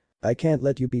 confused. "I can't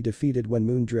let you be defeated when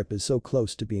Moondrip is so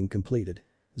close to being completed,"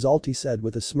 Zalti said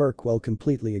with a smirk while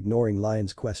completely ignoring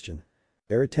Lion's question.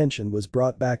 Their attention was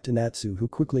brought back to Natsu, who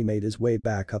quickly made his way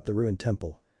back up the ruined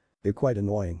temple. "You're quite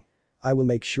annoying. I will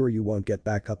make sure you won't get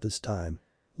back up this time,"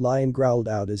 Lion growled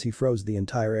out as he froze the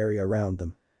entire area around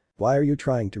them. "Why are you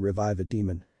trying to revive a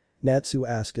demon?" Natsu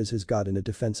asked as his got in a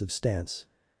defensive stance.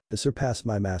 "To surpass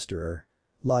my master,"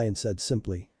 Lion said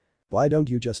simply. "Why don't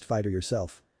you just fight her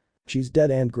yourself?" "She's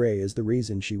dead and Gray is the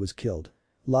reason she was killed,"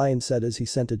 Lion said as he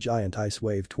sent a giant ice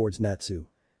wave towards Natsu.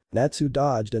 Natsu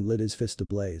dodged and lit his fist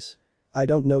ablaze. "I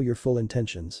don't know your full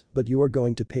intentions, but you are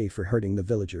going to pay for hurting the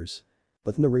villagers."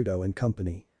 With Naruto and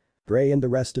company, Gray and the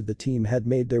rest of the team had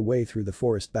made their way through the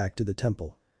forest back to the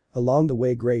temple. Along the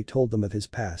way, Gray told them of his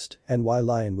past and why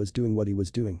Lion was doing what he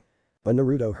was doing. When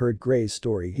Naruto heard Gray's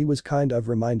story, he was kind of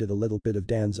reminded a little bit of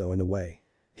Danzo in a way.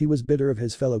 He was bitter of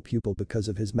his fellow pupil because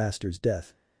of his master's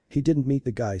death. He didn't meet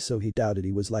the guy, so he doubted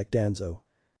he was like Danzo.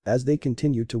 As they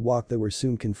continued to walk, they were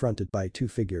soon confronted by two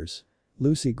figures.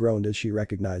 Lucy groaned as she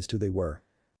recognized who they were.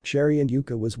 Sherry and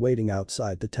Yuka was waiting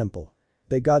outside the temple.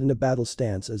 They got in a battle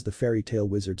stance as the fairy tale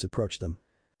wizards approached them.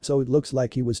 "So it looks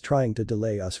like he was trying to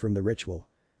delay us from the ritual,"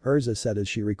 Urza said as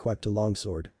she requept a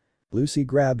longsword. Lucy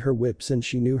grabbed her whip since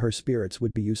she knew her spirits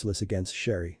would be useless against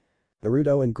Sherry.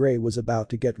 Naruto and Gray was about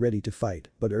to get ready to fight,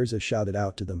 but Urza shouted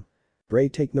out to them. "Gray,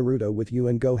 take Naruto with you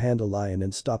and go handle Lion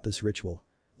and stop this ritual.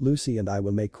 Lucy and I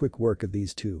will make quick work of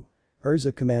these two,"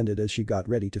 Urza commanded as she got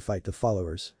ready to fight the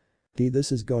followers.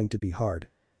 This is going to be hard.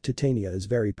 Titania is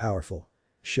very powerful,"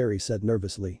 Sherry said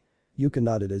nervously. Yuka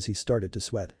nodded as he started to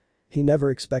sweat. He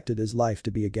never expected his life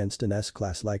to be against an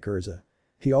S-class like Urza.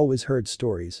 He always heard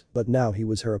stories, but now he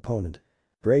was her opponent.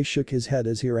 Gray shook his head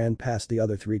as he ran past the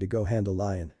other three to go handle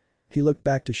Lion. He looked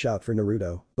back to shout for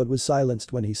Naruto, but was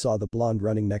silenced when he saw the blonde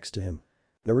running next to him.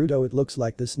 "Naruto, it looks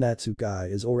like this Natsu guy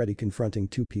is already confronting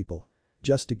two people.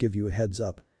 Just to give you a heads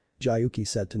up," Jayuki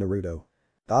said to Naruto.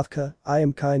 "Afka, I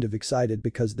am kind of excited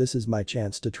because this is my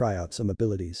chance to try out some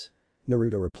abilities,"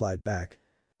 Naruto replied back.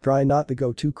 "Try not to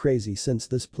go too crazy since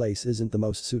this place isn't the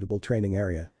most suitable training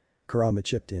area," Kurama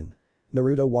chipped in.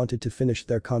 Naruto wanted to finish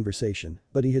their conversation,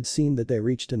 but he had seen that they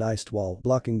reached an iced wall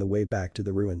blocking the way back to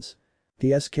the ruins.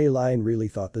 "The SK Lion really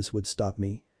thought this would stop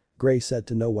me?" Gray said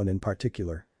to no one in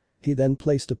particular. He then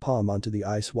placed a palm onto the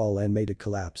ice wall and made it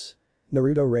collapse.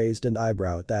 Naruto raised an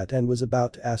eyebrow at that and was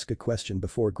about to ask a question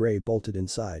before Gray bolted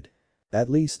inside. At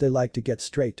least they like to get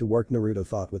straight to work, Naruto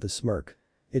thought with a smirk.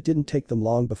 It didn't take them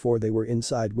long before they were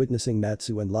inside witnessing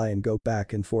Natsu and Lion go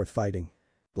back and forth fighting.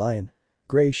 Lion!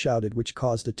 Gray shouted, which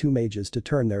caused the two mages to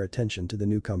turn their attention to the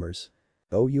newcomers.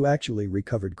 Oh, you actually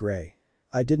recovered, Gray.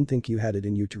 I didn't think you had it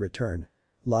in you to return.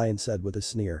 Lion said with a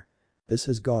sneer. This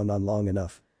has gone on long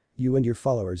enough. You and your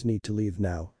followers need to leave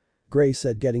now. Gray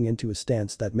said, getting into a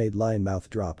stance that made Lion mouth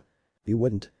drop. You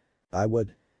wouldn't. I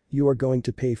would. You are going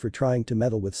to pay for trying to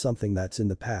meddle with something that's in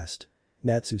the past.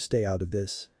 Natsu, stay out of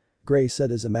this. Gray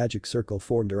said as a magic circle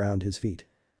formed around his feet.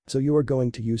 So you are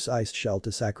going to use Iced Shell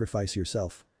to sacrifice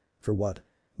yourself? For what?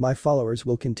 My followers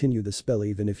will continue the spell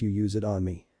even if you use it on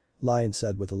me. Lion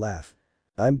said with a laugh.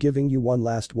 I'm giving you one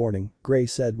last warning, Gray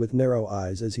said with narrow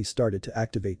eyes as he started to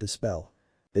activate the spell.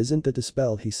 Isn't that the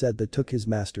spell he said that took his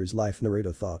master's life,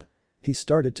 Naruto thought. He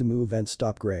started to move and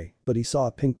stop Gray, but he saw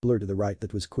a pink blur to the right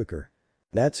that was quicker.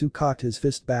 Natsu cocked his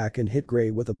fist back and hit Gray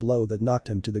with a blow that knocked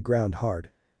him to the ground hard.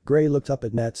 Gray looked up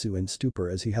at Natsu in stupor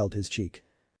as he held his cheek.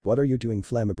 What are you doing,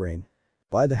 Flamabrain?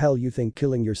 Why the hell you think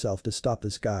killing yourself to stop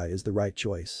this guy is the right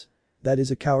choice? That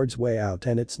is a coward's way out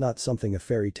and it's not something a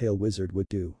fairy tale wizard would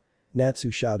do.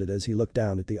 Natsu shouted as he looked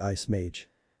down at the ice mage.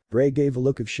 Gray gave a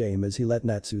look of shame as he let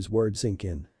Natsu's words sink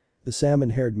in. The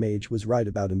salmon-haired mage was right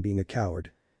about him being a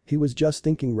coward. He was just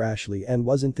thinking rashly and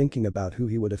wasn't thinking about who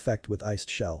he would affect with Iced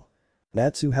Shell.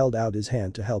 Natsu held out his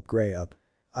hand to help Gray up.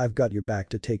 I've got your back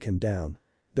to take him down.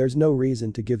 There's no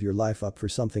reason to give your life up for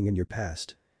something in your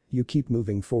past. You keep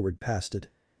moving forward past it.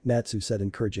 Natsu said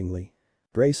encouragingly.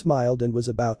 Gray smiled and was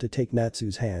about to take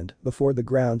Natsu's hand before the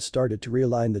ground started to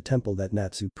realign the temple that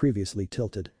Natsu previously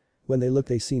tilted. When they looked,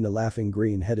 they seen a laughing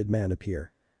green-headed man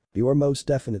appear. You are most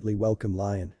definitely welcome,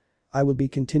 Lion. I will be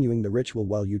continuing the ritual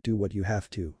while you do what you have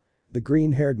to. The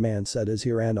green-haired man said as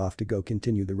he ran off to go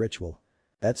continue the ritual.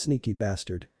 That sneaky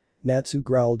bastard. Natsu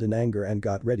growled in anger and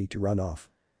got ready to run off.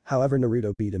 However,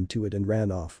 Naruto beat him to it and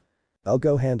ran off. I'll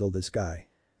go handle this guy.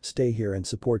 Stay here and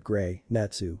support Gray,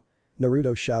 Natsu.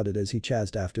 Naruto shouted as he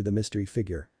chased after the mystery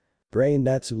figure. Gray and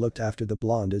Natsu looked after the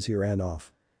blonde as he ran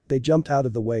off. They jumped out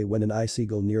of the way when an ice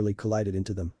eagle nearly collided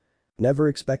into them. Never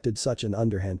expected such an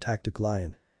underhand tactic,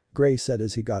 Lion. Gray said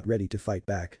as he got ready to fight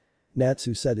back.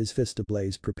 Natsu set his fist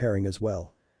ablaze, preparing as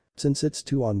well. Since it's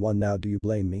 2-on-1 now, do you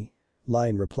blame me?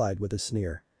 Lion replied with a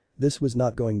sneer. This was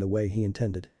not going the way he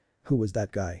intended. Who was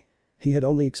that guy? He had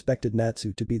only expected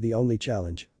Natsu to be the only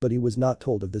challenge, but he was not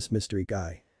told of this mystery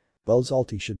guy. Well,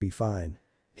 Zalti should be fine.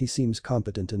 He seems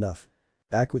competent enough.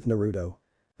 Back with Naruto.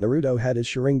 Naruto had his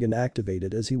Sharingan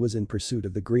activated as he was in pursuit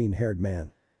of the green-haired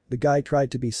man. The guy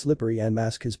tried to be slippery and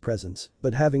mask his presence,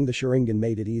 but having the Sharingan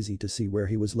made it easy to see where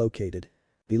he was located.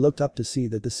 He looked up to see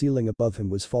that the ceiling above him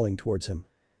was falling towards him.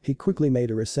 He quickly made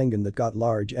a Rasengan that got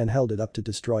large and held it up to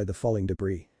destroy the falling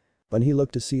debris. When he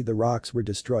looked to see the rocks were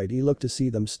destroyed, he looked to see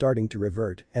them starting to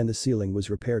revert and the ceiling was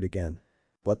repaired again.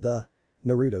 What the?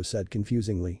 Naruto said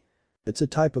confusingly. It's a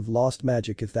type of lost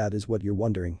magic if that is what you're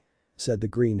wondering, said the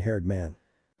green-haired man.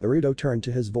 Naruto turned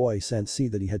to his voice and see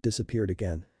that he had disappeared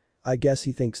again. I guess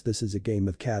he thinks this is a game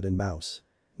of cat and mouse.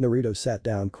 Naruto sat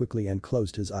down quickly and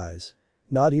closed his eyes.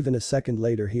 Not even a second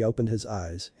later he opened his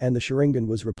eyes and the Sharingan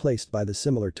was replaced by the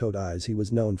similar toad eyes he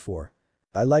was known for.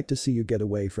 I like to see you get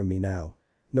away from me now.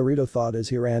 Naruto thought as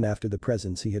he ran after the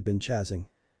presence he had been chasing.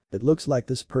 It looks like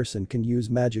this person can use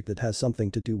magic that has something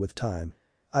to do with time.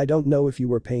 I don't know if you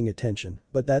were paying attention,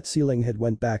 but that ceiling had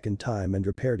went back in time and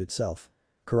repaired itself.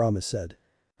 Kurama said.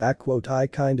 I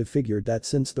kind of figured that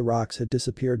since the rocks had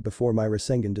disappeared before my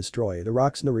Rasengan destroyed the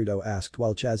rocks, Naruto asked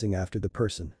while chasing after the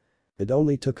person. It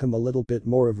only took him a little bit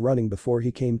more of running before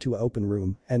he came to an open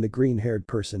room and the green-haired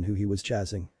person who he was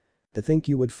chasing. To think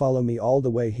you would follow me all the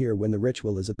way here when the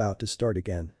ritual is about to start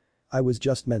again. I was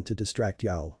just meant to distract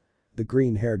y'all. The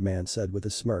green-haired man said with a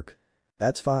smirk.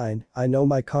 That's fine, I know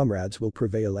my comrades will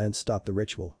prevail and stop the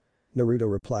ritual.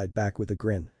 Naruto replied back with a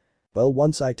grin. Well,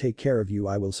 once I take care of you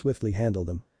I will swiftly handle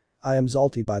them. I am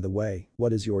Zalti, by the way.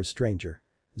 What is yours, stranger?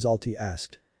 Zalti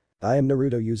asked. I am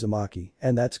Naruto Uzumaki,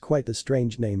 and that's quite the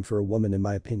strange name for a woman in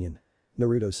my opinion.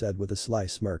 Naruto said with a sly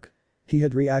smirk. He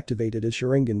had reactivated his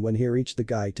Sharingan when he reached the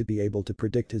guy to be able to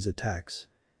predict his attacks.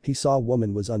 He saw a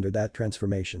woman was under that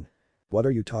transformation. What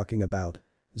are you talking about?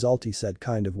 Zalti said,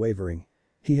 kind of wavering.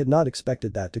 He had not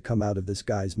expected that to come out of this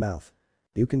guy's mouth.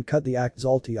 You can cut the act,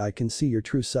 Zalti. I can see your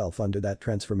true self under that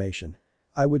transformation.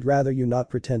 I would rather you not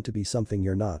pretend to be something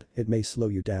you're not, it may slow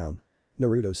you down.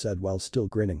 Naruto said while still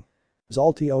grinning.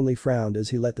 Zalti only frowned as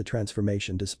he let the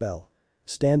transformation dispel.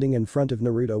 Standing in front of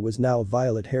Naruto was now a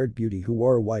violet-haired beauty who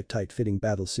wore a white tight-fitting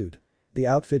battlesuit. The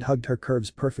outfit hugged her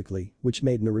curves perfectly, which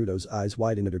made Naruto's eyes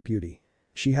widen at her beauty.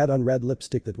 She had on red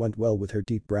lipstick that went well with her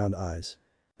deep brown eyes.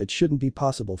 It shouldn't be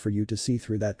possible for you to see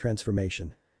through that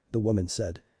transformation. The woman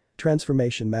said.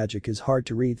 Transformation magic is hard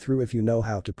to read through if you know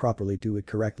how to properly do it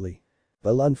correctly.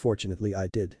 Well, unfortunately I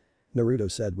did. Naruto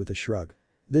said with a shrug.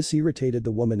 This irritated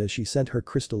the woman as she sent her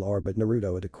crystal orb at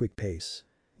Naruto at a quick pace.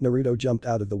 Naruto jumped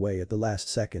out of the way at the last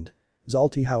second.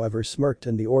 Zalti however smirked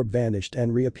and the orb vanished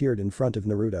and reappeared in front of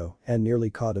Naruto and nearly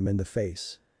caught him in the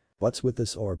face. What's with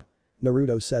this orb?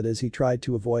 Naruto said as he tried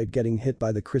to avoid getting hit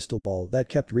by the crystal ball that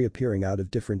kept reappearing out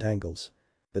of different angles.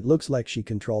 It looks like she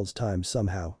controls time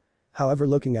somehow. However,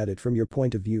 looking at it from your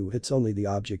point of view, it's only the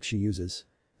object she uses,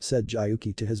 said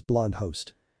Jayuki to his blonde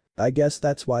host. I guess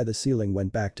that's why the ceiling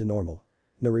went back to normal.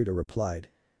 Naruto replied.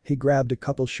 He grabbed a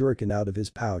couple shuriken out of his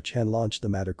pouch and launched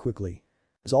them at her quickly.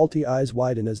 Zalti's eyes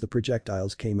widened as the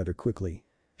projectiles came at her quickly.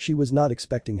 She was not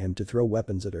expecting him to throw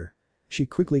weapons at her. She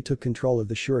quickly took control of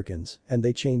the shurikens and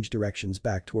they changed directions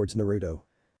back towards Naruto.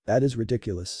 That is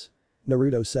ridiculous.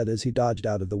 Naruto said as he dodged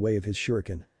out of the way of his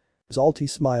shuriken. Zalti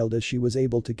smiled as she was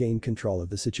able to gain control of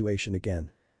the situation again.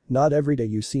 Not every day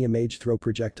you see a mage throw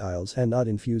projectiles and not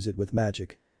infuse it with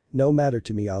magic. No matter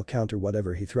to me, I'll counter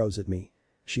whatever he throws at me,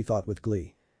 she thought with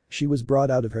glee. She was brought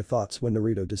out of her thoughts when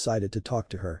Naruto decided to talk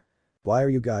to her. Why are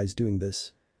you guys doing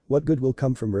this? What good will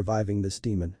come from reviving this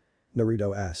demon?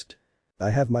 Naruto asked. I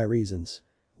have my reasons.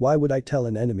 Why would I tell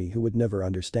an enemy who would never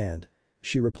understand?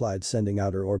 She replied, sending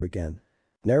out her orb again.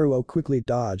 Naruto quickly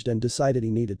dodged and decided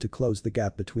he needed to close the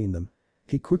gap between them.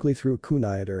 He quickly threw a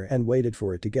kunai at her and waited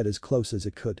for it to get as close as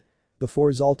it could.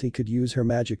 Before Zalti could use her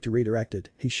magic to redirect it,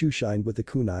 he shooshined with the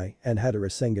kunai and had a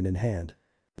Rasengan in hand.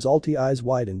 Zalti's eyes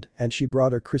widened and she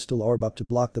brought her crystal orb up to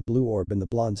block the blue orb in the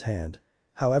blonde's hand.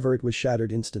 However, it was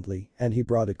shattered instantly and he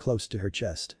brought it close to her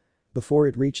chest. Before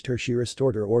it reached her, she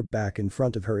restored her orb back in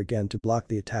front of her again to block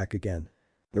the attack again.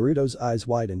 Naruto's eyes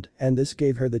widened and this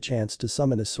gave her the chance to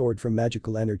summon a sword from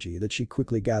magical energy that she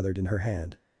quickly gathered in her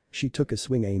hand. She took a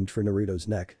swing aimed for Naruto's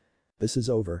neck. This is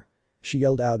over. She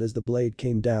yelled out as the blade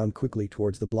came down quickly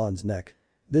towards the blonde's neck.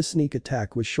 This sneak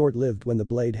attack was short-lived. When the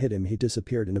blade hit him, he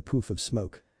disappeared in a poof of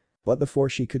smoke. But before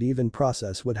she could even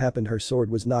process what happened, her sword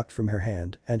was knocked from her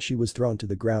hand and she was thrown to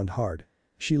the ground hard.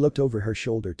 She looked over her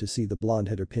shoulder to see the blonde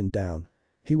had her pinned down.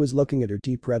 He was looking at her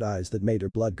deep red eyes that made her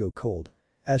blood go cold.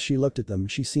 As she looked at them,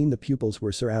 she seen the pupils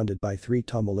were surrounded by three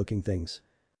tumble-looking things.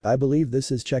 I believe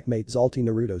this is checkmate, Zalti,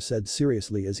 Naruto said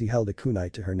seriously as he held a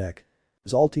kunai to her neck.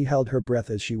 Zalti held her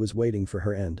breath as she was waiting for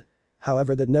her end.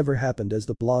 However, that never happened as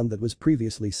the blonde that was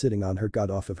previously sitting on her got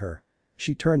off of her.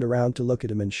 She turned around to look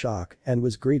at him in shock and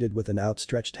was greeted with an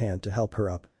outstretched hand to help her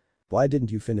up. Why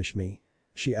didn't you finish me?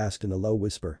 She asked in a low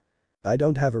whisper. I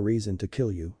don't have a reason to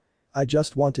kill you. I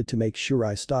just wanted to make sure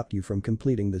I stopped you from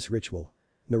completing this ritual,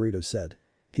 Naruto said.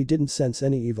 He didn't sense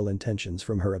any evil intentions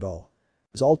from her at all.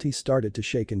 Zalti started to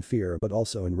shake in fear but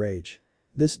also in rage.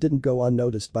 This didn't go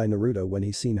unnoticed by Naruto when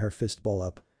he seen her fist ball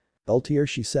up. Ultier,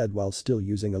 she said while still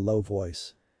using a low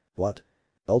voice. What?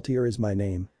 Ultier is my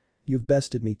name. You've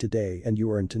bested me today and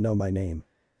you earned to know my name,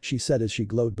 she said as she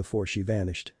glowed before she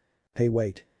vanished. Hey,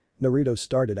 wait. Naruto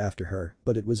started after her,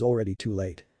 but it was already too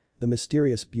late. The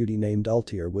mysterious beauty named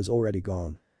Ultier was already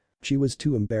gone. She was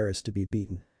too embarrassed to be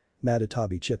beaten.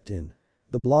 Matatabi chipped in.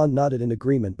 The blonde nodded in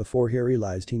agreement before he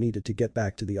realized he needed to get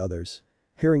back to the others.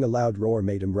 Hearing a loud roar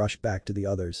made him rush back to the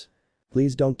others.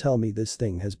 Please don't tell me this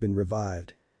thing has been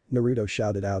revived, Naruto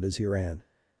shouted out as he ran.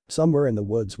 Somewhere in the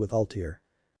woods with Ultier.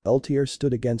 Ultier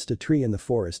stood against a tree in the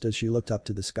forest as she looked up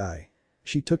to the sky.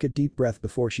 She took a deep breath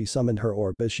before she summoned her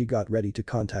orb as she got ready to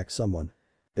contact someone.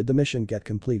 Did the mission get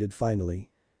completed finally?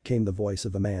 Came the voice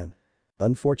of a man.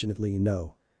 Unfortunately,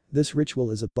 no. This ritual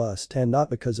is a bust, and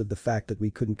not because of the fact that we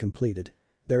couldn't complete it.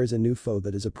 There is a new foe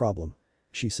that is a problem,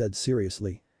 she said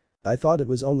seriously. I thought it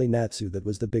was only Natsu that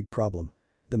was the big problem,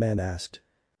 the man asked.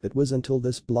 It was until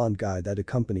this blonde guy that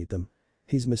accompanied them.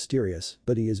 He's mysterious,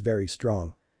 but he is very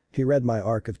strong. He read my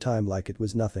arc of time like it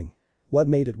was nothing. What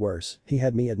made it worse, he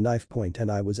had me at knife point and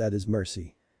I was at his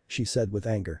mercy, she said with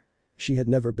anger. She had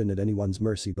never been at anyone's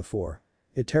mercy before.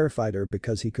 It terrified her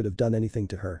because he could have done anything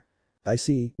to her. I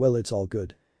see, well, it's all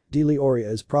good. Delioria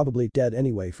is probably dead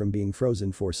anyway from being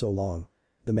frozen for so long,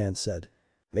 the man said.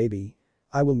 Maybe.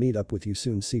 I will meet up with you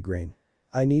soon, Seagrain.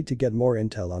 I need to get more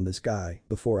intel on this guy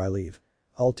before I leave,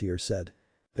 Ultier said.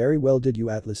 Very well, did you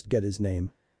at least get his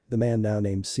name? The man now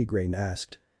named Seagrain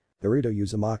asked. Naruto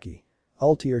Uzumaki,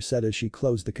 Ultier said as she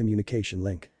closed the communication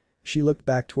link. She looked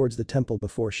back towards the temple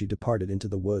before she departed into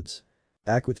the woods.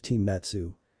 Back with Team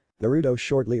Natsu. Naruto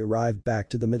shortly arrived back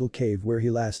to the middle cave where he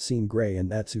last seen Gray and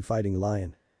Natsu fighting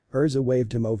Lion. Urza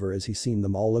waved him over as he seen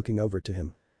them all looking over to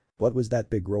him. What was that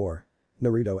big roar?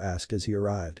 Naruto asked as he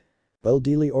arrived. Well,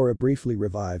 Delioria briefly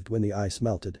revived when the ice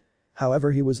melted.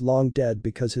 However, he was long dead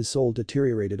because his soul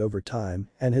deteriorated over time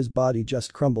and his body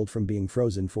just crumbled from being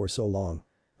frozen for so long.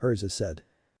 Urza said.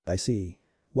 I see.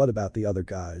 What about the other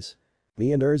guys?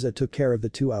 Me and Urza took care of the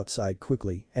two outside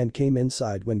quickly and came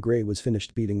inside when Gray was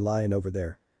finished beating Lion over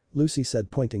there. Lucy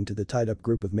said, pointing to the tied-up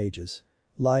group of mages.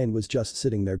 Lion was just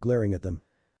sitting there glaring at them.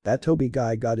 That Toby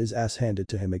guy got his ass handed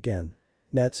to him again.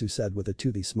 Natsu said with a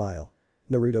toothy smile.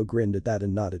 Naruto grinned at that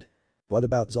and nodded. What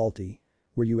about Zalti?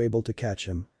 Were you able to catch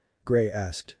him? Gray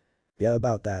asked. Yeah,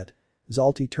 about that.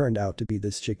 Zalti turned out to be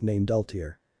this chick named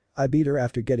Ultier. I beat her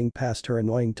after getting past her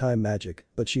annoying time magic,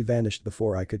 but she vanished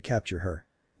before I could capture her.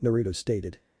 Naruto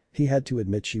stated. He had to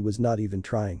admit she was not even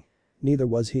trying. Neither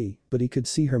was he, but he could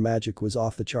see her magic was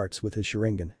off the charts with his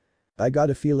Sharingan. I got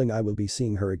a feeling I will be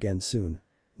seeing her again soon.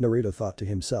 Naruto thought to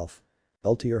himself.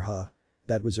 Ultier, huh?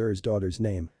 That was Ur's daughter's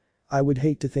name. I would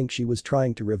hate to think she was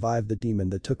trying to revive the demon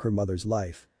that took her mother's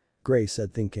life. Gray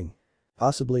said, thinking.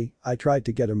 Possibly, I tried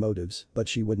to get her motives, but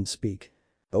she wouldn't speak.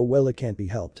 Oh well, it can't be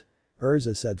helped.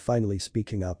 Urza said, finally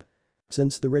speaking up.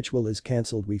 Since the ritual is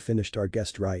cancelled, we finished our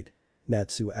guest rite?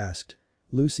 Natsu asked.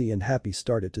 Lucy and Happy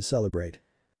started to celebrate.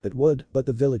 It would, but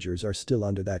the villagers are still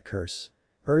under that curse.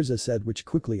 Urza said, which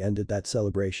quickly ended that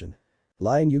celebration.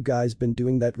 Lion, you guys been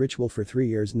doing that ritual for 3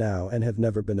 years now and have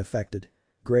never been affected?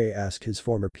 Gray asked his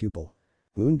former pupil.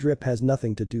 Moondrip has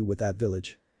nothing to do with that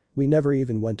village. We never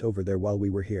even went over there while we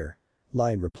were here.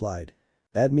 Lion replied.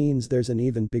 That means there's an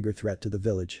even bigger threat to the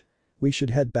village. We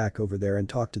should head back over there and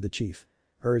talk to the chief.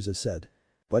 Urza said.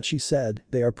 But she said,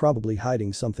 they are probably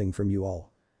hiding something from you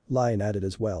all. Lion added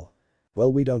as well.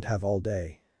 Well, we don't have all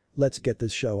day. Let's get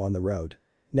this show on the road.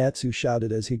 Natsu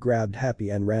shouted as he grabbed Happy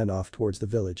and ran off towards the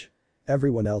village.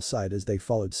 Everyone else sighed as they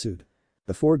followed suit.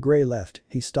 Before Gray left,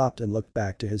 he stopped and looked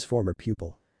back to his former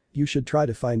pupil. You should try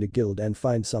to find a guild and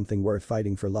find something worth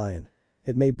fighting for, Lion.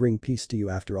 It may bring peace to you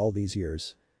after all these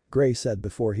years. Gray said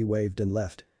before he waved and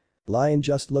left. Lion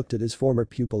just looked at his former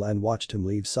pupil and watched him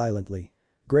leave silently.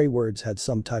 Gray words had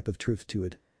some type of truth to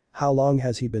it. How long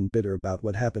has he been bitter about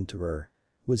what happened to her?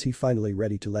 Was he finally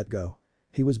ready to let go?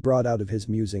 He was brought out of his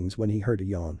musings when he heard a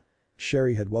yawn.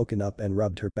 Sherry had woken up and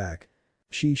rubbed her back.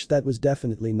 Sheesh, that was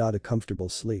definitely not a comfortable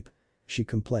sleep. She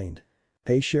complained.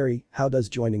 Hey Sherry, how does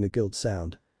joining a guild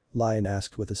sound? Lion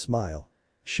asked with a smile.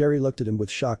 Sherry looked at him with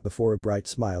shock before a bright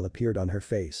smile appeared on her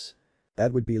face.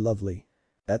 That would be lovely.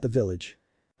 At the village.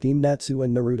 Team Natsu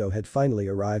and Naruto had finally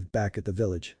arrived back at the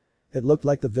village. It looked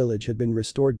like the village had been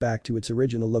restored back to its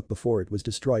original look before it was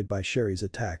destroyed by Sherry's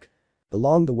attack.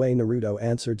 Along the way, Naruto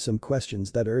answered some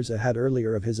questions that Urza had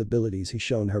earlier of his abilities he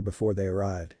shown her before they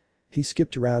arrived. He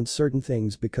skipped around certain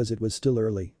things because it was still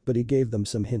early, but he gave them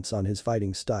some hints on his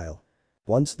fighting style.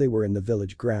 Once they were in the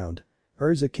village ground,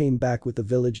 Urza came back with the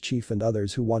village chief and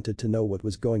others who wanted to know what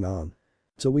was going on.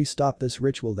 So we stopped this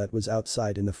ritual that was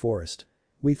outside in the forest.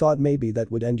 We thought maybe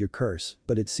that would end your curse,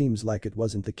 but it seems like it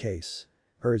wasn't the case.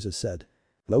 Urza said.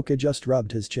 Loka just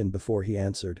rubbed his chin before he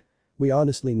answered. We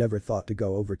honestly never thought to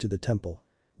go over to the temple.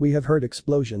 We have heard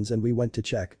explosions and we went to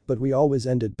check, but we always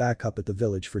ended back up at the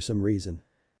village for some reason.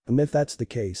 If that's the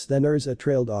case, then Urza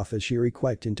trailed off as she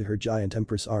requiped into her giant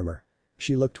empress armor.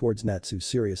 She looked towards Natsu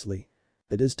seriously.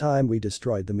 It is time we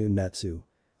destroyed the moon, Natsu.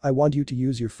 I want you to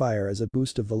use your fire as a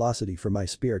boost of velocity for my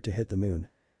spear to hit the moon.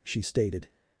 She stated.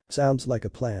 Sounds like a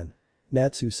plan.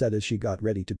 Natsu said as she got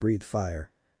ready to breathe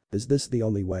fire. Is this the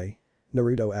only way?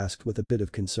 Naruto asked with a bit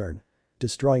of concern.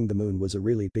 Destroying the moon was a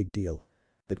really big deal.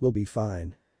 It will be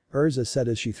fine. Urza said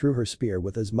as she threw her spear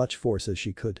with as much force as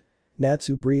she could.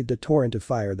 Natsu breathed a torrent of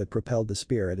fire that propelled the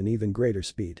spear at an even greater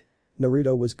speed.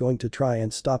 Naruto was going to try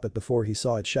and stop it before he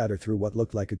saw it shatter through what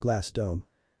looked like a glass dome.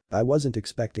 I wasn't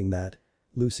expecting that.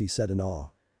 Lucy said in awe.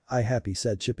 Happy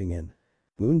said, chipping in.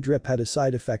 Moon drip had a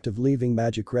side effect of leaving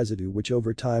magic residue which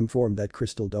over time formed that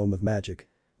crystal dome of magic.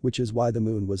 Which is why the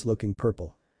moon was looking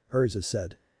purple. Urza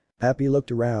said. Happy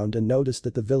looked around and noticed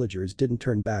that the villagers didn't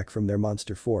turn back from their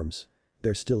monster forms.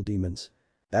 They're still demons.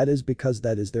 That is because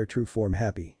that is their true form,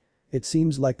 Happy. It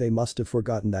seems like they must have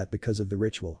forgotten that because of the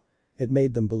ritual. It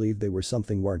made them believe they were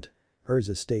something weren't.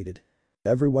 Urza stated.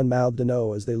 Everyone mouthed an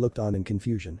O as they looked on in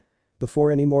confusion.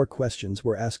 Before any more questions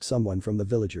were asked, someone from the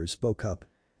villagers spoke up.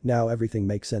 Now everything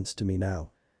makes sense to me now.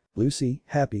 Lucy,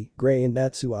 Happy, Gray and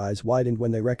Natsu eyes widened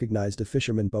when they recognized a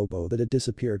fisherman Bobo that had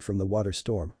disappeared from the water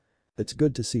storm. It's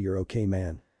good to see you're okay,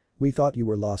 man. We thought you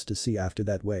were lost to sea after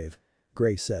that wave.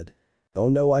 Gray said. Oh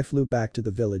no, I flew back to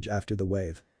the village after the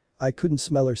wave. I couldn't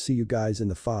smell or see you guys in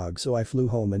the fog, so I flew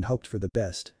home and hoped for the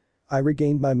best. I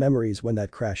regained my memories when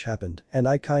that crash happened and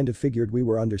I kind of figured we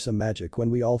were under some magic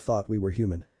when we all thought we were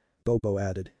human. Bobo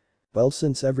added. Well,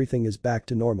 since everything is back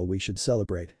to normal, we should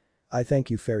celebrate. I thank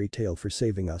you, Fairy Tale, for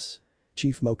saving us.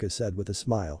 Chief Mocha said with a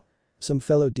smile. Some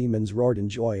fellow demons roared in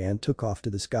joy and took off to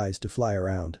the skies to fly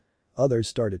around. Others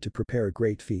started to prepare a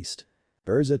great feast.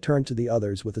 Urza turned to the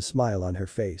others with a smile on her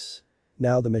face.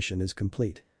 Now the mission is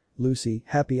complete. Lucy,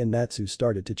 Happy and Natsu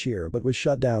started to cheer but was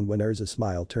shut down when Urza's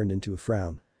smile turned into a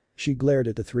frown. She glared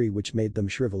at the three which made them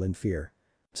shrivel in fear.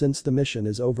 Since the mission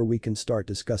is over we can start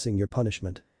discussing your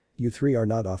punishment. You three are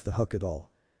not off the hook at all.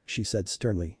 She said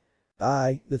sternly.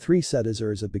 Aye, the three said as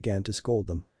Urza began to scold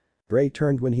them. Gray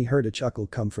turned when he heard a chuckle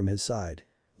come from his side.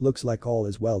 Looks like all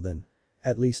is well then.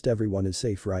 At least everyone is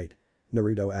safe, right?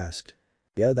 Naruto asked.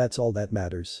 Yeah, that's all that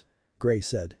matters. Gray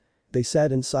said. They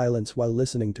sat in silence while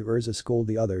listening to Urza scold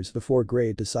the others before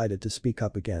Gray decided to speak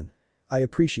up again. I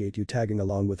appreciate you tagging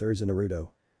along with Urza, Naruto.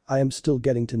 I am still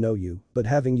getting to know you, but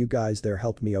having you guys there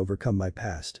helped me overcome my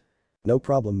past. No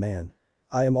problem, man.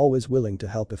 I am always willing to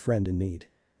help a friend in need.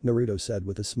 Naruto said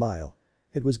with a smile.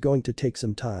 It was going to take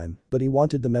some time, but he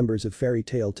wanted the members of Fairy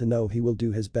Tail to know he will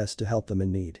do his best to help them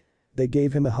in need. They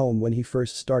gave him a home when he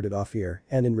first started off here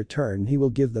and in return he will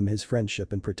give them his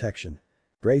friendship and protection.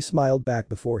 Gray smiled back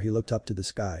before he looked up to the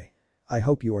sky. I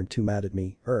hope you aren't too mad at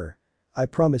me, I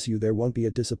promise you there won't be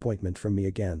a disappointment from me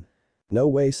again. No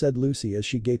way, said Lucy as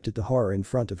she gaped at the horror in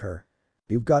front of her.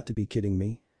 You've got to be kidding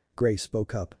me. Gray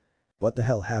spoke up. What the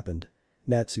hell happened?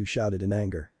 Natsu shouted in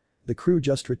anger. The crew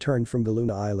just returned from the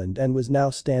Luna Island and was now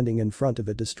standing in front of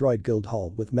a destroyed guild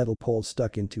hall with metal poles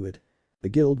stuck into it. The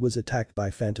guild was attacked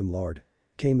by Phantom Lord.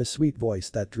 Came a sweet voice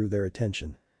that drew their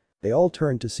attention. They all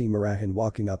turned to see Marahin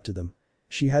walking up to them.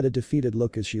 She had a defeated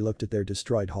look as she looked at their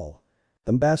destroyed hall.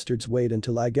 Them bastards, wait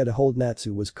until I get a hold.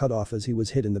 Natsu was cut off as he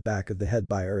was hit in the back of the head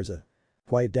by Urza.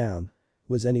 Quiet down.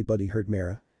 Was anybody hurt,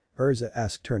 Mira? Urza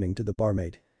asked, turning to the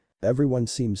barmaid. Everyone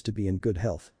seems to be in good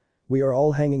health. We are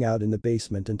all hanging out in the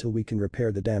basement until we can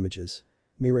repair the damages.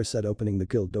 Mira said, opening the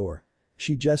guild door.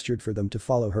 She gestured for them to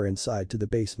follow her inside to the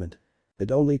basement.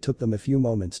 It only took them a few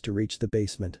moments to reach the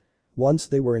basement. Once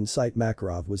they were in sight,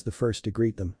 Makarov was the first to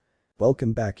greet them.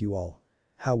 Welcome back, you all.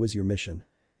 How was your mission?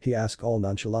 He asked all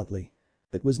nonchalantly.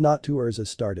 It was not to Urza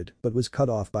started but was cut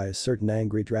off by a certain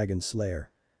angry dragon slayer.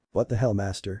 What the hell,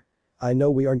 master? I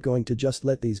know we aren't going to just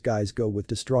let these guys go with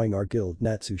destroying our guild,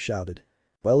 Natsu shouted.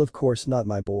 Well, of course not,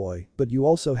 my boy, but you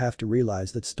also have to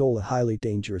realize that stole a highly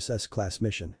dangerous S-class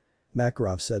mission.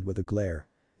 Makarov said with a glare.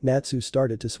 Natsu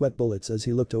started to sweat bullets as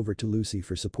he looked over to Lucy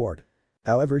for support.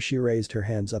 However, she raised her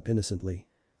hands up innocently.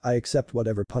 I accept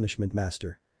whatever punishment,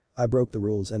 master. I broke the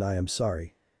rules and I am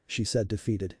sorry. She said,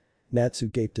 defeated. Natsu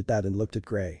gaped at that and looked at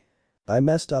Gray. I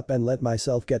messed up and let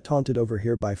myself get taunted over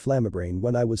here by Flammabrain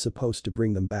when I was supposed to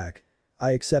bring them back.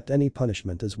 I accept any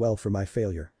punishment as well for my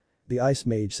failure. The Ice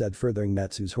Mage said, furthering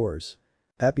Natsu's horrors.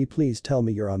 Happy, please tell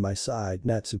me you're on my side,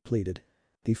 Natsu pleaded.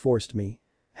 He forced me.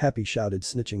 Happy shouted,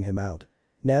 snitching him out.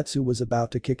 Natsu was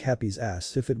about to kick Happy's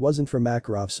ass if it wasn't for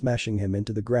Makarov smashing him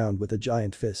into the ground with a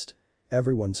giant fist.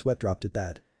 Everyone sweat dropped at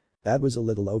that. That was a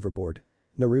little overboard.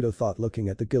 Naruto thought, looking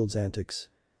at the guild's antics.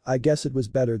 I guess it was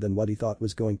better than what he thought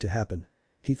was going to happen.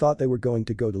 He thought they were going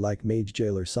to go to like mage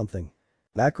jail or something.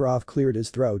 Makarov cleared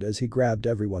his throat as he grabbed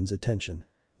everyone's attention.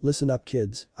 Listen up,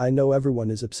 kids, I know everyone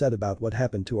is upset about what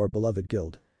happened to our beloved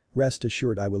guild. Rest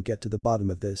assured I will get to the bottom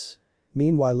of this.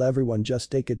 Meanwhile, everyone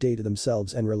just take a day to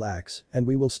themselves and relax and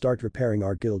we will start repairing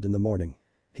our guild in the morning.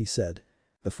 He said.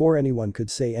 Before anyone could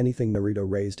say anything, Naruto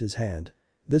raised his hand.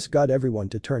 This got everyone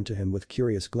to turn to him with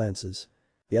curious glances.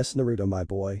 Yes, Naruto, my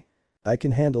boy. I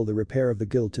can handle the repair of the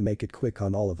guild to make it quick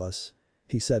on all of us.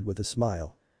 He said with a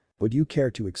smile. Would you care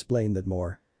to explain that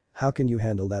more? How can you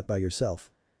handle that by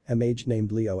yourself? A mage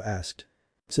named Leo asked.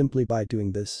 Simply by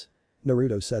doing this.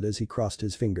 Naruto said as he crossed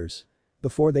his fingers.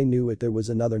 Before they knew it, there was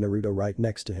another Naruto right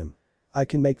next to him. I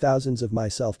can make thousands of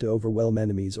myself to overwhelm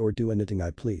enemies or do anything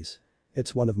I please.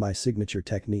 It's one of my signature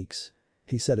techniques.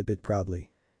 He said a bit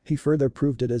proudly. He further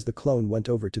proved it as the clone went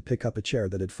over to pick up a chair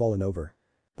that had fallen over.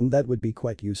 That would be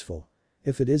quite useful.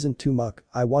 If it isn't too much,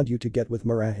 I want you to get with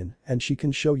Marahin and she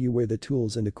can show you where the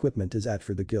tools and equipment is at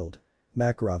for the guild.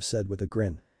 Makarov said with a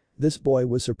grin. This boy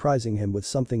was surprising him with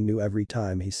something new every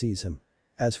time he sees him.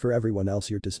 As for everyone else,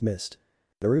 you're dismissed.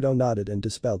 Naruto nodded and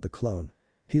dispelled the clone.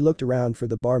 He looked around for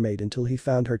the barmaid until he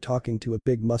found her talking to a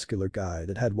big muscular guy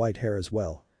that had white hair as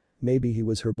well. Maybe he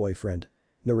was her boyfriend.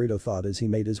 Naruto thought as he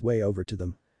made his way over to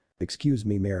them. Excuse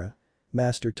me, Mira.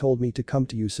 Master told me to come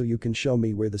to you so you can show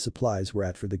me where the supplies were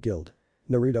at for the guild.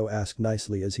 Naruto asked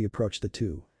nicely as he approached the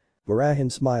two.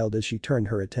 Marahin smiled as she turned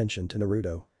her attention to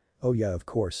Naruto. Oh yeah, of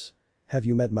course. Have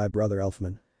you met my brother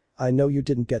Elfman? I know you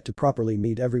didn't get to properly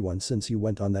meet everyone since you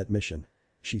went on that mission.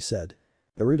 She said.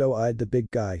 Naruto eyed the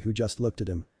big guy who just looked at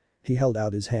him. He held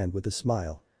out his hand with a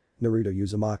smile. Naruto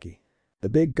Uzumaki. The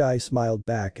big guy smiled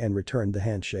back and returned the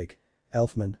handshake.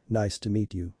 "Elfman, nice to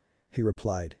meet you," he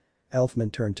replied.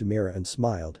 Elfman turned to Mira and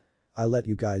smiled. "I'll let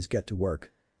you guys get to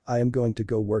work. I am going to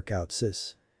go work out,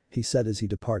 sis," he said as he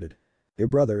departed. "Your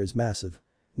brother is massive,"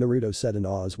 Naruto said in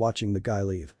awe as watching the guy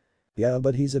leave. "Yeah,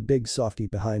 but he's a big softy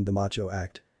behind the macho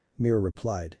act," Mira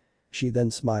replied. She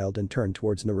then smiled and turned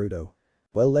towards Naruto.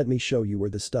 "Well, let me show you where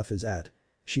the stuff is at,"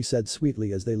 she said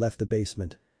sweetly as they left the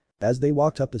basement. As they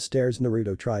walked up the stairs,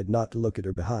 Naruto tried not to look at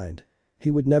her behind.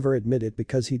 He would never admit it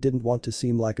because he didn't want to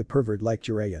seem like a pervert like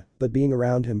Jiraiya, but being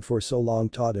around him for so long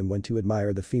taught him when to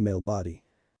admire the female body.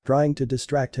 Trying to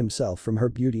distract himself from her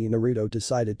beauty, Naruto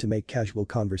decided to make casual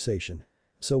conversation.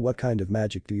 "So what kind of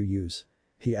magic do you use?"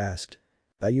 he asked.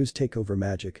 "I use takeover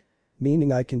magic.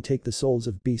 Meaning I can take the souls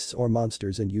of beasts or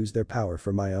monsters and use their power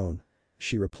for my own,"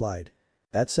 she replied.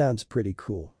 "That sounds pretty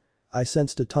cool. I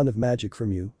sensed a ton of magic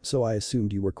from you, so I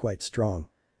assumed you were quite strong,"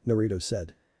 Naruto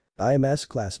said. "I am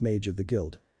S-class mage of the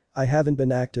guild. I haven't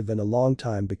been active in a long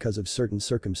time because of certain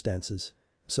circumstances.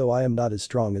 So I am not as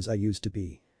strong as I used to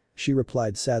be," she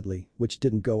replied sadly, which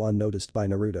didn't go unnoticed by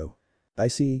Naruto. "I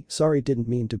see, sorry, didn't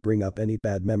mean to bring up any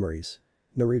bad memories,"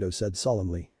 Naruto said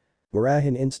solemnly.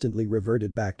 Murahin instantly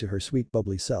reverted back to her sweet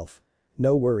bubbly self.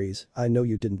 "No worries, I know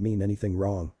you didn't mean anything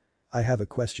wrong. I have a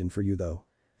question for you though,"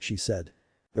 she said.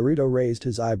 Naruto raised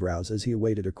his eyebrows as he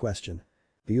awaited her question.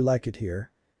 "Do you like it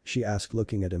here?" she asked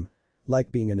looking at him.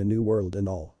 "Like being in a new world and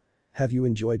all? Have you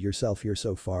enjoyed yourself here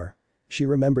so far?" She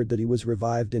remembered that he was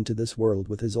revived into this world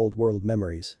with his old world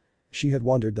memories. She had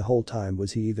wondered the whole time,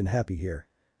 was he even happy here?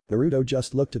 Naruto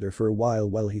just looked at her for a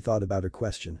while he thought about her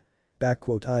question.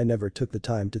 "I never took the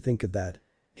time to think of that,"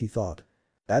 he thought.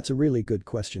 "That's a really good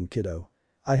question, kiddo.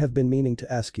 I have been meaning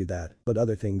to ask you that, but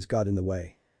other things got in the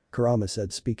way," Kurama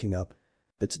said, speaking up.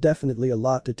 "It's definitely a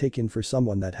lot to take in for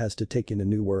someone that has to take in a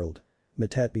new world,"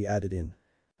 Metatbi added in.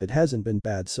 "It hasn't been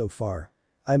bad so far.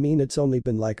 I mean, it's only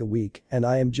been like a week and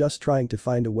I am just trying to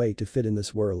find a way to fit in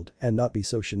this world and not be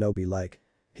so shinobi-like,"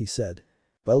 he said.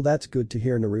 "Well, that's good to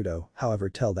hear, Naruto, however,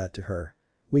 tell that to her.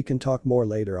 We can talk more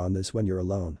later on this when you're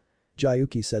alone,"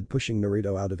 Jayuki said, pushing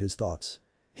Naruto out of his thoughts.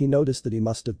 He noticed that he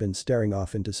must have been staring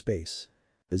off into space.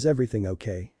 "Is everything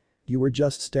okay? You were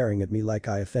just staring at me like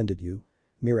I offended you?"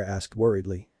 Mira asked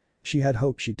worriedly. She had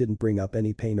hoped she didn't bring up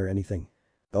any pain or anything.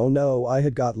 "Oh no, I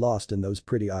had got lost in those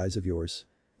pretty eyes of yours,"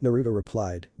 Naruto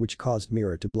replied, which caused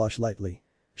Mira to blush lightly.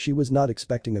 She was not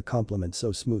expecting a compliment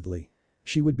so smoothly.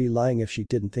 She would be lying if she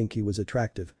didn't think he was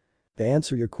attractive. "To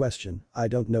answer your question, I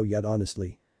don't know yet,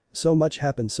 honestly. So much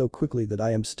happened so quickly that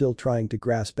I am still trying to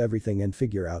grasp everything and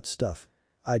figure out stuff.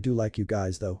 I do like you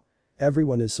guys though.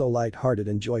 Everyone is so light-hearted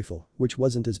and joyful, which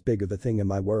wasn't as big of a thing in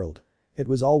my world. It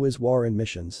was always war and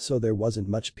missions, so there wasn't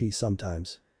much peace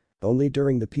sometimes. Only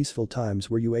during the peaceful times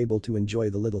were you able to enjoy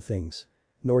the little things,"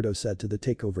 Naruto said to the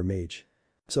takeover mage.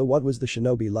 "So what was the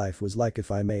shinobi life was like,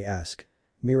 if I may ask?"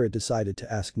 Mira decided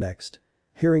to ask next.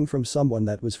 Hearing from someone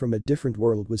that was from a different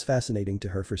world was fascinating to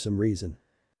her for some reason.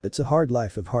 "It's a hard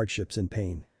life of hardships and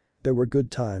pain. There were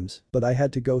good times, but I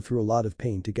had to go through a lot of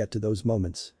pain to get to those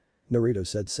moments," Naruto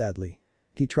said sadly.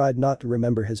 He tried not to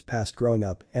remember his past growing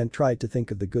up and tried to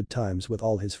think of the good times with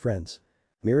all his friends.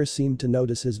 Mira seemed to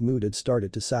notice his mood had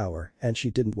started to sour and she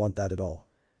didn't want that at all.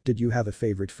 "Did you have a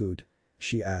favorite food?"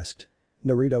 she asked.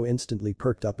 Naruto instantly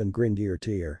perked up and grinned ear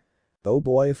to ear. "Oh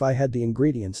boy, if I had the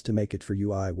ingredients to make it for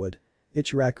you I would.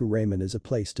 Ichiraku ramen is a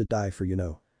place to die for, you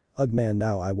know. Ugh man,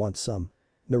 now I want some,"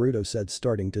 Naruto said,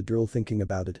 starting to drool thinking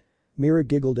about it. Mira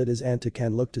giggled at his antic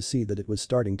and looked to see that it was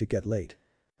starting to get late.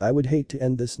 "I would hate to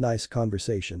end this nice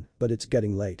conversation, but it's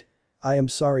getting late. I am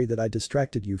sorry that I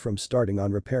distracted you from starting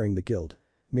on repairing the guild,"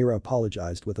 Mira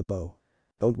apologized with a bow.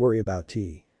 "Don't worry about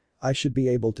tea. I should be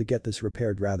able to get this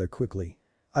repaired rather quickly.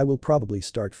 I will probably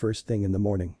start first thing in the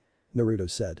morning," Naruto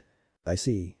said. "I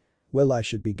see. Well, I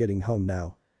should be getting home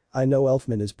now. I know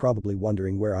Elfman is probably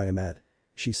wondering where I am at,"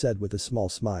 she said with a small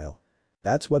smile.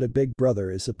 "That's what a big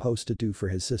brother is supposed to do for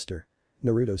his sister,"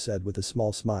 Naruto said with a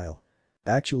small smile.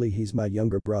 "Actually, he's my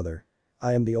younger brother.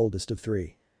 I am the oldest of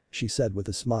 3. She said with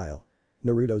a smile.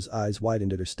 Naruto's eyes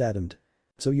widened at her statement.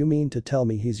 "So you mean to tell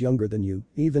me he's younger than you,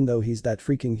 even though he's that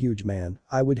freaking huge man?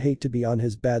 I would hate to be on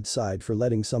his bad side for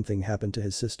letting something happen to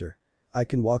his sister. I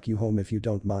can walk you home if you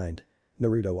don't mind,"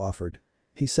 Naruto offered.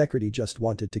 Hisekiri just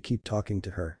wanted to keep talking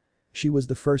to her. She was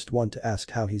the first one to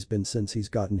ask how he's been since he's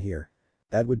gotten here.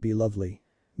 "That would be lovely,"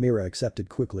 Mira accepted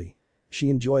quickly. She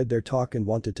enjoyed their talk and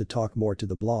wanted to talk more to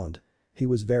the blonde. He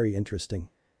was very interesting.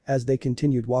 As they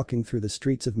continued walking through the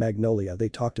streets of Magnolia, they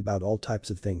talked about all types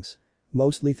of things.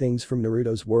 Mostly things from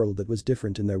Naruto's world that was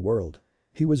different in their world.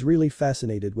 He was really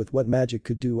fascinated with what magic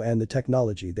could do and the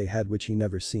technology they had, which he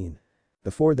never seen.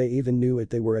 Before they even knew it,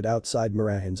 they were at outside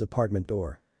Murahan's apartment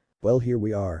door. "Well, here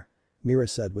we are," Mira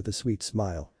said with a sweet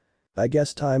smile. "I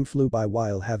guess time flew by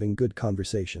while having good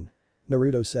conversation,"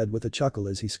 Naruto said with a chuckle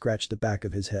as he scratched the back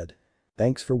of his head.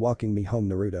 "Thanks for walking me home,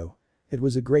 Naruto. It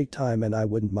was a great time and I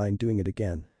wouldn't mind doing it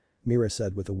again," Mira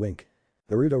said with a wink.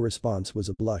 Naruto's response was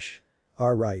a blush.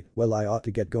 "Alright, well I ought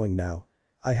to get going now.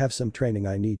 I have some training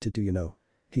I need to do, you know,"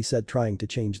 he said, trying to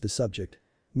change the subject.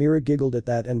 Mira giggled at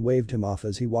that and waved him off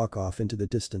as he walked off into the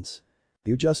distance.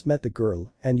 "You just met the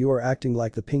girl and you are acting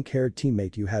like the pink-haired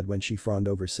teammate you had when she fawned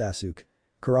over Sasuke,"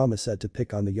 Kurama said to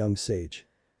pick on the young sage.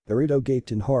 Naruto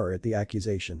gaped in horror at the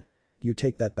accusation. "You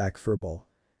take that back, furball,"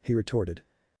 he retorted.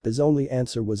 His only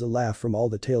answer was a laugh from all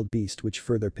the tailed beast, which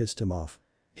further pissed him off.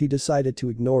 He decided to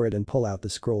ignore it and pull out the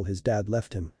scroll his dad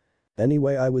left him.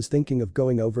 "Anyway, I was thinking of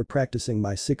going over practicing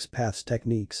my 6 paths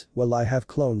techniques while I have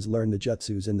clones learn the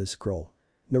jutsus in this scroll,"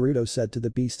 Naruto said to the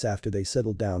beasts after they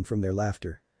settled down from their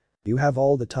laughter. "You have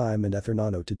all the time and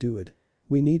Ethernano to do it.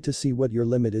 We need to see what your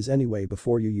limit is anyway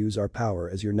before you use our power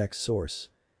as your next source,"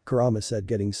 Kurama said,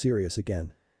 getting serious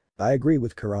again. "I agree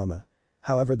with Kurama.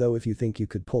 However, though, if you think you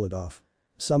could pull it off,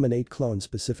 summon 8 clones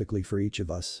specifically for each of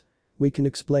us. We can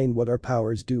explain what our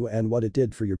powers do and what it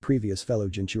did for your previous fellow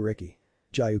Jinchuriki,"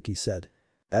 Jayuki said.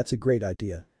 "That's a great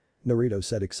idea," Naruto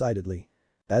said excitedly.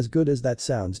 "As good as that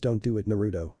sounds, don't do it,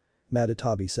 Naruto,"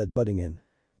 Matatabi said, butting in.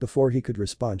 Before he could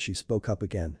respond, she spoke up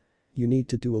again. "You need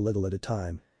to do a little at a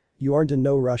time. You aren't in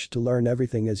no rush to learn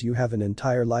everything as you have an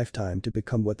entire lifetime to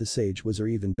become what the sage was or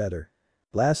even better.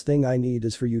 Last thing I need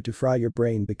is for you to fry your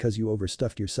brain because you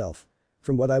overstuffed yourself.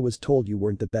 From what I was told, you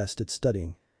weren't the best at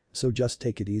studying. So just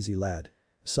take it easy, lad,"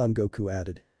 Son Goku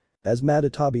added. As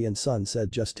Matatabi and Son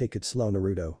said, "Just take it slow,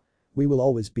 Naruto. We will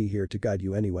always be here to guide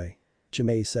you anyway,"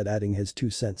 Chimei said, adding his 2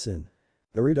 cents in.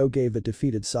 Naruto gave a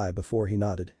defeated sigh before he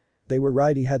nodded. They were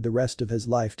right, he had the rest of his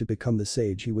life to become the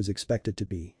sage he was expected to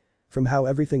be. From how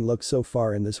everything looked so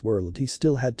far in this world, he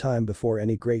still had time before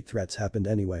any great threats happened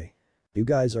anyway. "You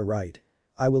guys are right.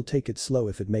 I will take it slow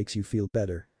if it makes you feel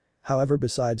better. However,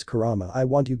 besides Kurama, I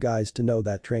want you guys to know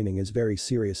that training is very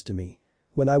serious to me.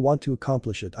 When I want to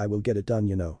accomplish it, I will get it done,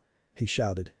 you know," he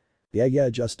shouted. Yeah,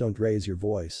 just don't raise your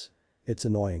voice. It's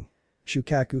annoying,"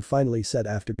 Shukaku finally said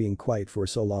after being quiet for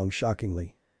so long,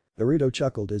 shockingly. Naruto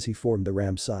chuckled as he formed the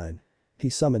ram sign. He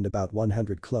summoned about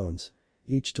 100 clones.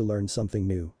 Each to learn something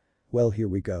new. "Well, here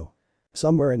we go."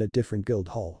 Somewhere in a different guild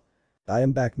hall. "I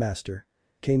am back, master,"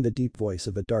 came the deep voice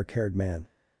of a dark-haired man.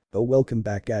 "Oh, welcome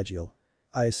back, Gagiel.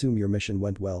 I assume your mission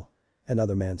went well,"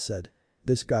 another man said.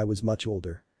 This guy was much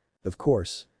older. "Of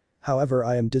course. However,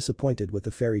 I am disappointed with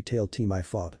the fairy tale team I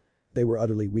fought. They were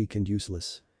utterly weak and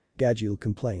useless," Gagiel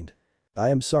complained. "I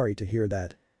am sorry to hear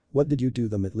that. What did you do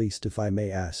them, at least, if I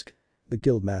may ask?" the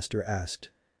guildmaster asked.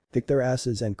 "Kicked their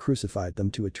asses and crucified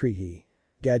them to a tree,"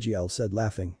 Gagiel said,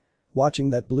 laughing. Watching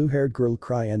that blue-haired girl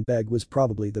cry and beg was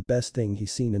probably the best thing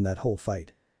he's seen in that whole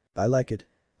fight. "I like it.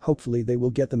 Hopefully they will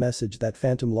get the message that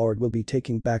Phantom Lord will be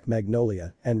taking back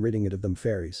Magnolia and ridding it of them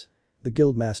fairies," the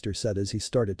guildmaster said as he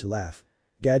started to laugh.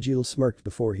 Gagiel smirked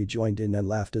before he joined in and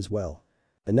laughed as well.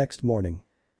 The next morning,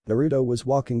 Naruto was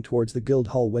walking towards the guild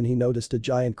hall when he noticed a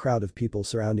giant crowd of people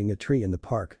surrounding a tree in the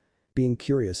park. Being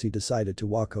curious, he decided to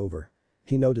walk over.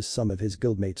 He noticed some of his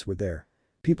guildmates were there.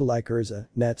 People like Urza,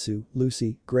 Natsu,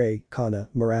 Lucy, Gray, Kana,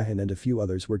 Murahan and a few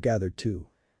others were gathered too.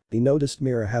 He noticed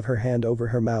Mira have her hand over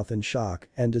her mouth in shock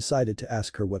and decided to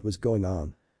ask her what was going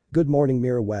on. "Good morning,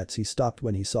 Mira Watts," he stopped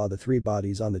when he saw the 3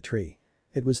 bodies on the tree.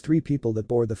 It was 3 people that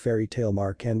bore the fairy tale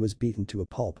mark and was beaten to a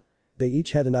pulp. They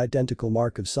each had an identical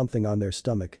mark of something on their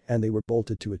stomach and they were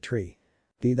bolted to a tree.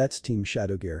 That's Team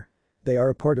Shadowgear. They are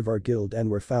a part of our guild and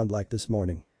were found like this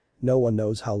morning. No one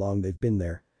knows how long they've been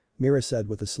there," Mira said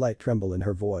with a slight tremble in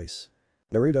her voice.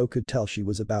 Naruto could tell she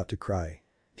was about to cry.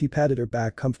 He patted her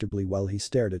back comfortably while he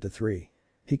stared at the 3.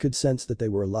 He could sense that they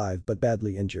were alive but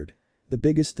badly injured. The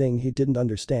biggest thing he didn't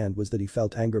understand was that he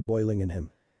felt anger boiling in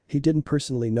him. He didn't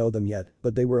personally know them yet,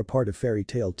 but they were a part of Fairy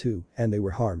Tail too, and they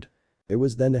were harmed. There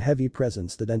was then a heavy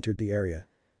presence that entered the area.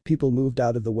 People moved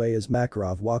out of the way as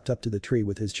Makarov walked up to the tree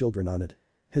with his children on it.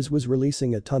 His was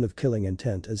releasing a ton of killing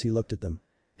intent as he looked at them.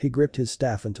 He gripped his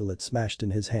staff until it smashed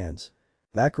in his hands.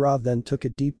 Makarov then took a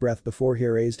deep breath before he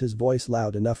raised his voice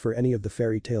loud enough for any of the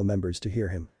Fairy Tail members to hear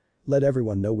him. "Let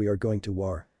everyone know we are going to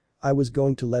war. I was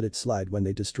going to let it slide when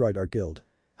they destroyed our guild.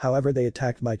 However, they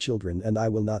attacked my children and I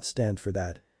will not stand for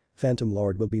that. Phantom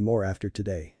Lord will be more after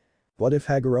today. What if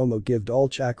Hagoromo gived all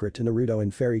chakra to Naruto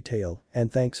in Fairy Tail,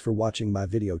 and thanks for watching my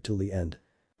video till the end.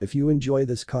 If you enjoy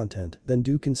this content, then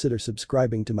do consider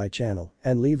subscribing to my channel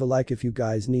and leave a like if you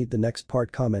guys need the next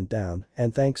part. Comment down,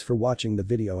 and thanks for watching the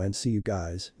video and see you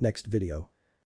guys next video.